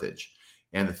Carthage.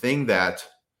 And the thing that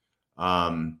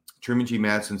Truman G.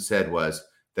 Madsen said was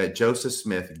that Joseph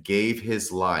Smith gave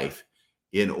his life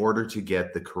in order to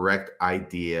get the correct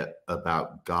idea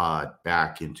about God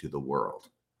back into the world.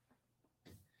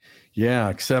 Yeah,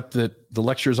 except that the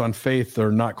lectures on faith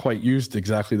are not quite used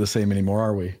exactly the same anymore,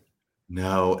 are we?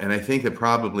 No, and I think that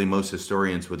probably most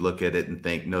historians would look at it and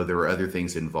think, no, there were other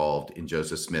things involved in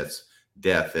Joseph Smith's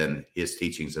death and his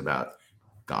teachings about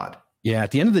God. Yeah,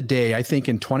 at the end of the day, I think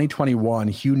in 2021,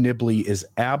 Hugh Nibley is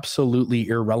absolutely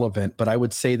irrelevant, but I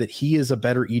would say that he is a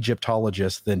better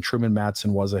Egyptologist than Truman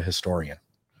Madsen was a historian.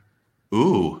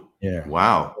 Ooh. Yeah.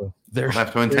 Wow. We'll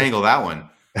have to untangle that one.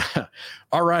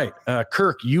 All right.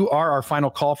 Kirk, you are our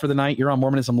final call for the night. You're on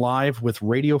Mormonism Live with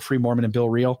Radio Free Mormon and Bill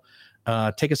Reel.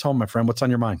 Take us home, my friend. What's on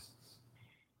your mind?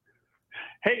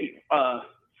 Hey,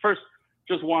 first,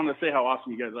 just wanted to say how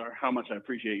awesome you guys are, how much I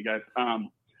appreciate you guys.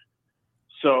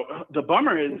 So the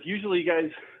bummer is usually you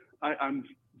guys, I'm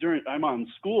on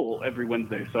school every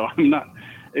Wednesday, so I'm not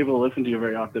able to listen to you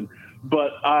very often.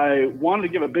 But I wanted to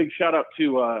give a big shout out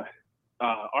to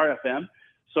RFM.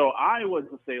 So I was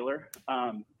a sailor,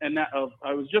 and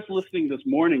I was just listening this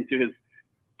morning to his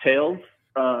tales.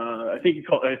 I think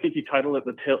he titled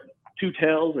it Two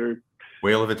Tales or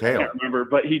Whale of a Tale. I can't remember,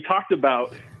 but he talked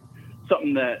about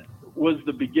something that was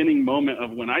the beginning moment of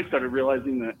when I started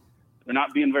realizing that they're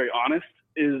not being very honest.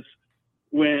 Is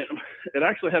when it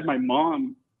actually had my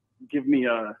mom give me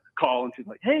a call, and she's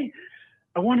like, "Hey,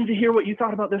 I wanted to hear what you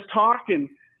thought about this talk and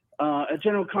a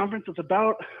general conference. It's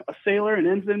about a sailor, an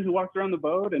ensign who walked around the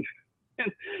boat." And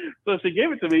so she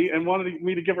gave it to me and wanted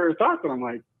me to give her her thoughts. And I'm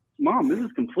like, "Mom, this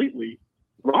is completely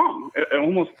wrong.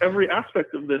 Almost every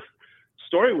aspect of this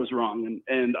story was wrong."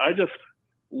 And I just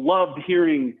loved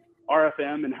hearing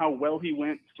RFM and how well he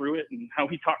went through it and how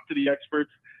he talked to the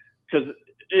experts, because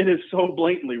it is so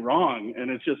blatantly wrong. And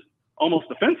it's just almost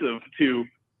offensive to,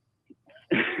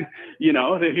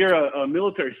 to hear a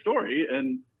military story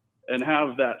and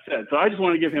have that said. So I just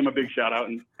want to give him a big shout out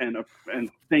and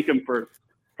thank him for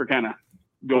kind of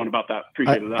going about that.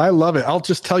 Appreciate that. I love it. I'll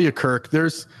just tell you, Kirk,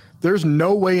 there's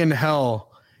no way in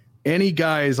hell any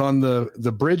guys on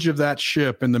the bridge of that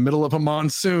ship in the middle of a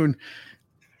monsoon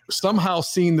somehow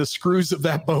seeing the screws of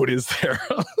that boat is there.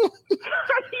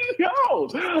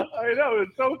 I know.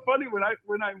 It's so funny when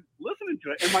I'm listening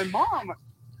to it. And my mom,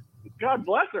 God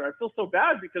bless her, I feel so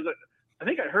bad because I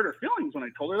think I hurt her feelings when I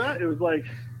told her that. It was like,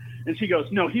 and she goes,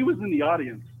 "No, he was in the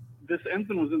audience. This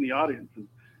ensign was in the audience." And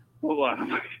well, I'm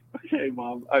like, "Okay,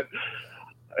 Mom.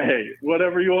 Hey,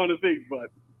 whatever you want to think." But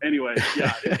anyway,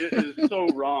 yeah, it is so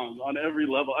wrong on every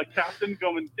level. A captain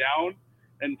going down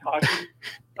and talking.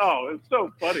 Oh, it's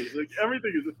so funny. Like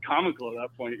everything is just comical at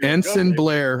that point. Ensign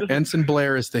Blair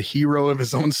is the hero of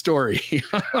his own story. Hey,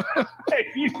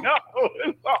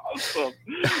 it's awesome.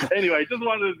 Anyway, just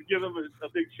wanted to give him a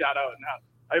big shout out, and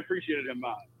I appreciated him.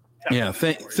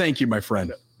 Thank you, my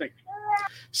friend. Thanks.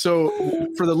 So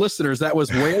for the listeners, that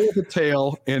was Whale of a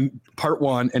Tale in part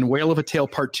 1 and Whale of a Tale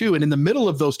part 2. And in the middle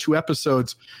of those two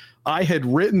episodes, I had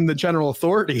written the general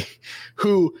authority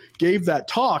who gave that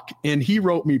talk, and he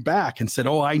wrote me back and said,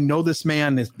 "Oh, I know this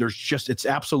man. It's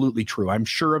absolutely true. I'm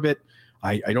sure of it.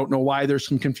 I don't know why there's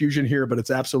some confusion here, but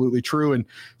it's absolutely true." And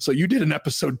so you did an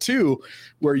episode 2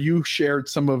 where you shared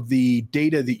some of the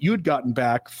data that you had gotten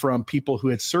back from people who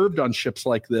had served on ships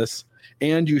like this.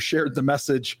 And you shared the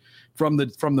message from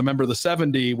the member of the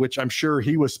 70, which I'm sure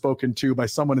he was spoken to by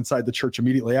someone inside the church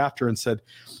immediately after and said,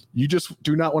 "You just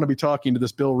do not want to be talking to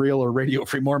this Bill Reel or Radio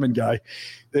Free Mormon guy.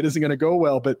 That isn't going to go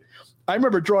well." But I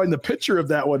remember drawing the picture of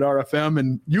that one, RFM,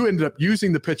 and you ended up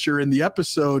using the picture in the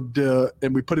episode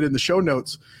and we put it in the show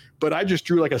notes. But I just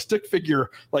drew like a stick figure,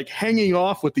 like hanging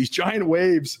off with these giant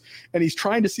waves. And he's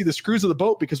trying to see the screws of the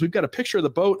boat because we've got a picture of the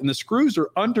boat and the screws are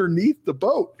underneath the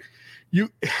boat.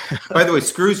 By the way,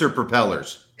 screws are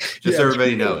propellers. Just so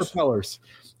everybody knows. Propellers.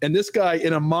 And this guy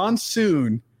in a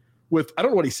monsoon with, I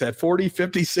don't know what he said, 40,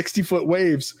 50, 60-foot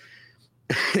waves,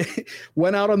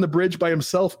 went out on the bridge by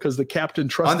himself because the captain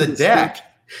trusted on the deck.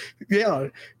 Yeah.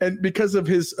 And because of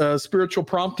his spiritual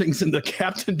promptings and the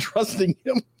captain trusting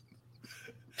him.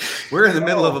 We're in the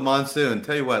middle of a monsoon.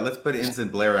 Tell you what, let's put Ensign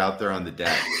Blair out there on the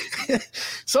deck.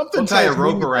 Something we'll tie a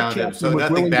rope around him so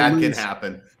nothing bad can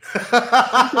happen.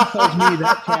 tells me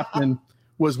that captain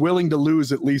was willing to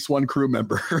lose at least one crew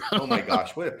member. Oh my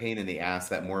gosh, what a pain in the ass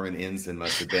that Mormon ensign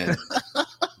must have been.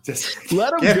 Just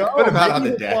let him go. Put him out on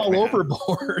Maybe the deck. fall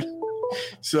overboard.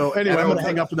 So anyway, I'm going to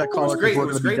hang up with that caller. It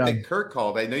was great that Kirk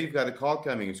called. I know you've got a call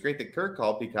coming. It was great that Kirk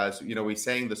called because, we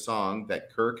sang the song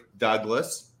that Kirk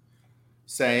Douglas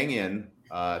sang in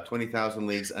 20,000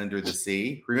 Leagues Under the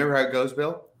Sea. Remember how it goes,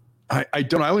 Bill? I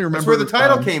don't. I only remember where the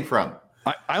title came from.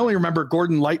 I only remember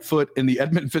Gordon Lightfoot and the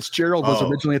Edmund Fitzgerald was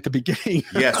originally at the beginning.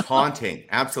 Yes, haunting.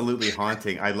 Absolutely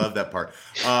haunting. I love that part.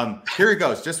 Here it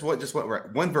goes. Just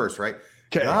what one verse, right?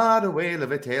 Okay. Got a whale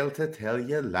of a tale to tell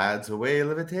you, lads, a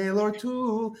whale of a tale or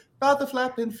two about the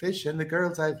flapping fish and the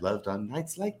girls I've loved on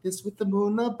nights like this with the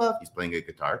moon above. He's playing a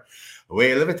guitar. A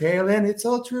whale of a tale, and it's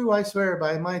all true, I swear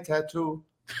by my tattoo.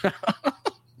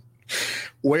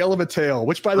 Whale of a tale,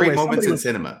 which, by the way, moments in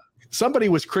cinema. Somebody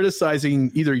was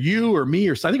criticizing either you or me,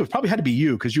 or I think it probably had to be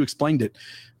you because you explained it.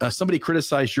 Somebody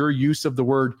criticized your use of the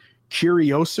word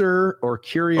curioser or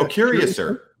curious. Oh,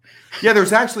 curiouser. Yeah,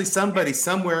 there's actually somebody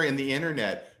somewhere in the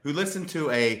internet who listened to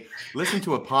a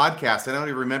podcast. I don't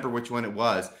even remember which one it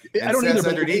was. And I don't says either,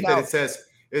 underneath it, it says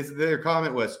their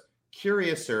comment was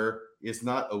 "Curiouser is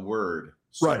not a word,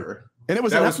 sir." Right, and it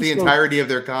was that was the entirety of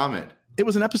their comment. It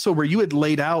was an episode where you had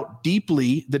laid out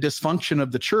deeply the dysfunction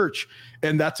of the church,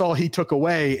 and that's all he took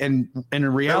away. And in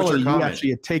reality, you actually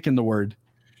had taken the word.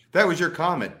 That was your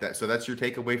comment. So that's your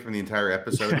takeaway from the entire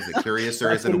episode. Is that curiouser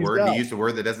isn't a word? He used a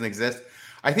word that doesn't exist.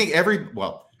 I think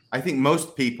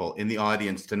most people in the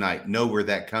audience tonight know where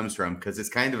that comes from because it's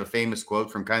kind of a famous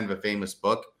quote from kind of a famous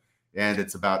book, and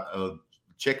it's about a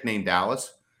chick named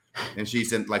Alice, and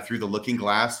she's in Through the Looking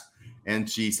Glass, and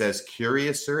she says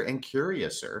curiouser and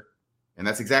curiouser, and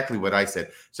that's exactly what I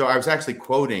said. So I was actually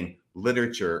quoting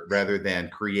literature rather than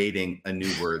creating a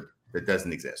new word that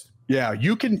doesn't exist. Yeah,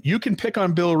 you can pick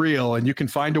on Bill Reel and you can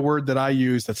find a word that I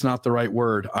use that's not the right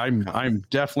word. I'm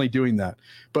definitely doing that.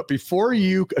 But before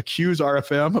you accuse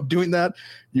RFM of doing that,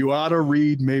 you ought to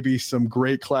read maybe some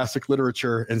great classic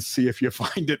literature and see if you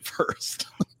find it first.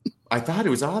 I thought it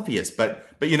was obvious, but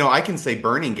I can say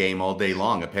burning game all day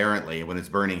long apparently when it's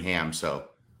burning ham. So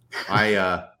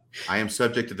I am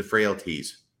subject to the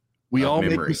frailties. We all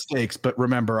memory. make mistakes, but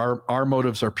remember our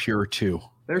motives are pure too.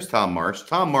 There's Tom Marsh.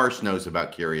 Tom Marsh knows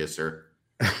about curiouser.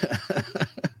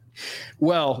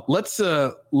 Well,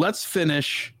 let's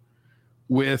finish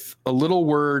with a little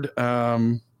word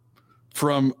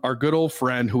from our good old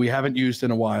friend who we haven't used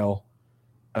in a while,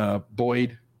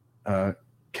 Boyd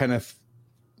Kenneth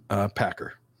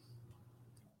Packer.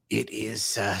 It is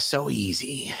so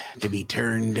easy to be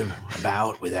turned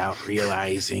about without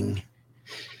realizing.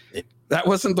 That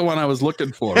wasn't the one I was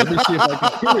looking for. Let me see if I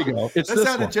can. Here we go. It's that this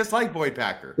sounded one. just like Boyd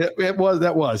Packer. It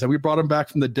was. And we brought him back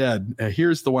from the dead.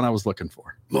 Here's the one I was looking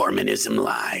for. Mormonism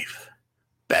Live.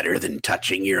 Better than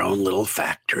touching your own little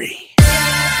factory.